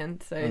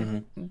Måneskin, so.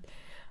 Mm-hmm.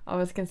 I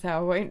was gonna say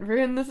I won't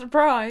ruin the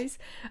surprise.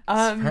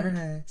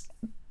 Surprise.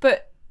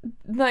 But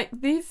like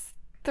these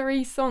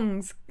 3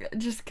 songs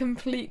just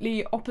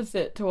completely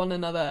opposite to one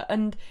another,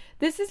 and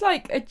this is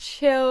like a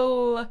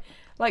chill,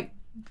 like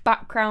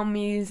background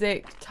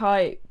music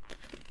type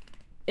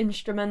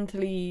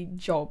instrumentally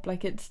job.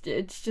 Like it's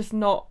just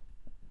not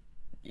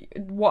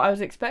what I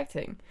was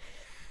expecting.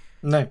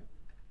 No.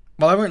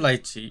 Well, I won't lie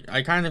to you.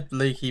 I kind of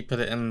low-key put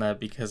it in there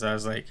because I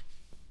was like,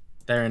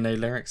 there are no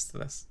lyrics to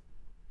this.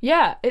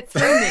 Yeah, it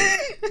threw me.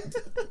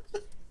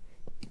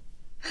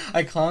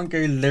 I can't go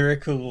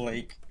lyrical,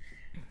 like,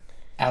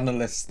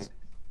 analyst,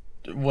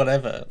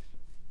 whatever,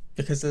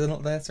 because they're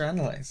not there to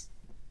analyze.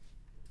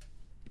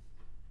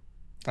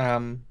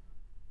 No,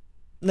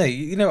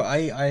 you know,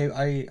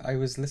 I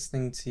was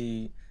listening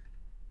to,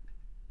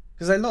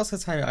 because like lots of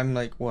the time I'm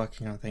like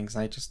working on things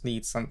and I just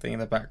need something in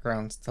the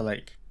background to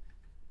like,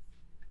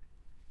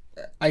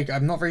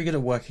 I'm not very good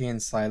at working in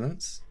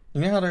silence.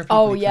 You know how there are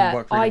people who can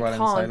work really well in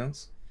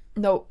silence?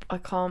 Nope, I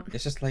can't.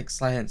 It's just like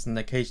silence and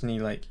occasionally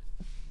like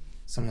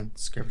someone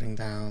scribbling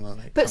down or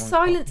like. But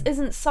silence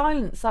isn't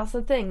silence. That's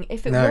the thing.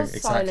 If it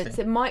was silence,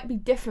 it might be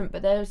different.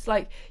 But there's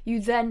like you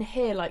then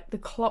hear like the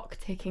clock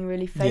ticking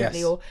really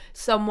faintly, or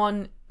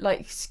someone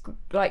like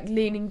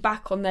leaning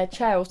back on their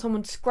chair, or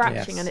someone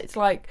scratching, and it's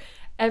like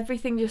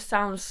everything just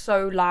sounds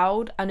so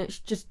loud, and it's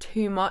just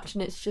too much,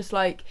 and it's just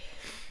like.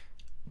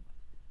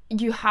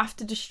 You have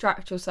to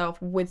distract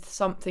yourself with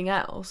something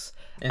else.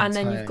 And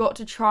then you've got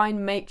to try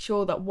and make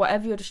sure that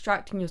whatever you're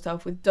distracting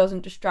yourself with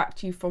doesn't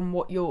distract you from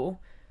what you're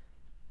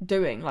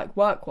doing, like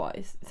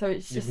work-wise. So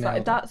it's just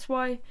like, that's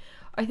why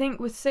I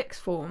think with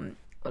sixth form,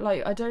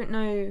 like, I don't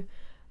know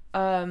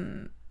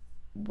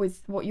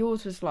with what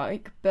yours was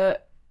like,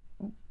 but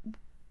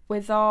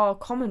with our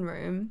common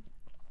room,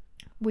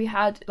 we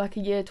had like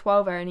a year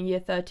 12 area and a year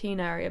 13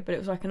 area, but it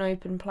was like an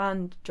open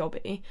planned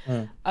jobby.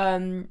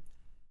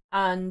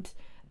 And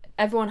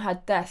everyone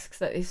had desks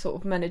that they sort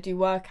of meant to do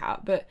work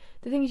at, but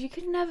the thing is you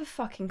could never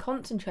fucking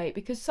concentrate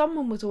because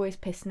someone was always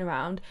pissing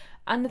around.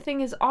 And the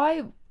thing is,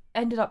 I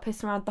ended up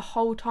pissing around the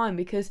whole time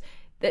because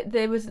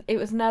it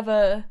was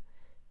never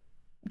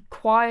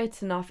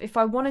quiet enough. If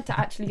I wanted to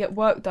actually get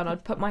work done,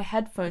 I'd put my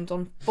headphones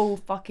on full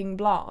fucking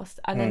blast,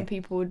 and then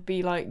people would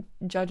be like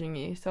judging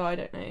you. So I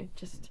don't know,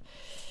 just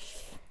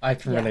I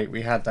can relate.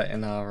 We had that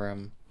in our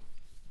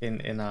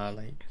in our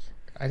like,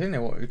 I don't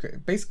know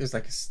what, basically it's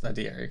like a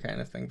study area kind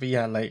of thing. But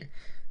yeah, like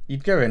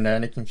you'd go in there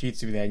and the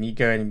computer would be there, and you'd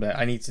go in and be like,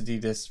 I need to do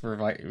this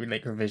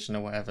revision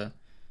or whatever.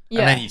 Yeah.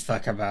 And then you'd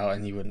fuck about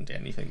and you wouldn't get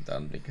anything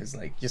done because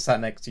like you're sat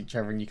next to each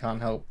other and you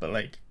can't help but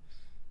like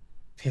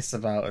piss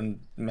about and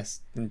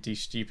mess and do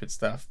stupid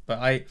stuff. But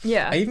I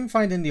even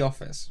find in the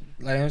office,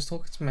 like I was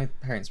talking to my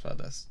parents about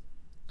this,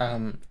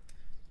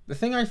 the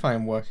thing I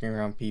find working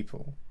around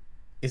people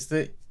is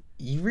that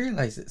you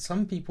realise that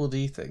some people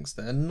do things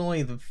that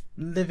annoy the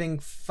living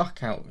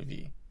fuck out of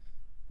you.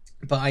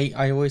 But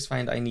I always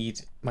find I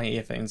need my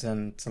earphones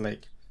in to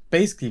like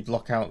basically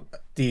block out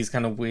these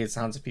kind of weird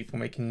sounds of people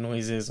making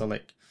noises or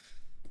like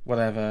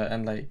whatever,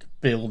 and like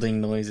building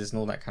noises and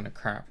all that kind of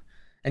crap.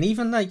 And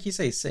even like you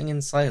say, sitting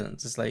in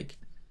silence is like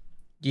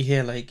you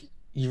hear like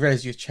you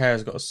realise your chair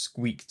has got a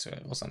squeak to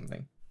it or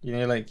something. You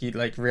know, like you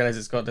like realise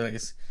it's got like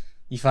this.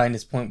 You find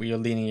this point where you're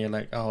leaning, you're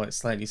like, oh, it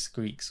slightly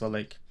squeaks, or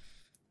like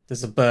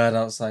there's a bird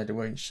outside that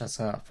won't shut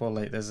up, or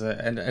like there's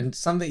a and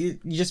something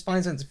you just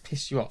find something to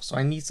piss you off. So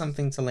I need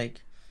something to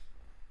like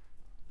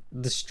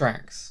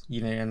distracts,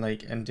 you know, and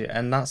like and do,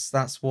 and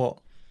that's what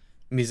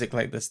music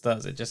like this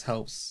does. It just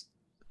helps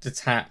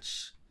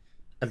detach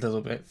a little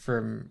bit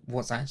from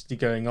what's actually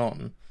going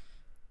on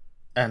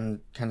and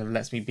kind of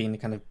lets me be in a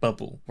kind of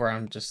bubble where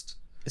I'm just,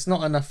 it's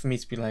not enough for me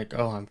to be like,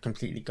 oh, I'm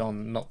completely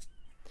gone, not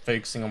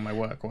focusing on my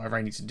work or whatever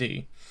I need to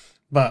do,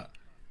 but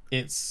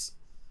it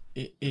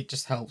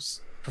just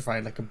helps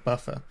provide like a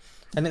buffer,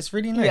 and it's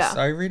really nice.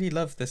 I really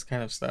love this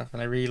kind of stuff,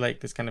 and I really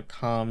like this kind of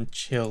calm,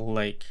 chill,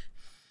 like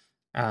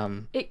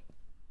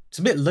it's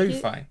a bit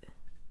lo-fi.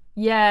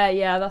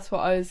 Yeah, that's what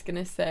I was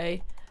gonna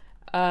say.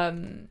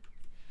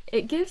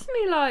 It gives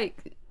me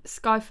like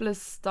Sky Full of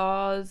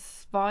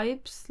Stars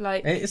vibes.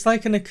 Like it's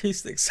like an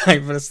acoustic Sky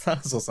Full of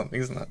Stars or something,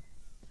 isn't it?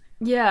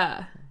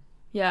 Yeah.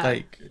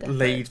 Like definitely.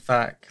 Laid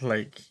back,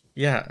 like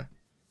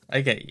I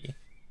get you.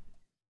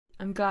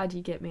 I'm glad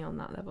you get me on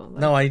that level.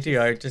 No, I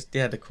do. I just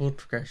the chord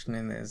progression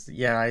in this.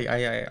 Yeah,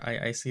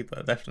 I see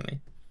that definitely.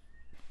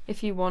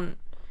 If you want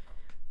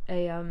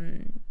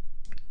a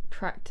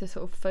track to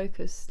sort of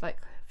focus,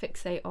 like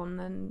fixate on,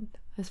 then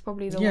it's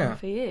probably the one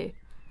for you.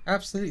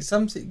 Absolutely.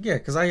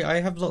 Because I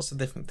have lots of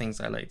different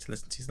things I like to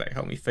listen to that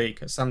help me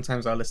focus.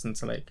 Sometimes I'll listen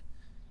to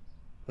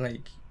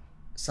like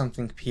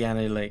something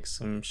piano, like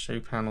some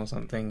Chopin or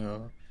something,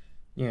 or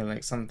you know,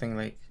 like something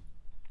like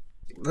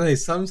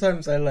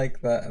sometimes I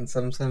like that, and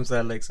sometimes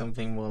I like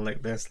something more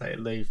like this, like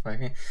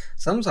lo-fi.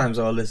 Sometimes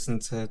I'll listen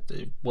to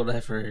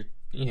whatever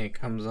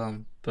comes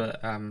on. But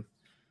shall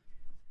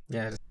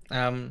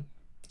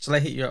I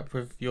hit you up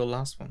with your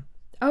last one?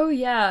 Oh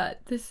yeah,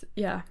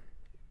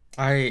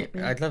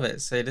 I'd love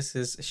it. So this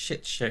is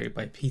Shit Show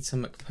by Peter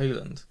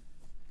McPoland.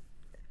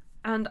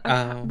 And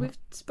we've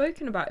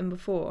spoken about him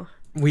before.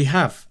 We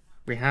have.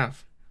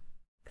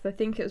 Because I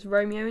think it was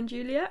Romeo and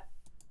Juliet.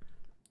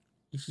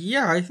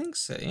 Yeah, I think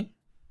so.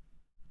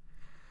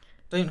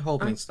 Don't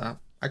hold me to that.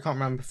 I can't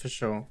remember for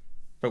sure.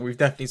 But we've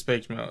definitely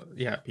spoken about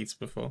Peter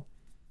before.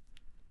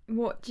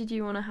 What did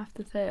you want to have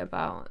to say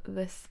about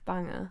this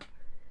banger?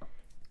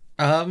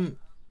 The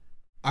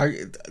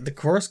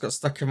chorus got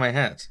stuck in my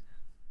head.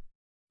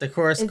 The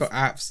chorus got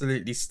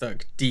absolutely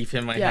stuck deep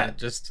in my head.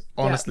 Just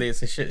honestly,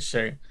 it's a shit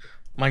show.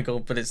 My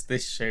God, but it's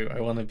this show. I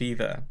want to be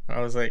there.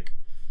 I was like,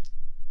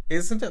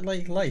 it's a bit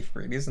like life,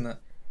 really, isn't it?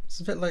 It's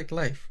a bit like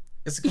life.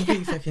 It's a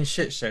complete fucking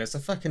shit show. It's a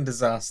fucking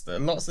disaster.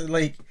 Lots of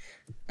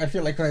I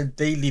feel like on a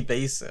daily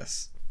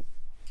basis,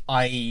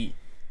 I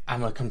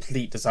am a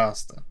complete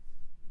disaster,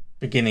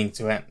 beginning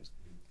to end.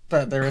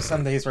 But there are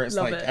some days where it's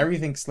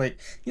everything's like,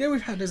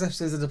 we've had those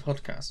episodes of the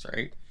podcast,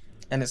 right?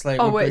 And it's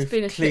like we're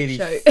both clearly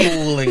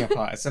falling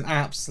apart. It's an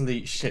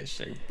absolute shit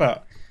show,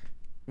 but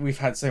we've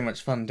had so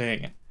much fun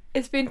doing it.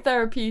 It's been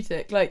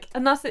therapeutic,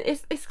 and that's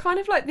it. It's kind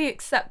of like the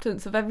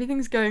acceptance of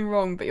everything's going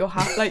wrong, but you're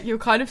you're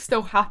kind of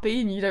still happy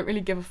and you don't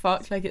really give a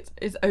fuck. Like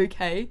it's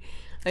okay.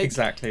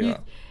 Exactly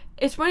that.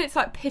 It's when it's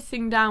like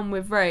pissing down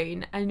with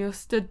rain and you're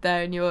stood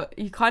there and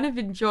you kind of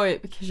enjoy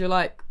it because you're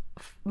like,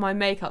 my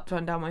makeup's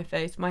run down my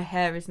face, my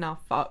hair is now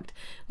fucked,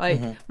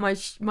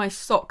 my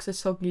socks are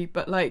soggy,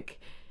 but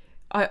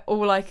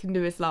all I can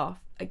do is laugh.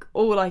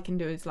 All I can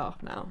do is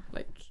laugh now.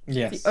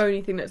 It's the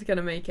only thing that's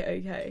gonna make it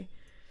okay.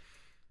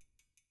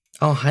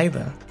 Oh, hi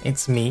there.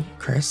 It's me,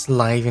 Chris,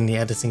 live in the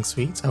editing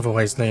suite,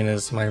 otherwise known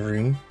as my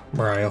room,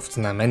 where I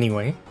often am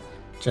anyway,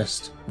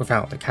 just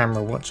without the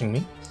camera watching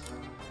me.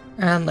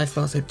 And I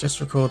thought I'd just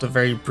record a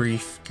very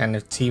brief kind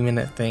of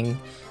 2-minute thing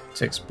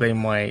to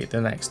explain why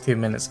the next 2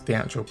 minutes of the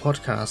actual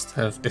podcast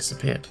have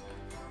disappeared.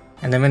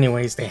 And in many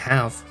ways they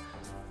have.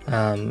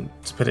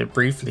 To put it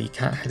briefly,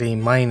 Kat had a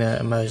minor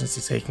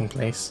emergency taking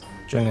place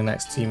during the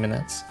next 2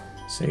 minutes,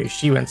 so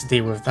she went to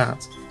deal with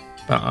that.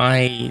 But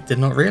I did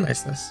not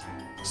realise this.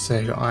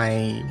 So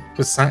I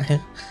was sat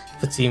here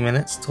for 2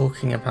 minutes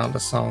talking about the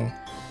song,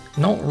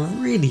 not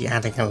really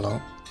adding a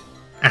lot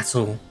at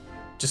all,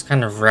 just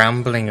kind of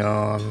rambling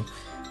on,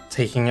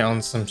 taking it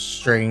on some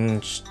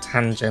strange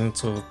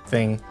tangential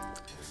thing,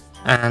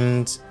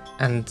 and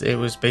it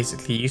was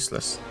basically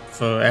useless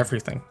for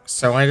everything.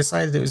 So I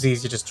decided it was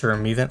easier just to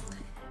remove it,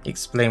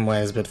 explain why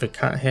there's a bit of a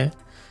cut here,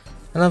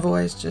 and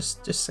otherwise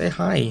just say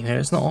hi. You know,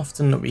 it's not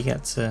often that we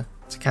get to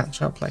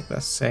catch up like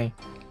this. Say,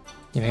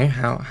 you know,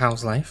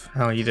 how's life?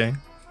 How are you doing?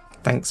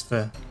 Thanks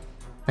for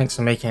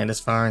making it this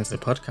far into the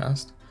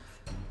podcast.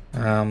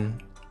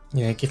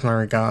 You know, give my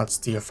regards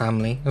to your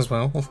family as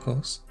well, of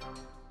course.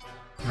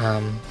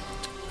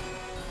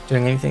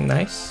 Doing anything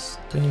nice?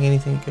 Doing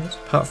anything good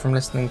apart from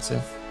listening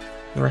to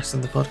the rest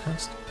of the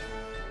podcast?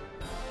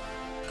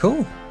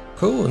 Cool.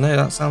 No,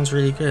 that sounds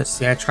really good.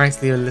 See, I tried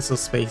to leave a little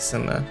space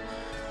in there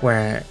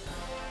where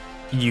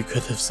you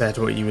could have said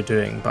what you were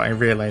doing, but I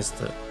realised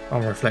that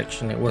on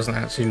reflection it wasn't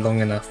actually long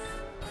enough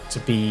to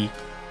be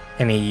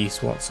any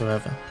use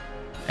whatsoever.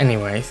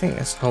 Anyway, I think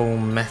this whole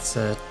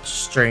meta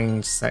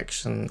strange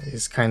section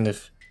is kind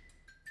of...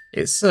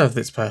 it's served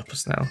its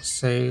purpose now,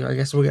 so I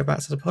guess we'll get back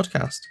to the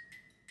podcast.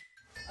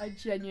 I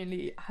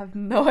genuinely have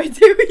no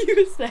idea what you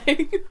were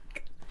saying.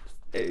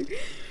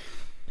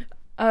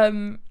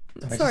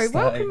 Sorry,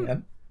 welcome.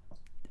 Again?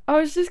 I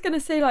was just going to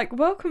say, like,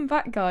 welcome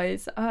back,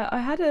 guys. I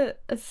had a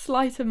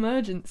slight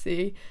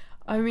emergency.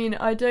 I mean,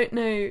 I don't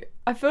know.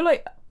 I feel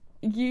like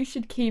you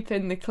should keep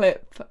in the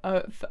clip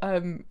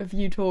of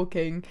you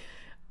talking,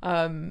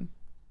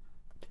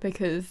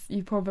 because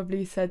you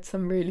probably said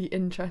some really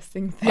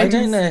interesting things. I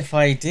don't know if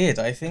I did.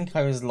 I think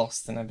I was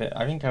lost in a bit.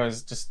 I think I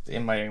was just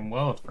in my own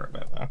world for a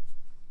bit there.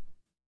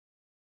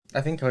 I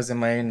think I was in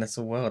my own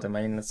little world, in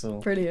my own little...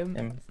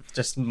 Brilliant.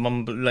 Just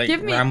rambling.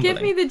 Give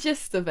me the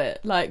gist of it.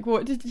 Like,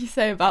 what did you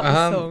say about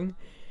the song?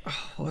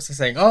 What was I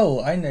saying?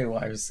 Oh, I know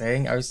what I was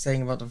saying. I was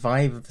saying about the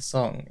vibe of the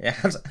song.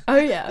 Oh,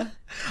 yeah.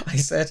 I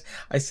said,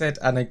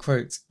 and I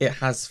quote, it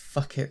has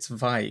fuck it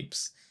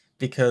vibes.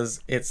 Because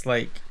it's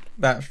like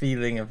that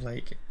feeling of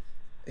like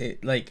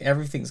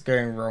everything's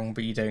going wrong,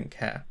 but you don't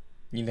care.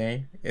 You know?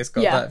 It's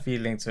got that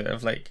feeling to it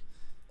of like,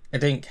 I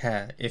don't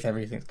care if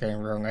everything's going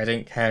wrong. I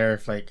don't care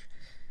if like,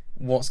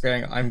 what's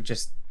going on. I'm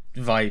just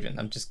vibing.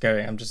 I'm just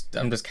going. I'm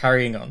just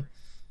carrying on.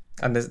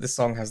 And this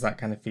song has that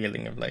kind of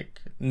feeling of like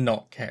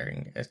not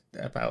caring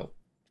about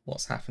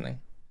what's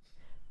happening.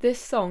 This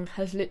song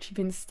has literally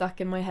been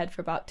stuck in my head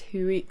for about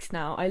 2 weeks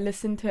now. I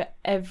listen to it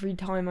every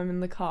time I'm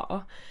in the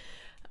car.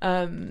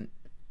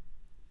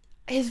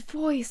 His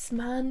voice,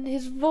 man.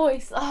 His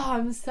voice. Oh,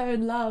 I'm so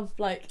in love.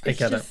 Like, I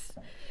get it.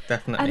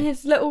 Definitely. And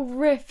his little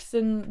riffs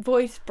and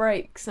voice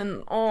breaks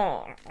and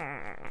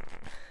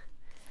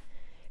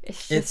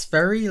It's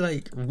very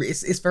like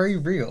it's very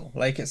real.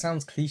 Like, it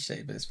sounds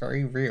cliche, but it's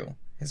very real.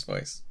 His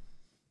voice.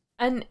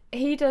 And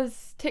he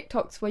does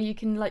TikToks where you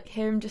can like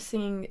hear him just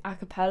singing a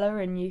cappella,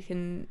 and you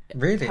can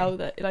tell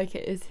that like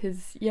it is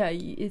his. Yeah,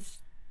 it's.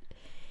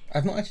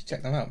 I've not actually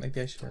checked them out.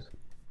 Maybe I should.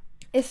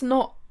 It's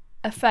not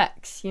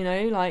effects, you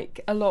know,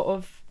 like a lot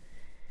of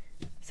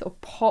sort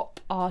of pop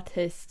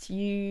artists,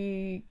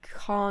 you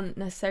can't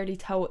necessarily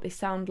tell what they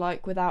sound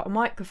like without a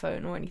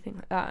microphone or anything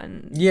like that.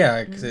 And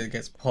yeah, because it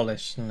gets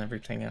polished and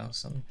everything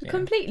else. And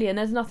completely, and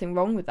there's nothing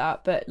wrong with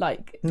that, but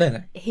like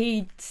no.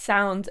 He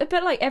sounds a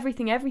bit like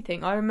everything.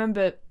 I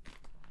remember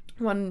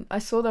when I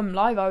saw them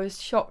live, I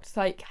was shocked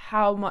like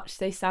how much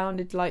they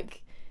sounded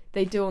like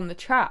they do on the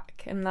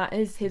track, and that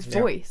is his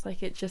voice.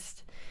 Like, it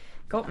just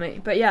got me.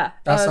 But yeah,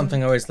 that's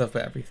something I always love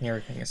about everything.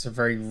 It's a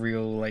very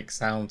real like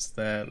sounds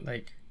there.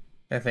 Like,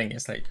 I think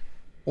it's like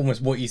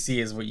almost what you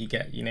see is what you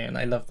get, you know, and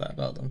I love that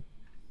about them.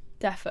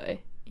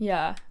 Definitely,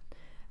 yeah.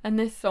 And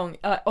this song,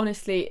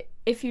 honestly,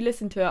 if you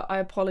listen to it, I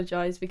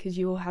apologise because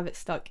you will have it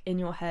stuck in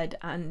your head,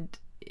 and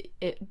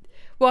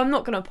well, I'm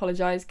not going to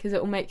apologise because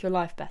it will make your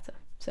life better.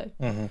 So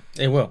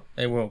It will,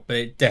 but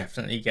it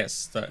definitely gets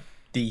stuck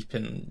deep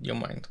in your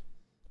mind,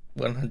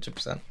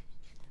 100%.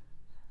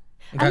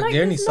 In fact,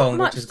 the only song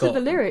which has got the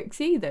lyrics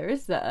either,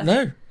 is there?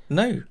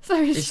 No.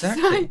 So it's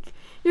exactly. Just like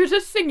you're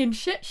just singing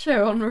shit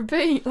show on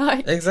repeat,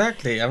 like.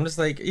 Exactly. I'm just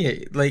like,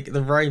 yeah, like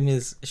the rhyme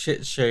is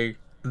shit show,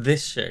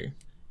 this show,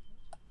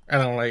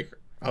 and I'm like,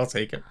 I'll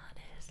take it.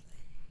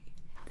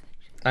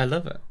 I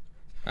love it.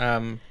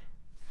 What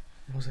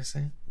was I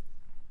saying?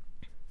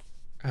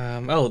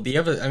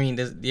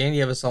 The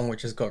only other song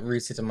which has got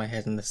rooted in my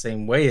head in the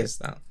same way as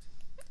that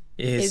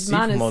is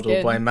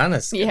Supermodel by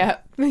Maneskin. Yeah,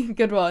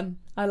 good one.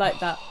 I like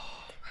that.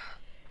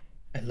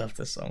 I love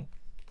this song.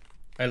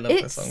 I love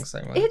this song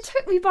so much. It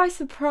took me by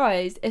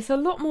surprise. It's a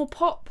lot more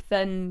pop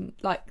than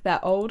like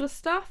their older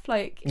stuff.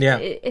 Like,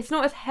 it's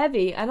not as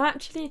heavy. And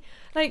actually,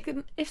 like,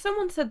 if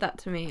someone said that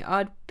to me,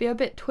 I'd be a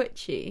bit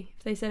twitchy.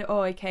 If they said,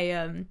 "Oh, okay,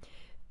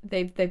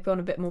 they've gone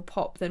a bit more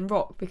pop than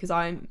rock, because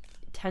I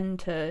tend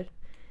to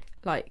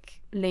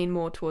like lean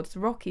more towards the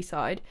rocky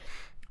side.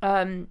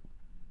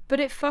 But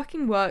it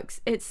fucking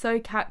works. It's so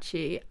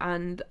catchy,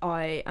 and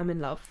I am in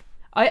love.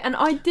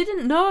 I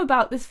didn't know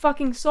about this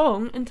fucking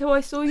song until I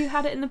saw you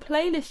had it in the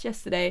playlist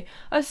yesterday.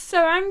 I was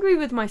so angry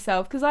with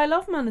myself because I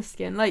love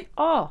Maneskin. Like,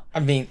 oh. I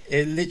mean,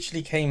 it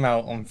literally came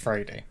out on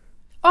Friday.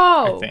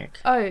 Oh. I think.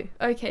 Oh,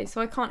 okay. So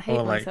I can't hate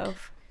Or, like,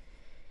 myself.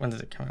 when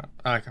did it come out?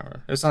 I can't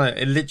remember.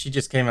 It literally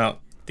just came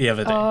out the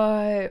other day.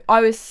 Oh, I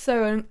was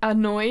so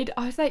annoyed.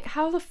 I was like,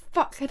 how the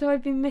fuck had I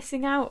been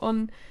missing out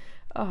on?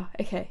 Oh,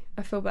 okay.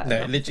 I feel better.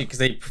 No, literally, because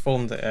they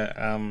performed it at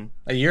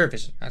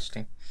Eurovision,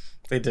 actually.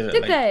 They did it.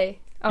 Did like, they?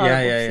 Oh, yeah,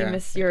 I obviously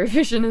missed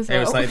Eurovision as well.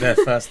 It was like their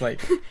first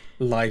like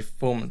live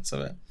performance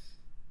of it.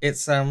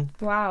 It's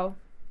Wow.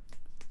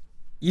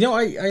 You know,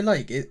 I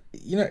like it.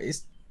 You know,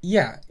 it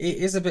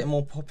is a bit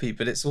more poppy,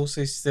 but it's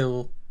also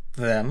still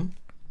them.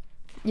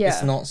 Yeah.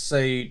 It's not so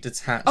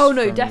detached. Oh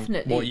no, from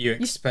definitely. What you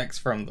expect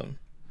from them.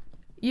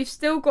 You've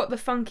still got the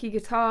funky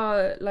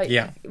guitar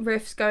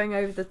riffs going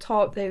over the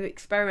top. They've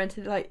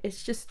experimented. Like, it's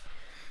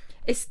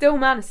still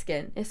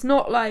Maneskin. It's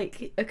not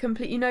like a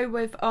complete, you know,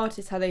 with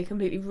artists how they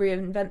completely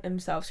reinvent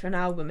themselves for an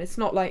album. It's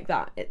not like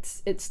that.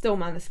 It's still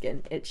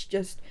Maneskin. It's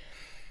just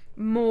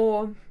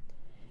more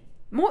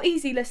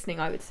easy listening,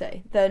 I would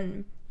say,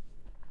 than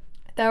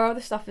their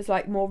other stuff is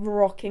like more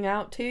rocking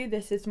out to.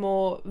 This is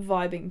more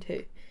vibing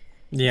to.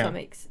 Yeah. If that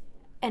makes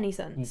any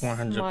sense.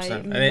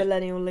 100%. My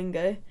millennial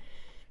lingo.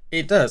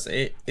 It does.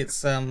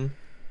 It's I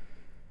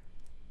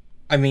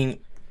mean,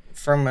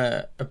 from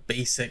a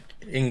basic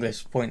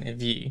English point of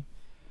view,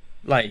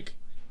 like,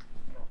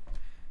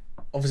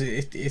 obviously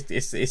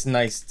it's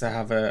nice to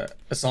have a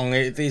song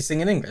they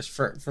sing in English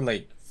for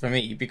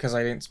me, because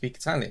I don't speak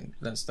Italian.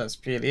 That's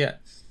purely it.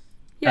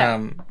 Yeah. I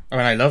mean,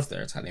 I love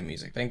their Italian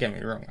music, don't get me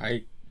wrong.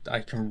 I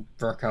can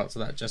rock out to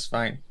that just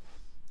fine.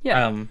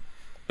 Yeah.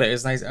 But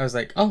it's nice. I was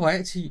like, oh,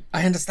 I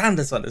understand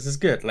this one. This is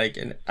good. Like,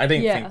 and I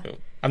don't think that,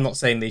 I'm not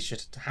saying they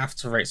should have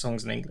to write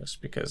songs in English,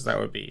 because that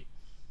would be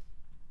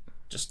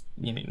just,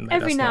 you know,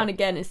 every now and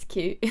again it's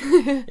cute.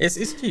 it's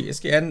cute. It's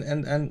cute.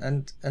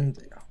 And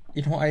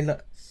you know what I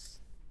love?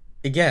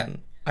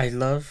 Again, I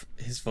love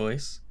his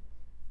voice.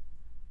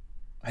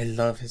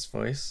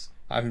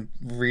 I'm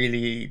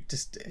really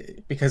just,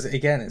 because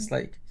again, it's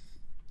like,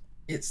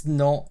 it's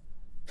not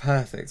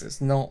perfect.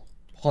 It's not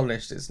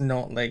polished. It's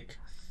not like,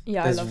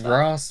 there's I love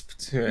rasp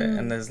to it,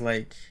 and there's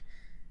like,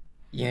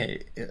 you know,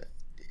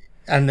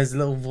 and there's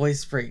little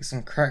voice breaks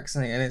and cracks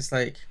in it, and it's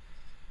like,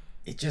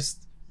 it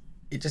just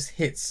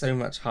hits so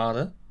much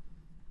harder.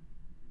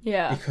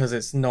 Yeah. Because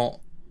it's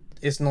not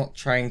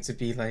trying to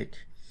be like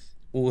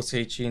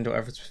auto-tuned or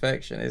whatever to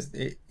perfection.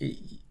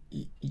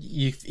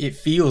 It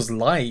feels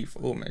live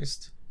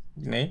almost,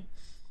 you know.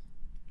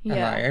 Yeah.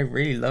 And I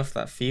really love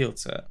that feel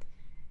to it.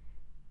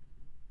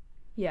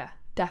 Yeah.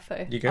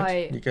 Defo. You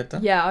good? You good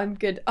there? Yeah, I'm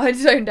good. I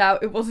zoned out.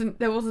 There wasn't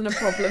a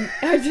problem.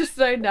 I just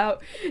zoned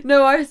out.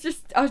 No, I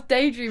was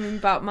daydreaming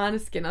about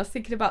Maneskin. I was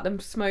thinking about them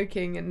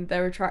smoking and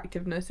their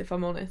attractiveness, if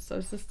I'm honest.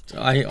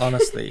 I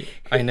honestly,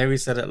 I know we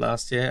said it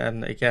last year,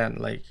 and again,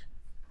 like,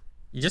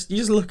 you just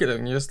look at them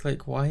and you're just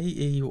like, why are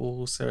you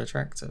all so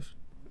attractive?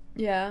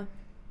 Yeah.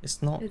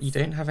 It's not, you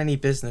don't have any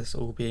business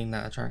all being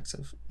that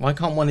attractive. Why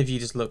can't one of you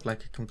just look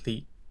like a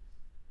complete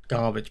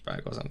garbage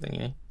bag or something, you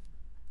know?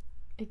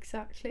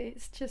 Exactly.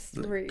 It's just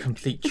rude.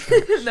 Complete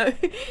trash.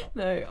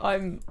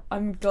 No.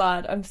 I'm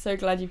glad. I'm so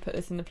glad you put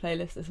this in the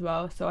playlist as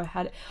well. So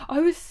I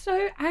was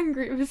so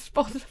angry with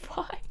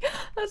Spotify.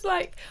 I was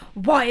like,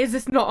 why is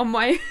this not on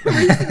my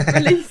recent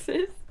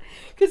releases?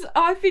 Because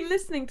I've been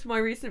listening to my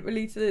recent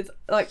releases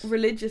like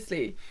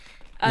religiously.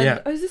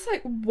 And I was just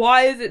like,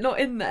 why is it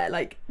not in there?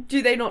 Like,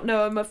 do they not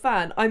know I'm a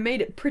fan? I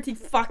made it pretty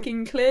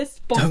fucking clear,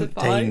 Spotify.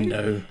 Don't they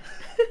know?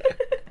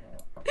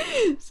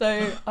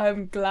 So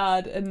I'm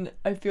glad, and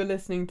I feel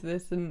listening to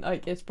this, and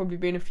like, it's probably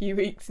been a few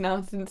weeks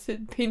now since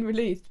it's been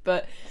released,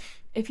 but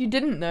if you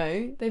didn't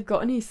know, they've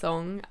got a new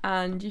song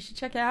and you should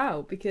check it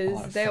out,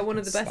 because they are one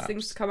of the best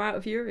things to come out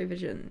of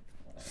Eurovision.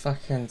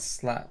 Fucking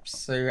slaps.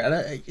 So,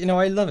 and you know,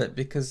 I love it,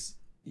 because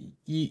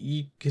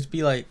you could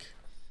be like,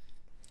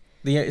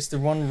 it's the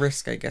one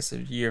risk, I guess,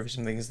 of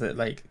Eurovision things, that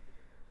like,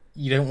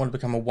 you don't want to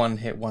become a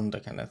one-hit wonder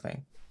kind of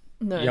thing.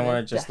 No, you don't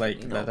want to just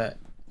like let it.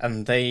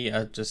 And they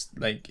are just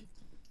like,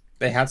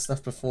 they had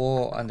stuff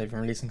before and they've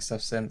been releasing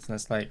stuff since, and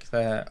it's like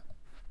they're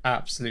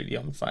absolutely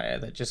on fire.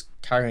 They're just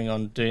carrying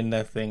on doing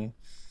their thing,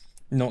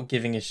 not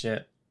giving a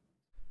shit,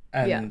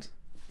 and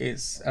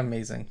it's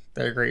amazing.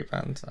 They're a great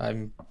band.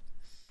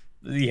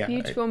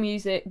 Beautiful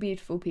music,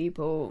 beautiful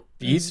people.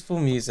 Beautiful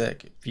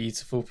music,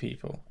 beautiful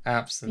people.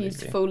 Absolutely.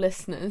 Beautiful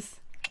listeners.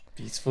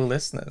 Beautiful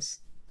listeners.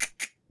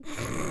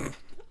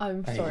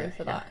 I'm sorry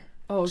for that.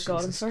 Oh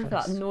God, I'm sorry for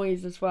that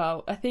noise as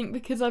well. I think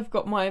because I've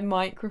got my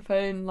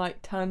microphone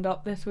like turned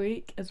up this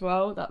week as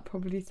well, that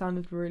probably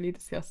sounded really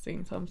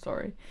disgusting, so I'm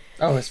sorry.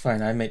 Oh, it's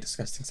fine. I make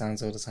disgusting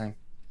sounds all the time.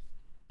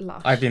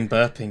 Lush. I've been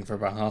burping for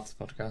about half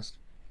the podcast.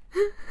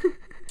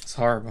 It's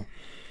horrible.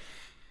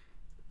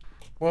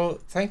 Well,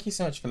 thank you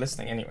so much for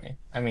listening anyway.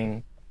 I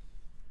mean,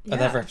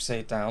 another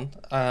episode down.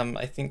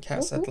 I think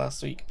Kat said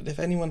last week, but if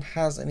anyone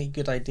has any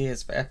good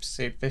ideas for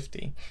episode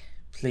 50,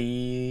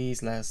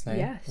 please let us know.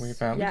 Yes. We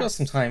got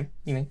some time,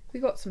 you know. We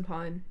got some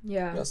time.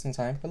 Yeah. We got some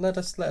time, but let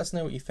us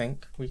know what you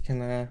think. We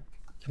can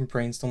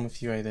brainstorm a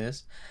few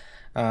ideas.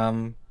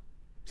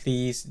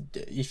 Please,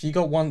 if you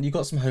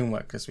got some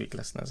homework this week,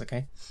 listeners.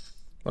 Okay,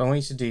 what I want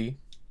you to do: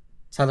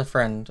 tell a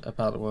friend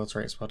about the World's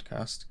Greatest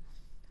Podcast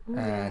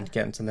and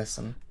get them to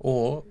listen,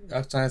 or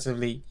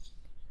alternatively,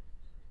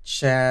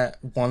 share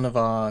one of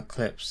our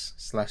clips /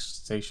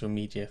 social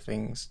media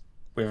things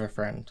with a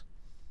friend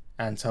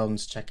and tell them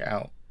to check it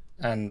out,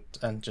 and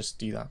just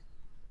do that.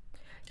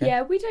 Okay?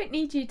 Yeah, we don't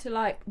need you to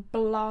like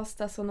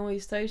blast us on all your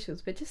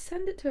socials, but just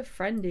send it to a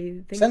friend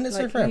who thinks, send it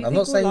to a friend. I'm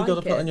not saying you got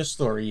to put it on it. your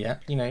story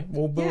yet. You know,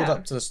 we'll build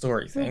up to the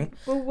story thing.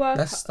 We'll work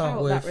Let's start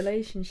out with that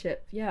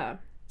relationship. Yeah.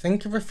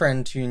 think of a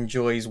friend who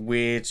enjoys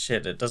weird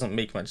shit that doesn't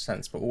make much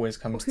sense but always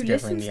comes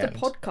together in the end.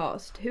 Who listens to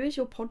podcast? Who is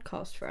your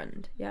podcast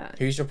friend? Yeah.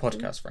 Who's your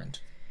podcast friend?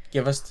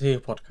 Give us to your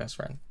podcast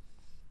friend.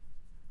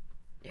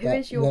 Who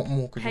is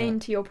your Pain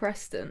to your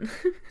Preston?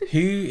 Who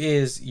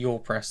is your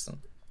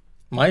Preston?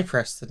 My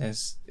Preston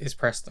is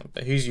Preston,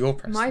 but who's your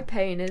Preston? My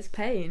pain is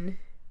pain.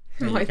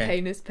 My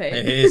pain is pain.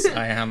 It is.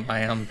 I am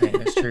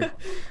pain. It's true.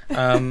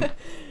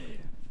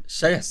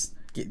 So yes,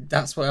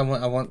 that's what I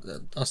want.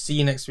 I'll see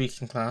you next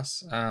week in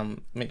class.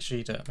 Make sure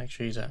you do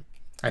it.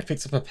 I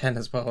picked up a pen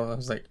as well. I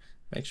was like,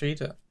 make sure you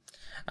do it.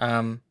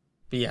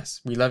 But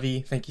yes, we love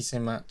you. Thank you so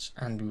much,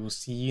 and we will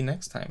see you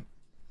next time.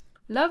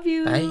 Love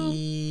you.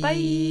 Bye.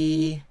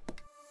 Bye.